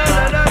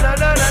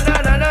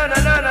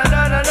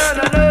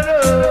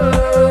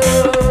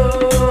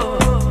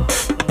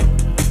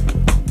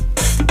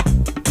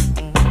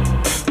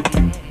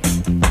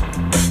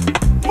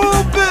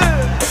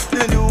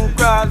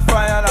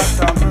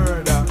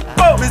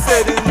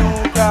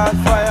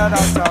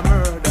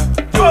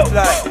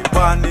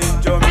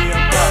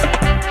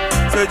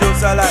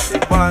just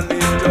like the one in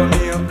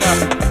Jamaica.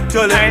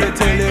 So let me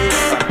tell you,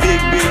 it's a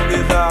big, big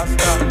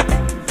disaster.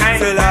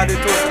 Say like it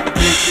was a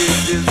big, big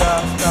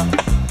disaster.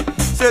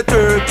 Say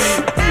 30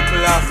 people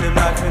lost their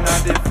life in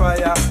the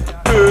fire.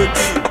 30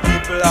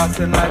 people lost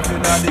their life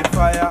in the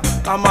fire.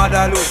 A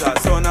mother lose her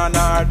son and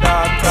her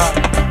daughter.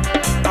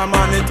 A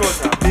man, it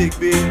was a big,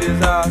 big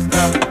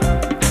disaster.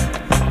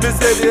 Me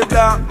say the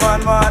black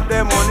man want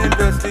them on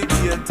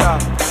investigator.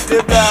 The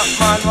black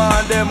man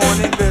want them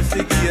on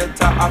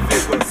investigator. I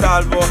feel go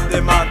solve up the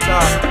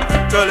matter.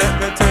 So let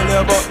me tell you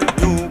about the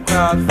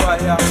nuclear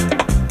fire.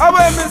 And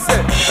when me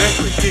say, when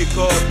we kick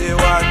out the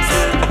ones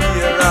in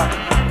here,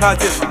 cause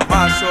it's a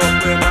mash up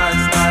when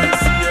nice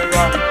here.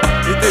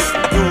 It is the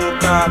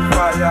nuclear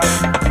fire.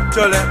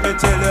 So let me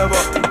tell you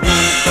about the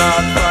nuclear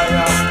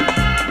fire.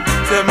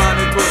 Say man,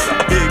 it was a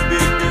big,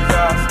 big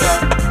disaster.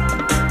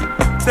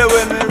 Say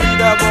when me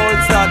read about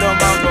Sodom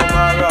and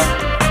Gomorrah,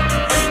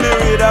 me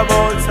read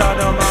about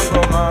Sodom and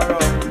Gomorrah,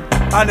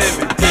 and then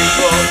me think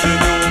about the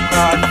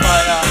nuclear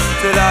fire.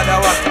 Say that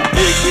was a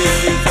big, big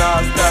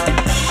disaster.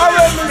 And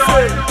when me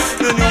say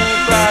the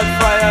nuclear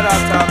fire,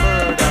 that's a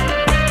murder.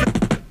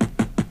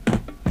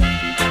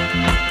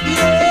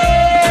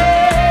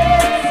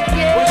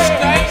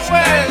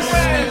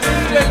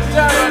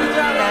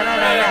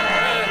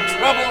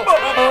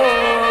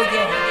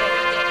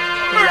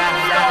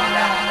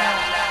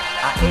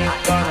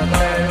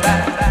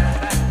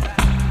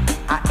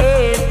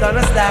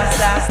 Gonna stop.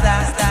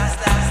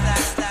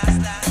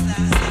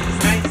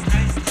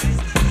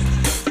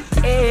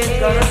 Ain't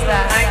gonna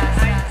stop.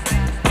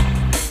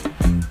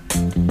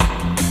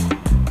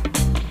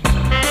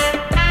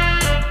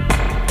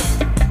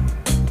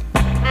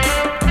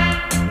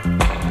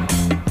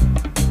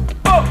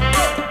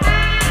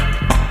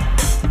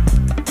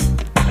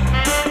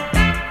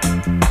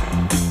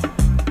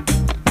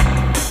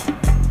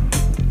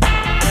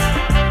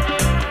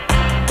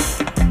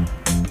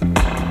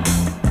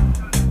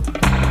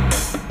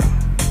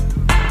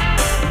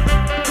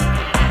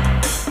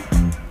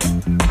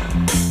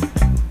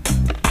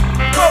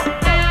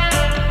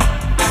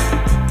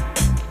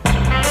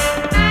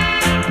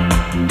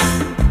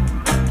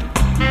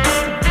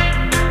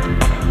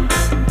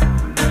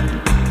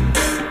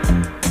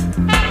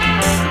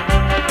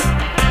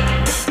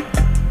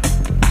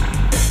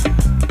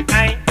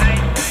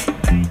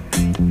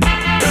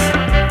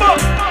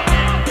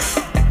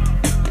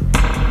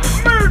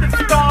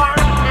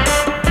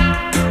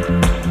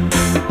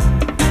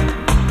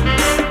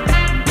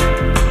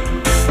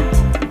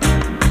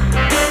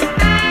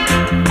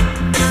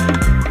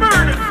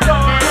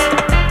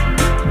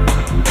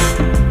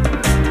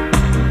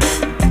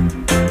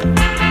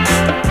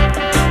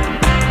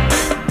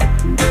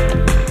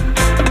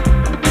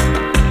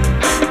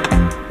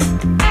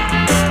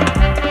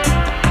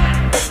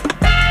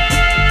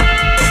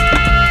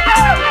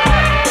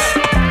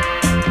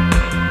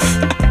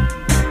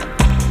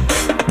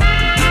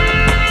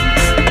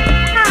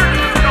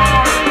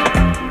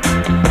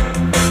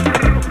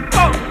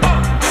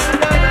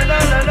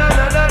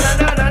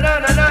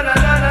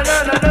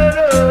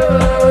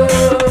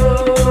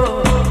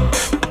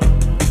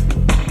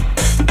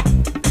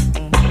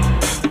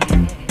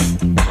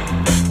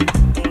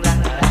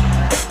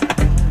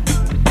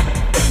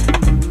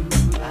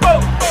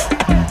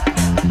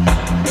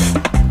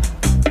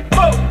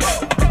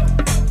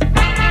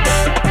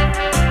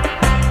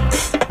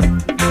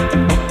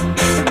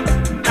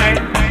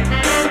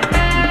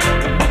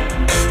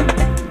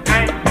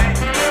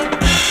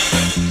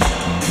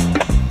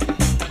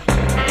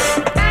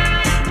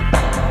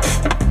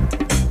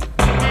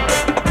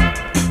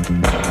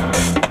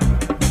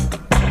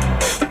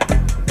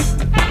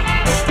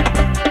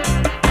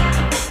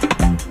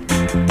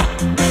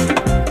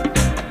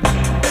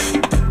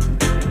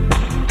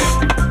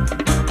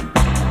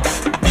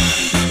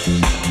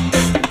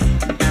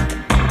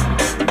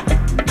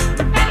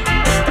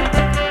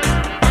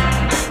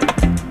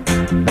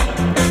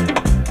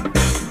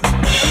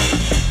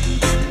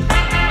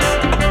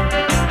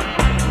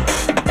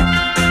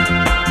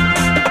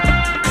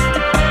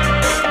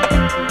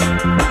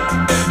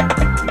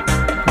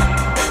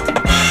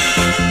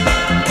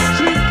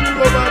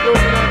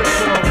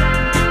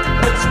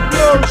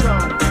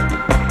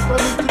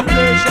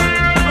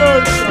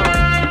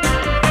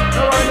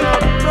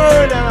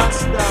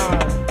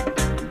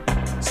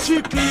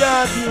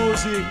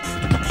 music.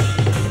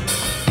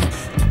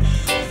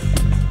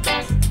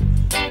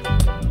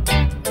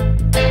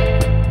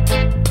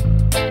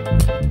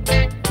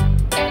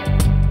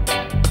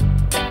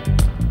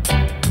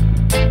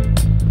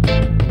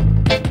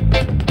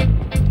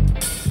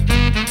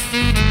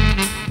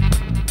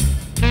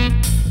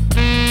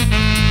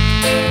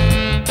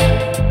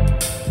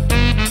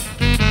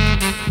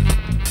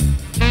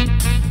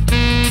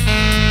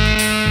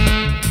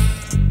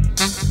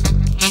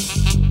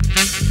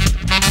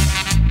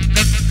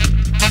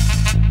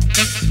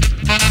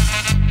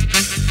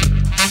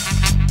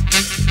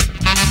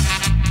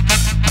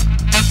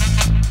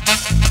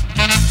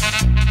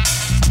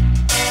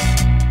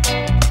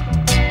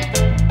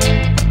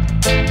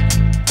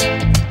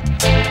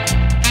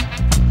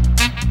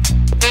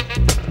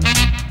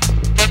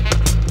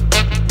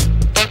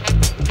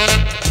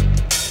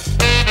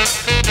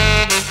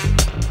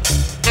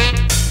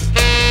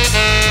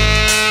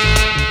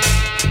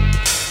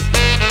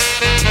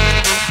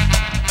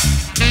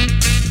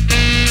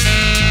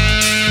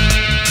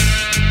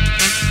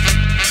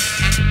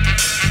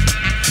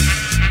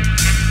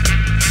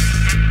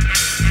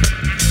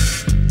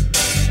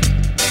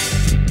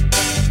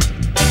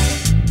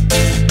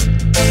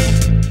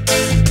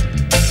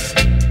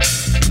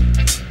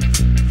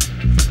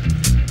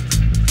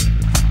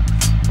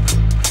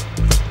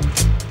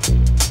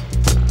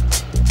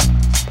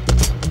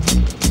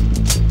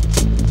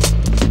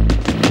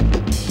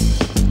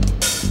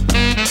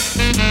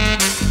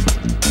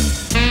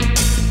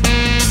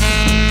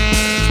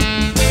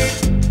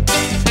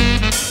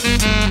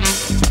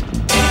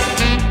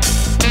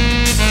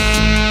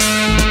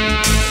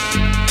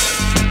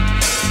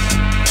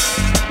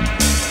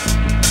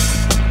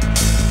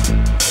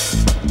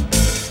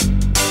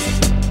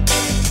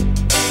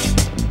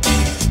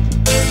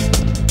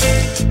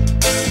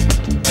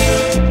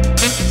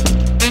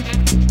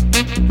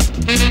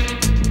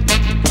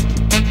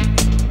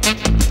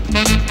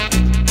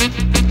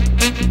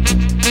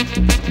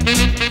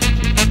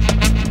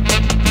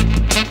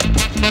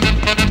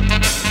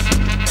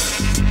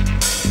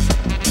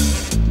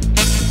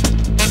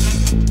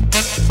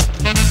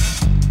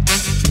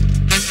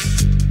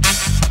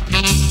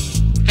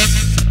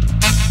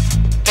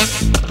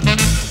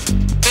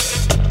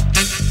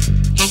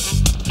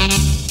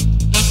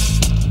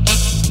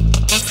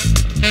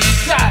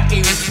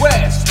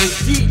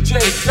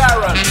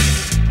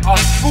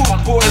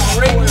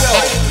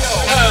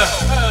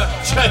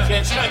 Jah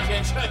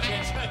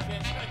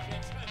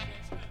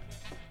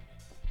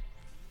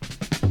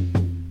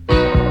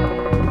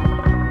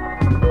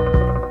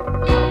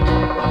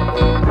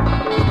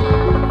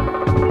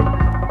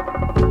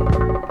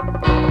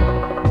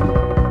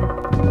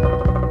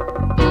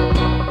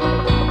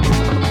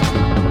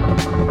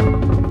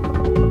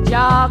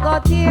go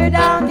tear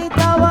down the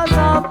towers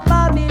of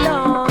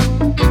Babylon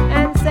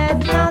and set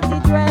naughty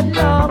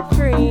dreadlock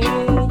free.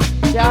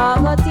 Jah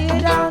go tear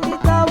down the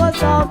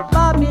towers of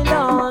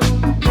Babylon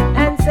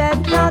and set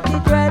naughty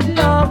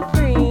dreadlock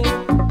free.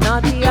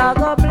 Naughty a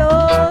go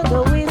blow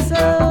the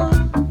whistle,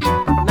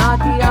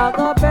 naughty a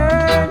go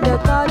burn the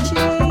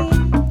country.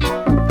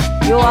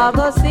 You a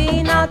go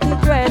see naughty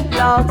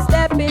dreadlock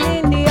stepping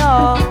in the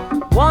hall,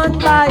 one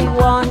by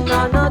one,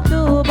 and a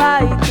two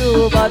by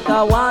two, but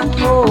a one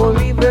more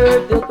river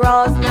to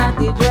cross,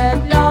 naughty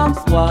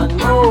dreadlocks, one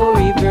more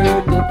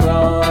river to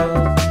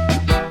cross.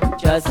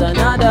 Just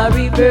another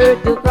river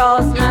to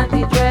cross,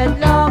 naughty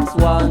dreadlocks,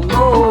 one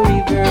more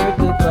river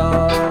to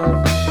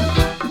cross.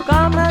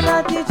 Come on,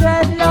 naughty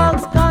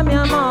dreadlocks, come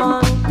your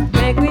man,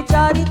 make we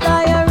try the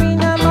tire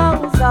in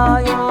among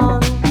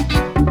Zion.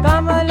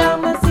 Come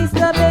along, my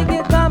sister, beg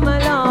you, come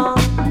along,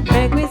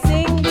 make we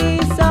sing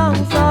these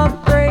songs of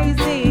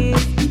praises,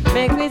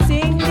 make we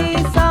sing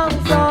these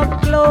songs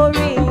of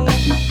glory.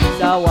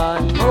 So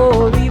one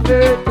more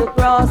river to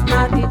cross,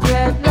 naughty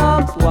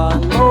dreadlocks,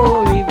 one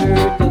more river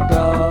to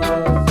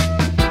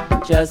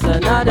cross. Just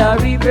another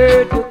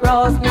river to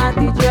cross,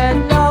 naughty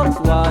dreadlocks,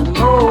 one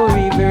more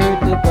river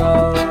to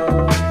cross.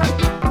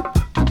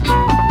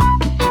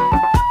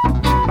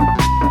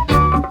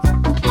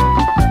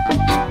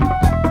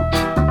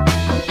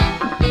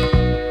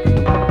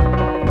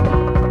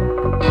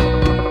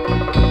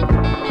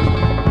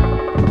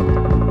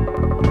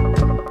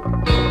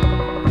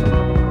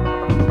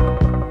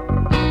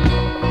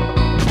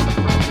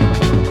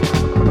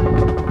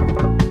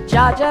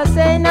 Jah just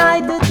say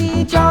night to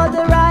teach all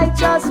the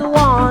righteous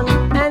one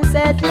and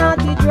set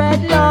naughty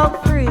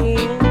dreadlock free.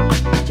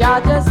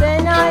 Jah just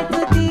say night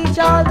to teach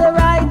all the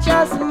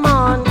righteous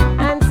man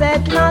and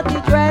set naughty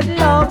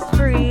dreadlocks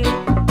free.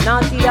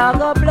 Naughty a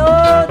go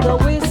blow the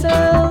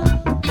whistle,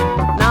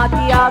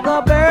 naughty a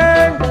go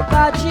burn the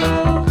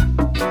catching.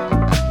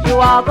 You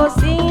a go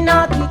see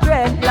naughty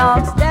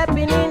dreadlocks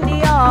stepping in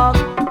the ark,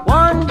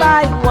 one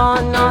by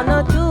one and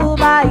a two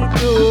by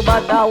two,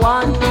 but a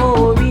one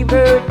more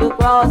river to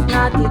cross,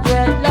 naughty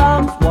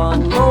dreadlocks,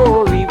 one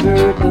more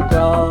river to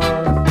cross.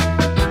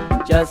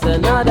 Just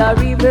another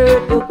river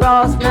to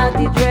cross,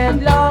 naughty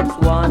dreadlocks,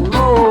 one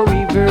more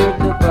river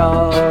to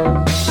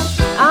cross.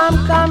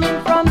 I'm coming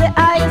from the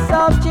heights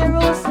of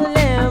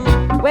Jerusalem,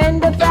 when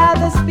the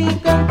Father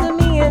speak unto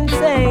me and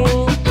say,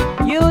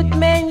 youth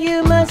men,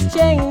 you must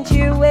change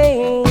your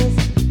ways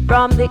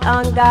from the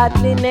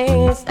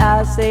ungodliness,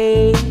 I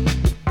say.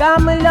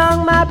 Come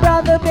along, my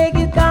brother, beg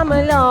you, come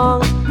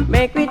along,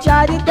 make we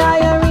try the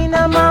tire in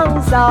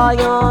among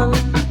Zion.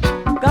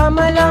 Come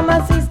along, my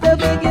sister,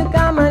 beg you,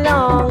 come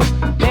along,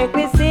 make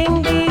we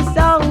sing these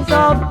songs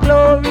of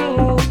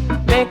glory,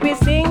 make we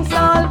sing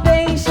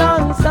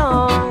salvation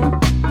song,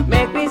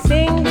 make we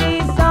sing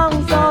these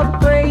songs of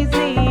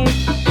praises.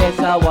 Yes,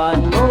 I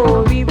one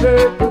more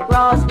river to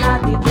cross,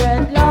 naughty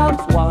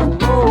dreadlocks, one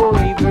more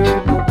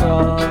river to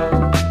cross.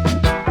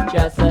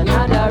 Just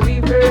another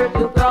river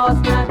to cross,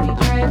 naughty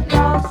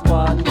dreadlocks,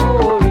 one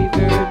more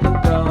river to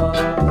cross.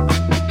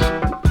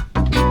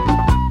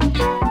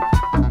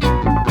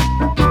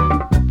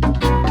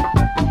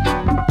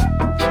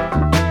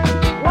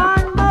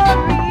 One more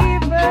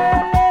river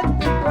left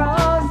to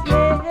cross,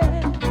 yeah.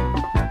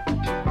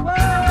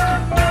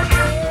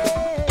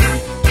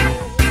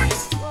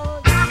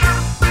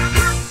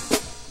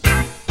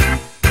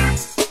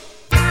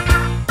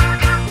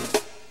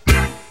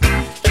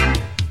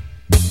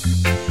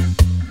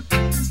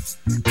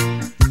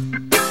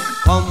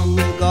 Come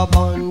we go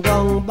burn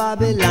down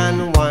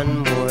Babylon one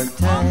more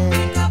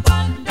time.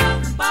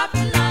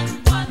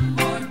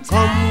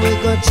 Come we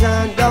go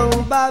chant down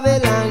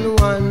Babylon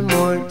one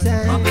more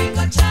time.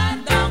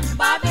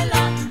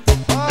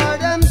 Oh,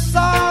 them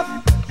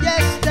soft,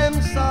 yes, them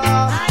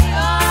soft.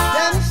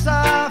 Them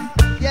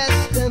soft,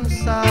 yes, them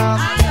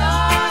soft.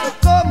 So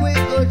come we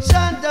go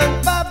chant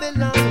down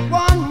Babylon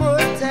one more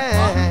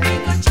time.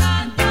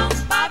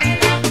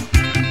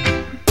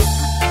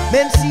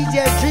 Men see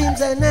their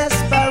dreams and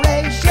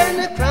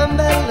aspiration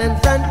crumble in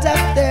front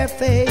of their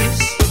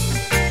face,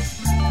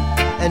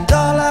 and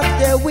all of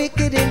their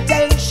wicked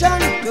intention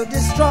to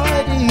destroy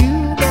the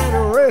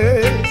human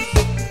race.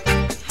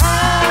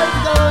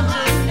 I've gone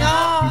to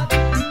north,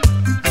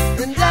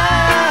 and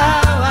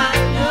how I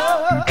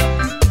know,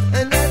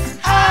 and that's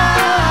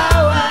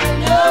how I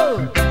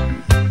know.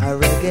 A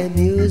reggae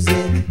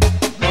music,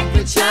 come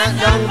to chant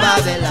down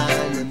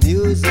Babylon. The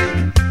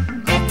music,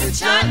 come to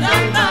chant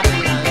down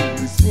Babylon.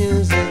 This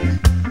music,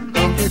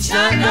 come to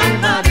chant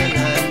down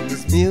Babylon.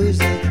 This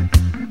music,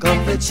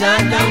 come to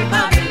chant down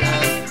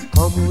Babylon.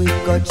 Come we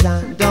go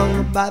chant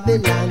down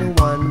Babylon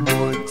one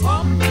more time.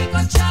 Come we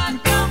go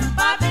chant down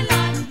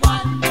Babylon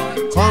one more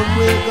Come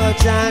we go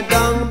chant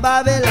down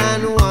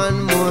Babylon one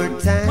more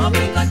time. Come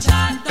we go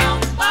chant down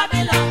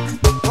Babylon.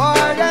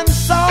 For them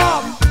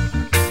soft,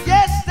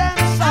 yes them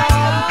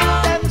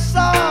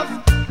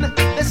soft, me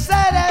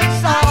say them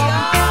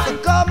soft. So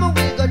come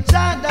we go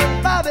chant down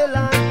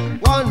Babylon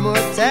one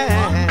more time.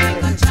 Come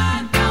we go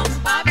chant down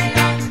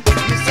Babylon.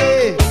 You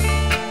say,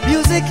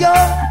 music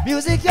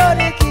you're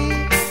the key.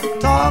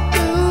 Talk to,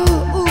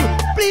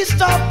 please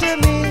talk to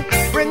me.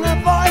 Bring a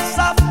voice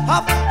up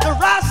to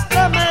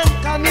Rasta man,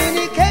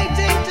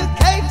 communicating to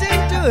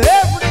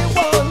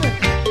everyone.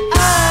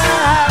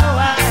 How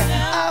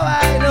I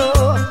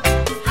know,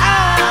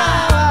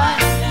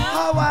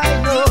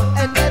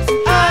 and that's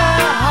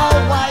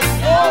how I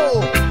know.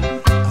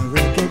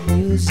 Reggae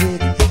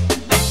music,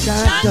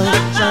 chant down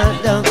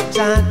Babylon,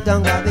 chant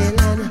down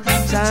Babylon,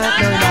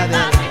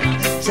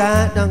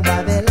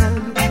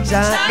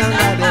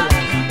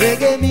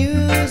 reggae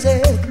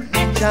music,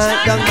 chant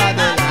down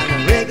Babylon.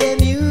 Reggae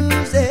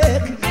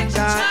music,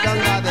 chant down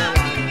Babylon.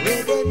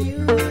 Reggae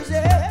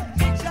music,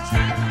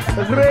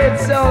 A great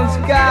sounds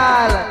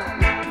call,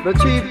 the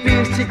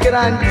 3-piece chicken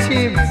and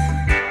chips.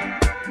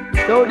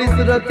 So this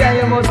is the time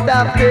you must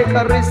have take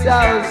a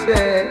resource.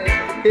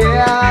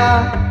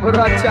 Yeah,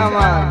 Racha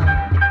man.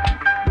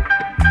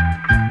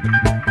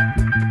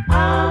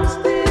 I'm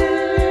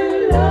still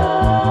in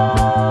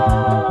love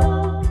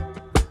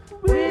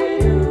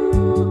with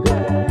you,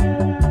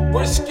 girl.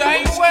 We're Sky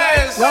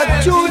West.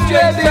 Not you,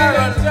 Jedi.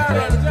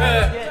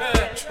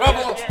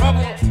 Trouble.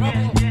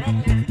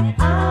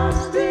 I'm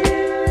still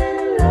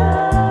in love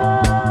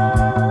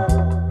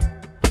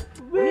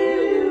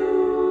with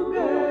you,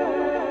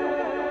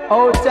 girl.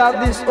 Out of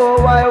this whole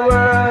wide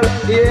world,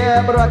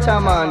 yeah, Racha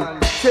man.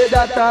 Say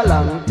that a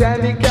long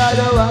time me can't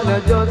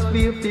wanna just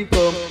be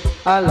fickle.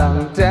 A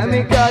long time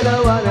me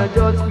can't wanna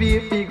just be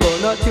fickle.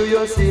 Not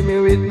you see me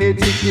with me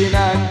chicken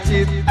and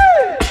chip.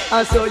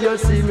 And so you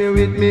see me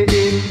with me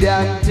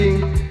Indian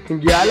thing.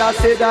 Girl, I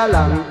said a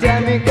long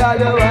time me can't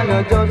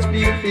wanna just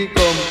be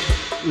fickle.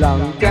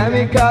 Long time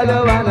me can't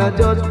wanna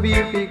just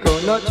be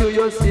fickle. Not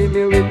you see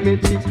me with me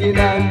chicken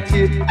and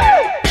chip.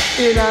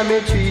 Inna me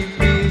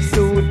 3-piece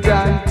suit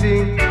and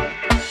thing.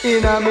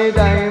 Inna me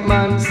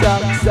diamond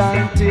socks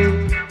and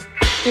thing.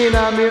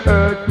 Inna me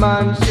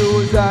earthman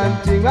shoes and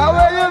thing. How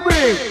will you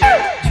bring?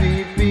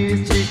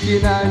 3-piece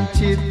chicken and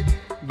chip.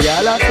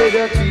 Girl, I said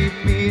a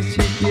 3-piece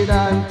chicken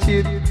and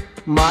chip.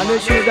 Man, you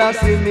shoulda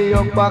see me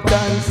up a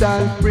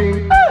Constant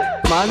Spring.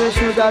 Man, you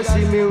shoulda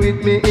see me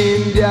with me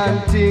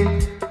Indian thing.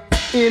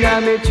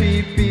 Inna me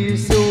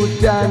 3-piece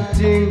suit and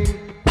thing.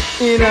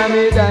 Inna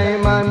me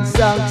diamond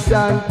socks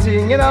and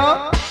thing, you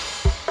know.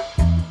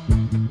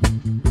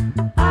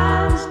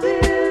 I'm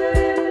still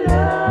in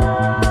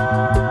love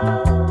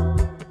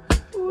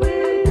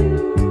with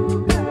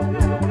you,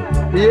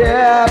 girl.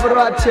 Yeah,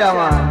 Bracha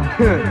man.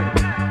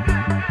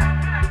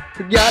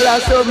 Girl, I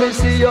saw me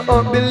see you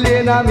up the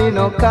lane and me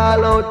no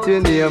call out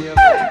your name.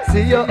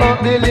 See you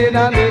up the lane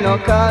and me no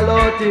call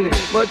out your name.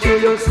 But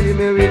you see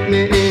me with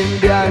me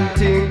Indian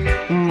thing.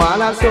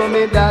 Man, I saw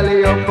me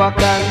dolly up a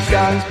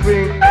Constant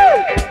Spring.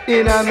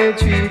 Inna me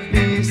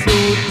 3-piece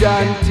suit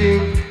and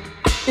thing.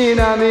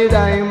 Inna me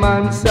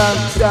diamond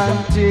socks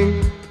and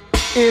thing.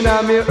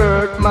 Inna me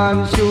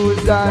earthman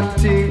shoes and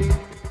thing.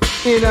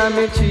 Inna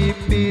me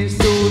 3-piece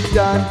suit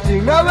and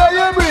thing. Now where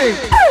you bring?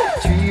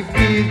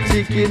 3-piece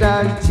chicken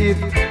and chip.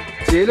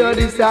 Tell her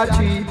this a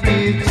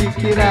 3-piece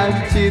chicken and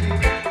chip.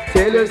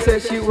 Tell her say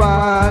she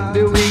want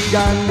the wing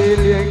and the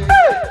leg.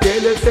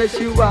 Tell her say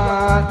she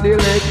want the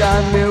leg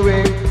and the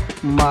wing.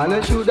 Man,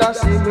 you shoulda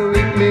see me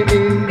with me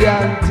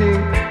Indian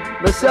thing.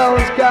 The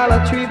sounds call a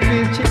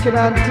 3-piece chicken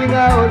and thing I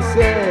would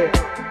say.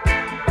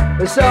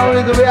 The sound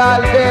is the way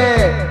all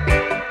day.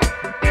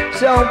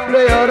 Sound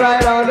play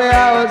right on there I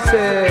would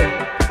say.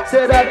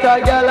 Say that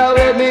a girl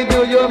away me do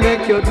you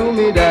make you do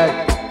me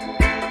that.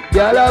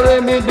 Girl away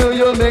me do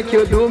you make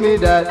you do me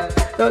that.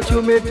 Don't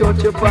you me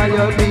touch you on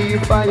your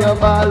beef and your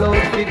ball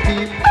out the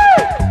teeth.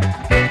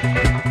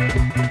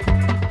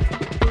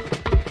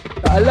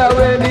 Girl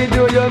away me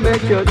do you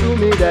make you do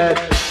me that.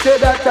 Say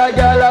that a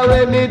girl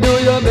away me do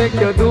you make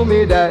you do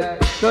me that.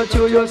 Don't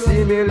you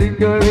see me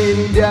little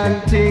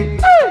Indian thing.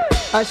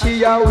 And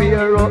she a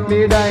wear up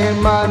me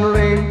diamond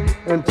ring.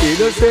 Until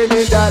you say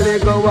me dolly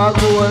go a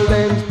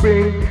Golden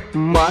Spring.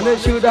 Man, you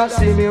shoulda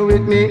see me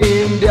with me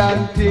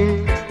Indian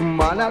thing.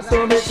 Man, I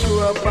saw me show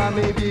up on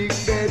me big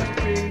bed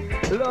spring.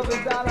 Love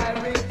is all I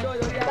bring, so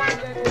you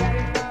can't get it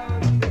down.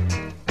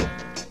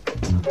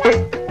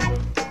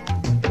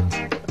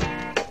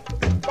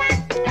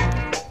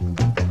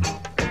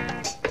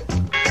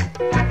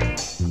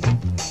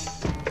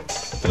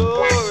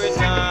 Glory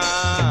time,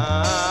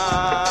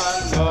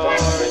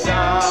 glory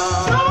time,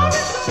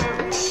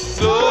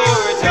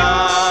 glory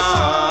time,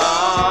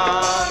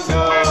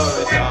 glory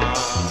time,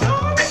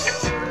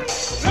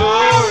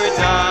 glory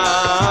time,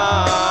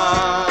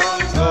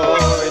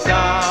 glory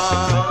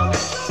time,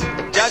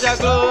 Jaja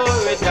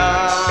glory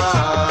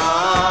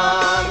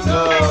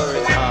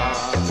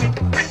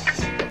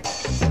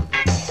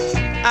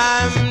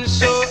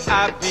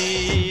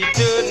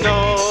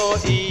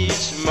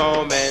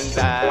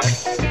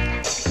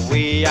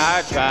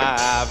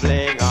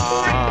traveling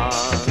on.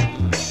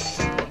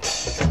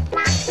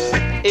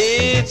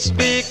 It's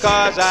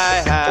because I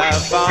have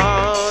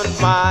found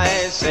my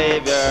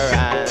Savior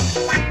and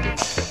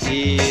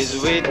He's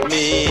with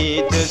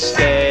me to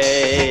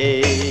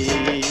stay.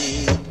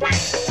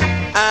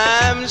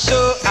 I'm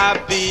so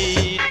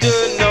happy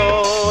to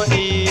know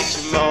each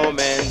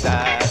moment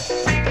that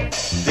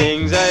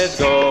things is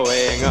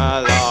going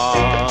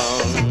along.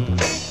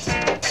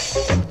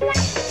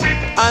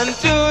 And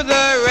to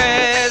the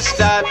rest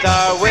that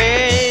are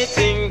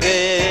waiting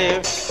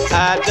there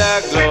at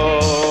the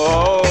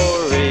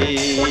glory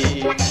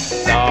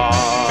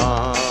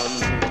dawn.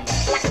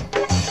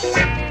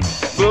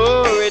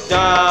 Glory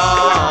dawn,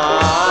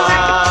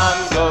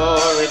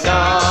 glory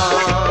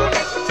dawn,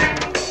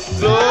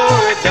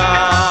 glory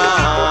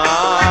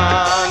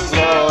dawn,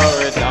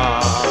 glory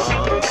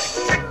dawn.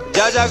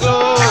 Jaja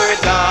glory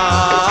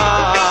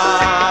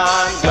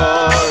dawn,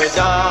 glory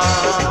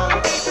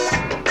dawn,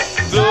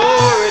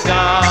 glory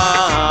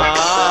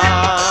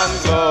dawn,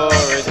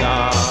 glory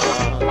dawn.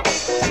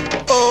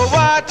 Oh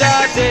what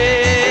a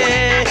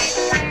day,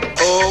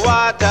 oh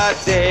what a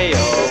day,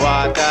 oh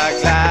what a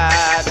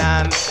glad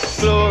and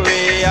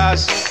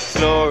glorious,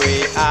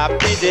 glory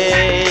happy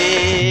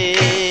day.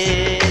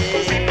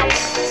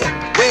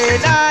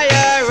 When I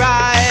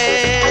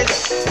arise,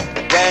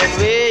 when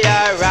we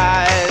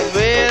arise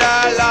with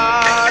our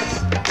Lord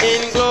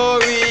in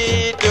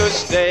glory to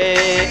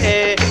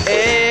stay.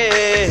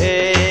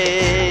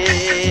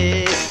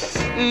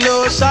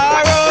 No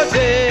sorrow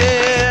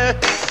there,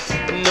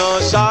 no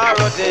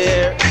sorrow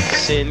there.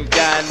 Sin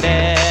can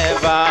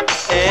never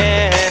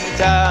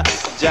enter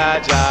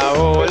Jaja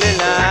holy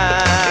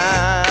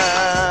land.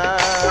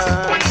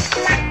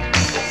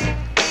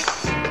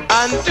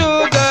 And to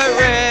the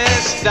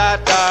rest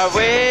that are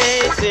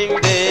waiting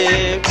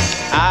there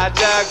at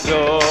the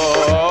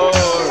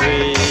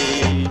glory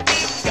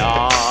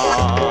dawn.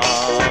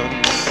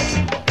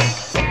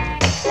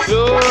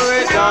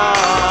 Glory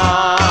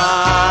dawn,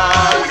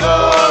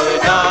 glory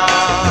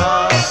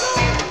dawn,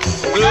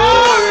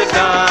 glory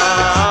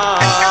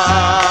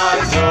dawn,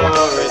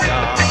 glory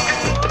dawn.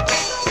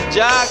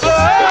 Jah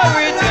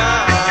glory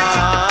dawn,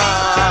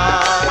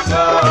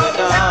 glory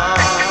dawn,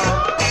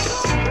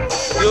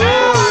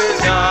 glory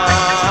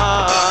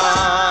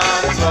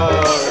dawn,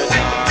 glory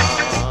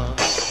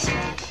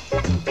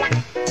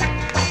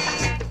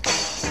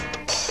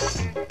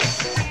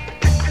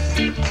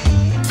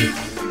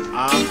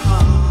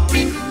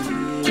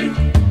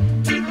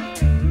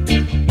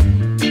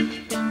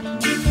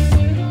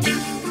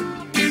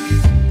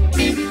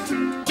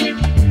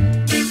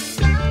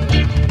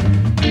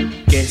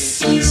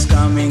Guess who's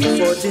coming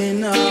for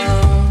dinner?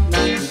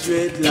 Not the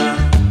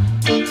dreadlock.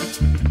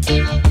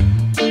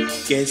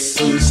 Guess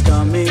who's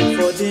coming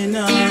for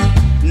dinner?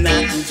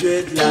 Not the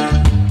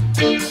dreadlock.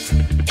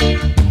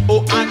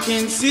 Oh, I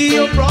can see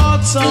you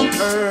brought some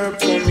herb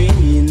for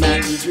me,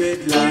 not the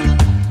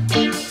dreadlock.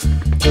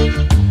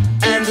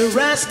 And the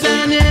rest,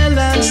 Daniel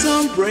and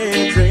some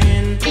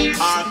brethren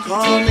are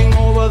coming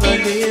over the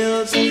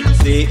hills.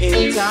 Stay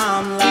in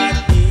time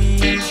like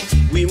these,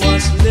 we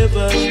must live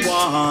as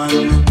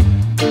one.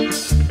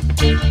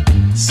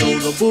 So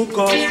the book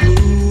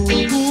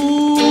of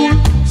rule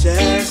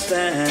shall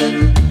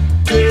stand.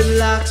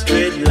 Dreadlocks,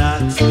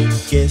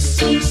 dreadlocks, guess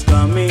who's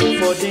coming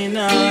for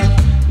dinner?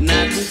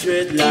 Not the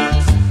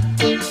dreadlocks.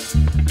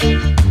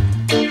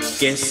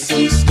 Guess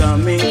who's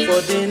coming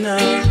for dinner?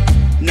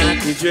 Not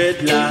the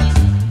dreadlocks.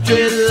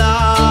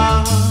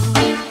 Dreadlocks.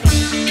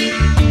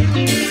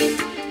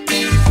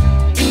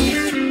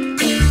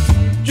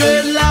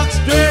 Dreadlocks,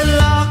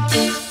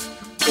 dreadlocks.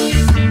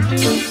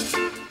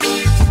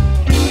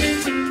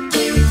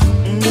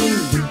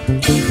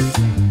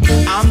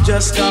 I'm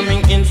just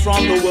coming in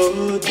from the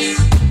woods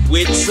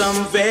with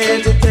some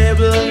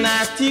vegetable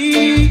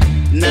natty,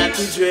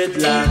 natty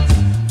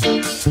dreadlocks.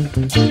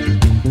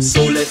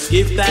 So let's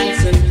give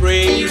thanks and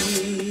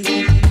praise.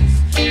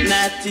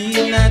 Natty,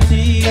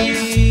 natty,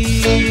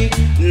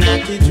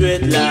 natty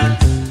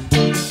dreadlocks.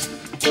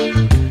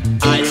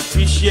 I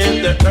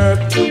appreciate the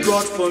herb you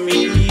brought for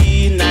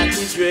me,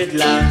 natty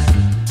dreadlocks.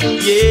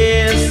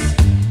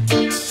 Yes,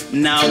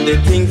 now the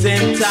things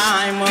in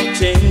time have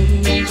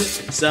changed.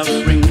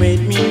 Suffering made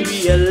me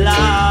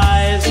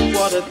realize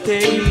what it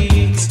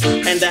takes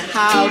and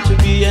how to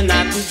be a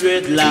natty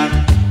dreadlock.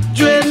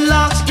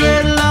 Dreadlocks,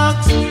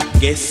 dreadlocks,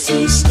 guess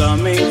who's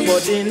coming for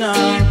dinner?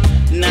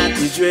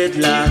 Natty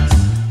dreadlocks.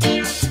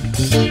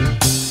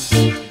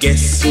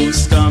 Guess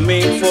who's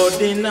coming for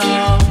dinner?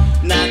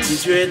 Natty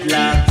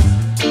dreadlocks.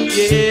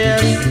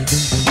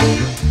 Yes.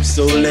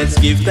 So let's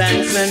give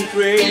thanks and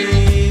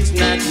praise,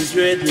 natty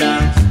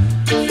dreadlocks,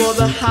 for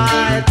the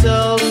heart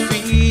of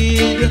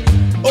feed.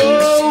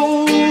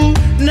 Oh,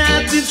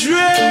 natty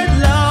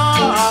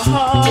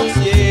dreadlocks,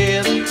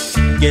 yes.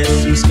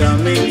 Guess who's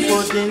coming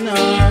for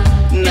dinner?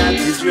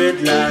 Natty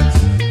dreadlocks.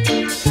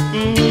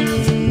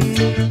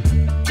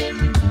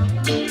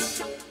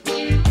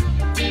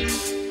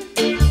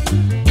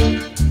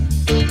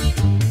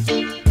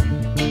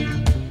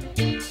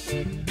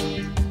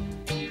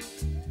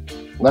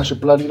 That's your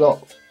bloody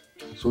lot.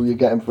 That's all you're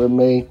getting from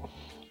me.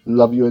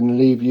 Love you and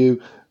leave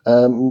you.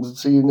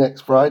 See you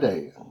next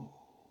Friday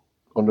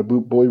on the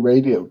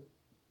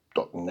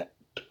bootboyradio.net.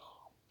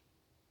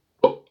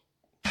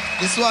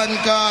 This one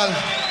called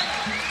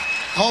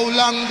How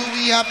long do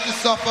we have to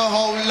suffer?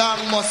 How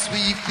long must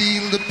we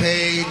feel the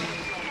pain?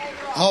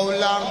 How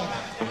long?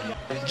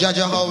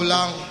 Jaja, how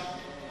long?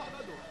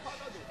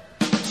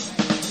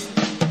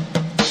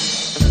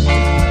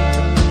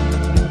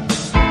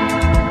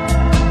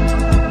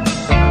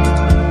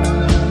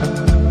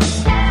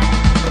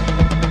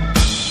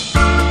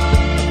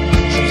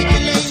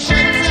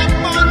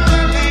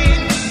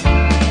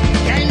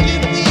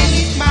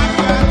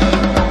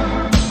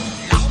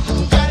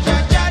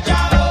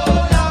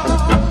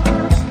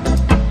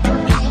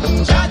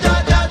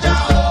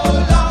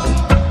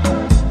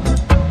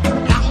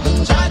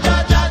 Jaja,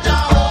 Jaja,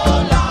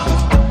 oh Lord.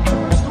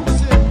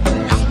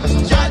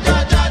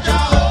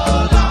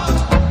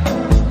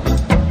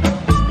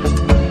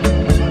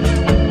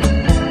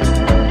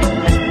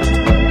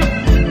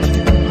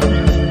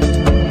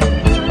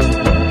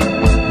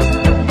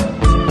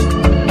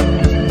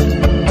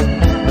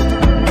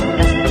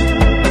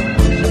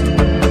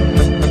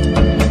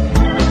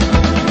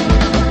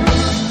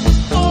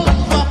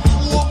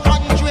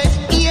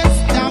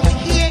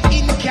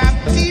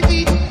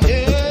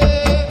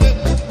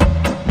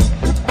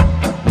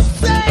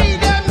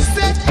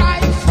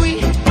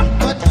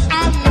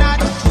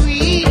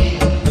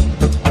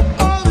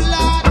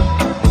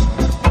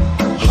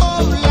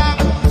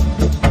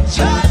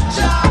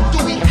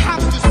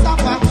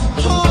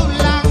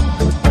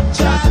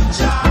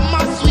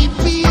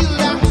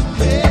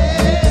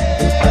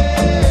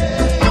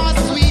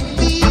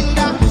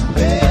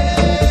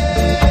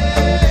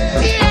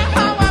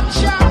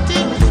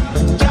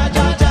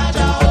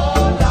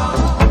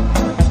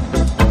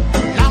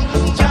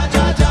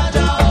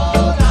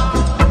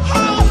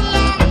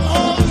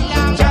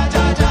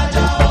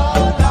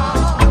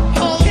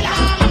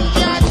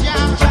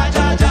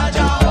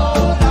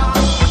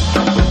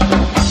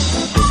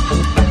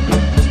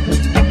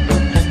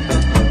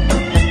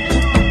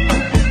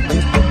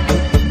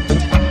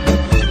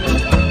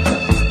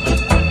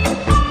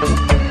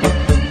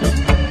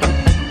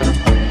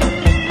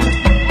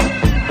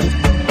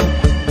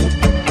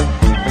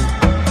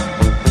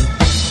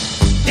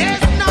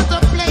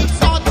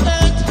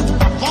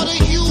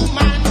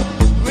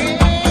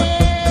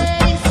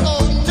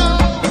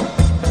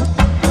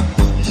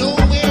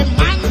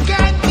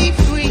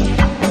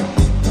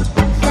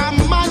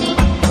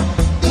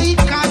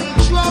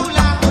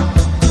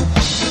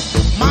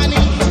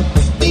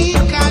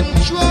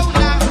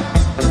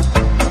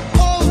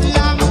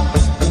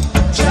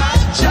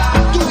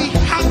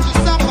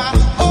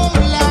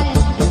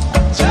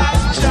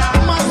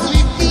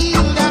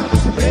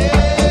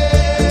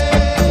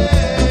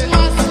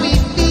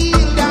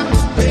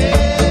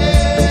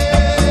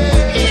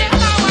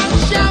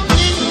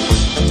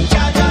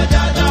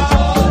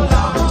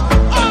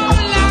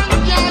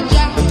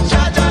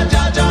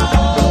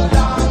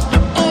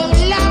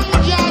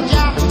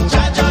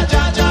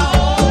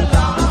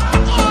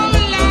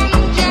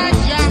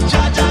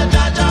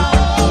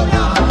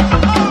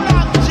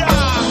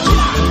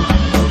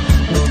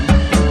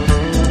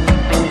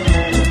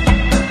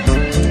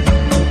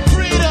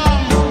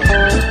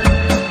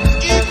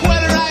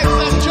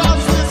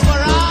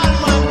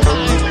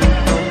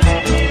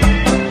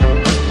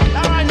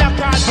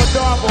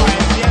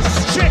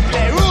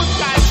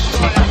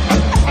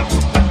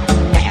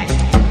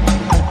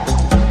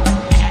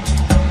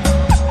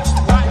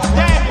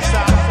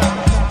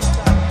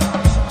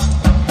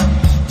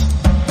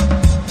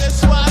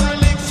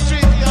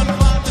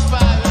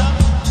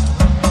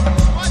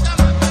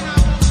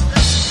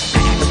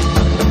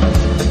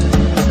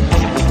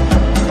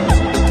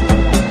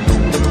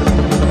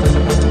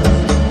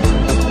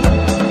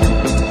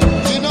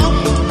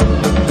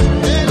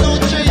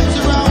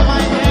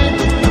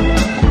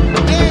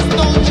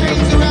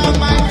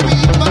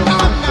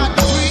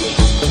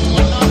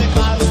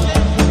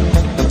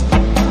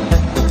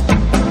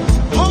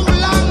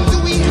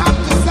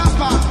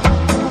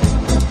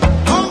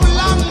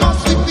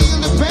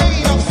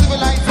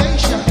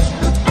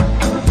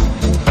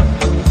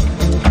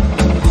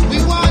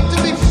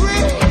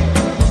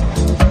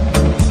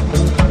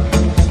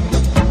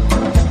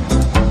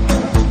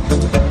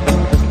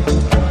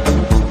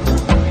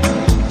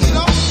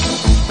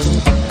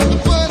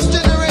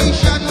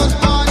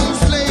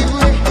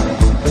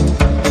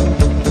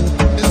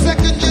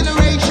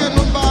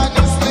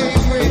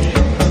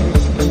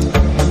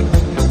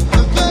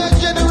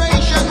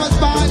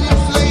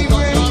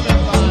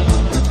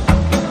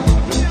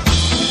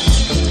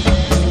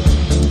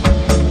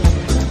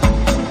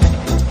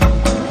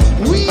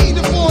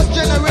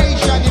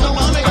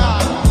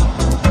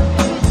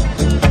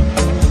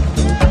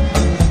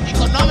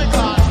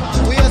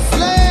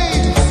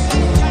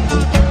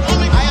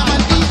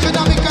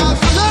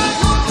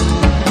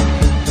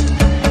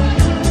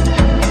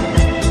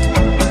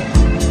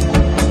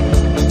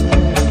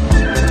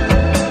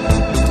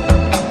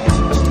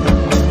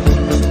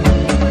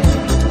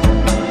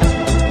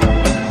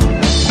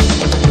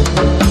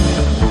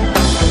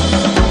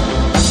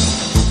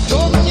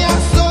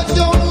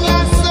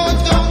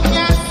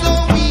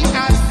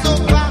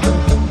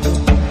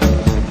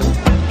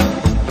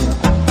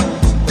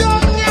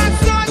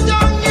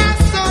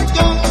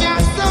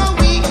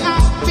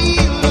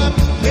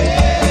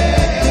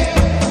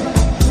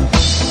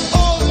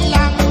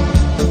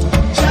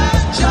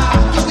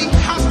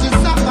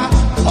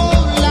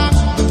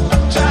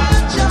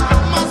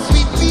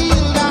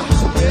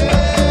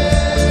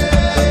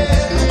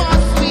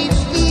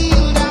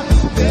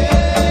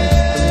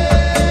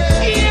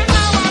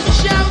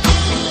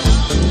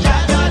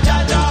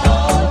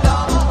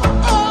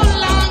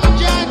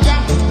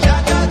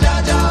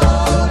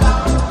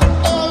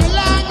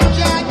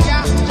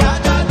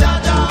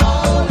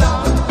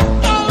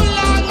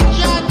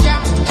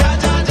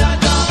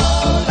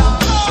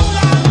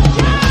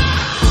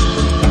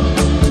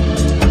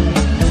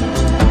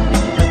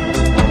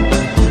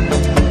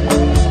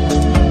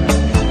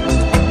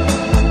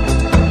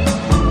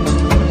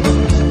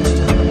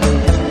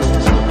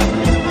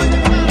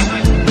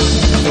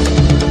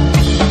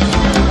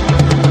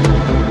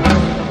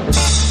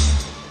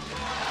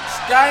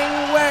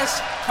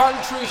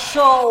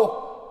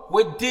 show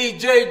with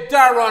DJ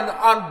Darren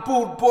on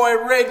Boot Boy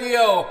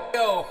Radio.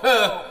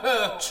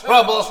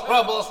 Troubles.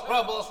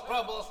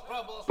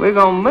 We're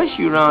gonna miss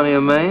you around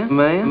here, man.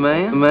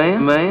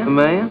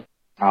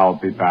 I'll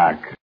be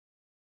back.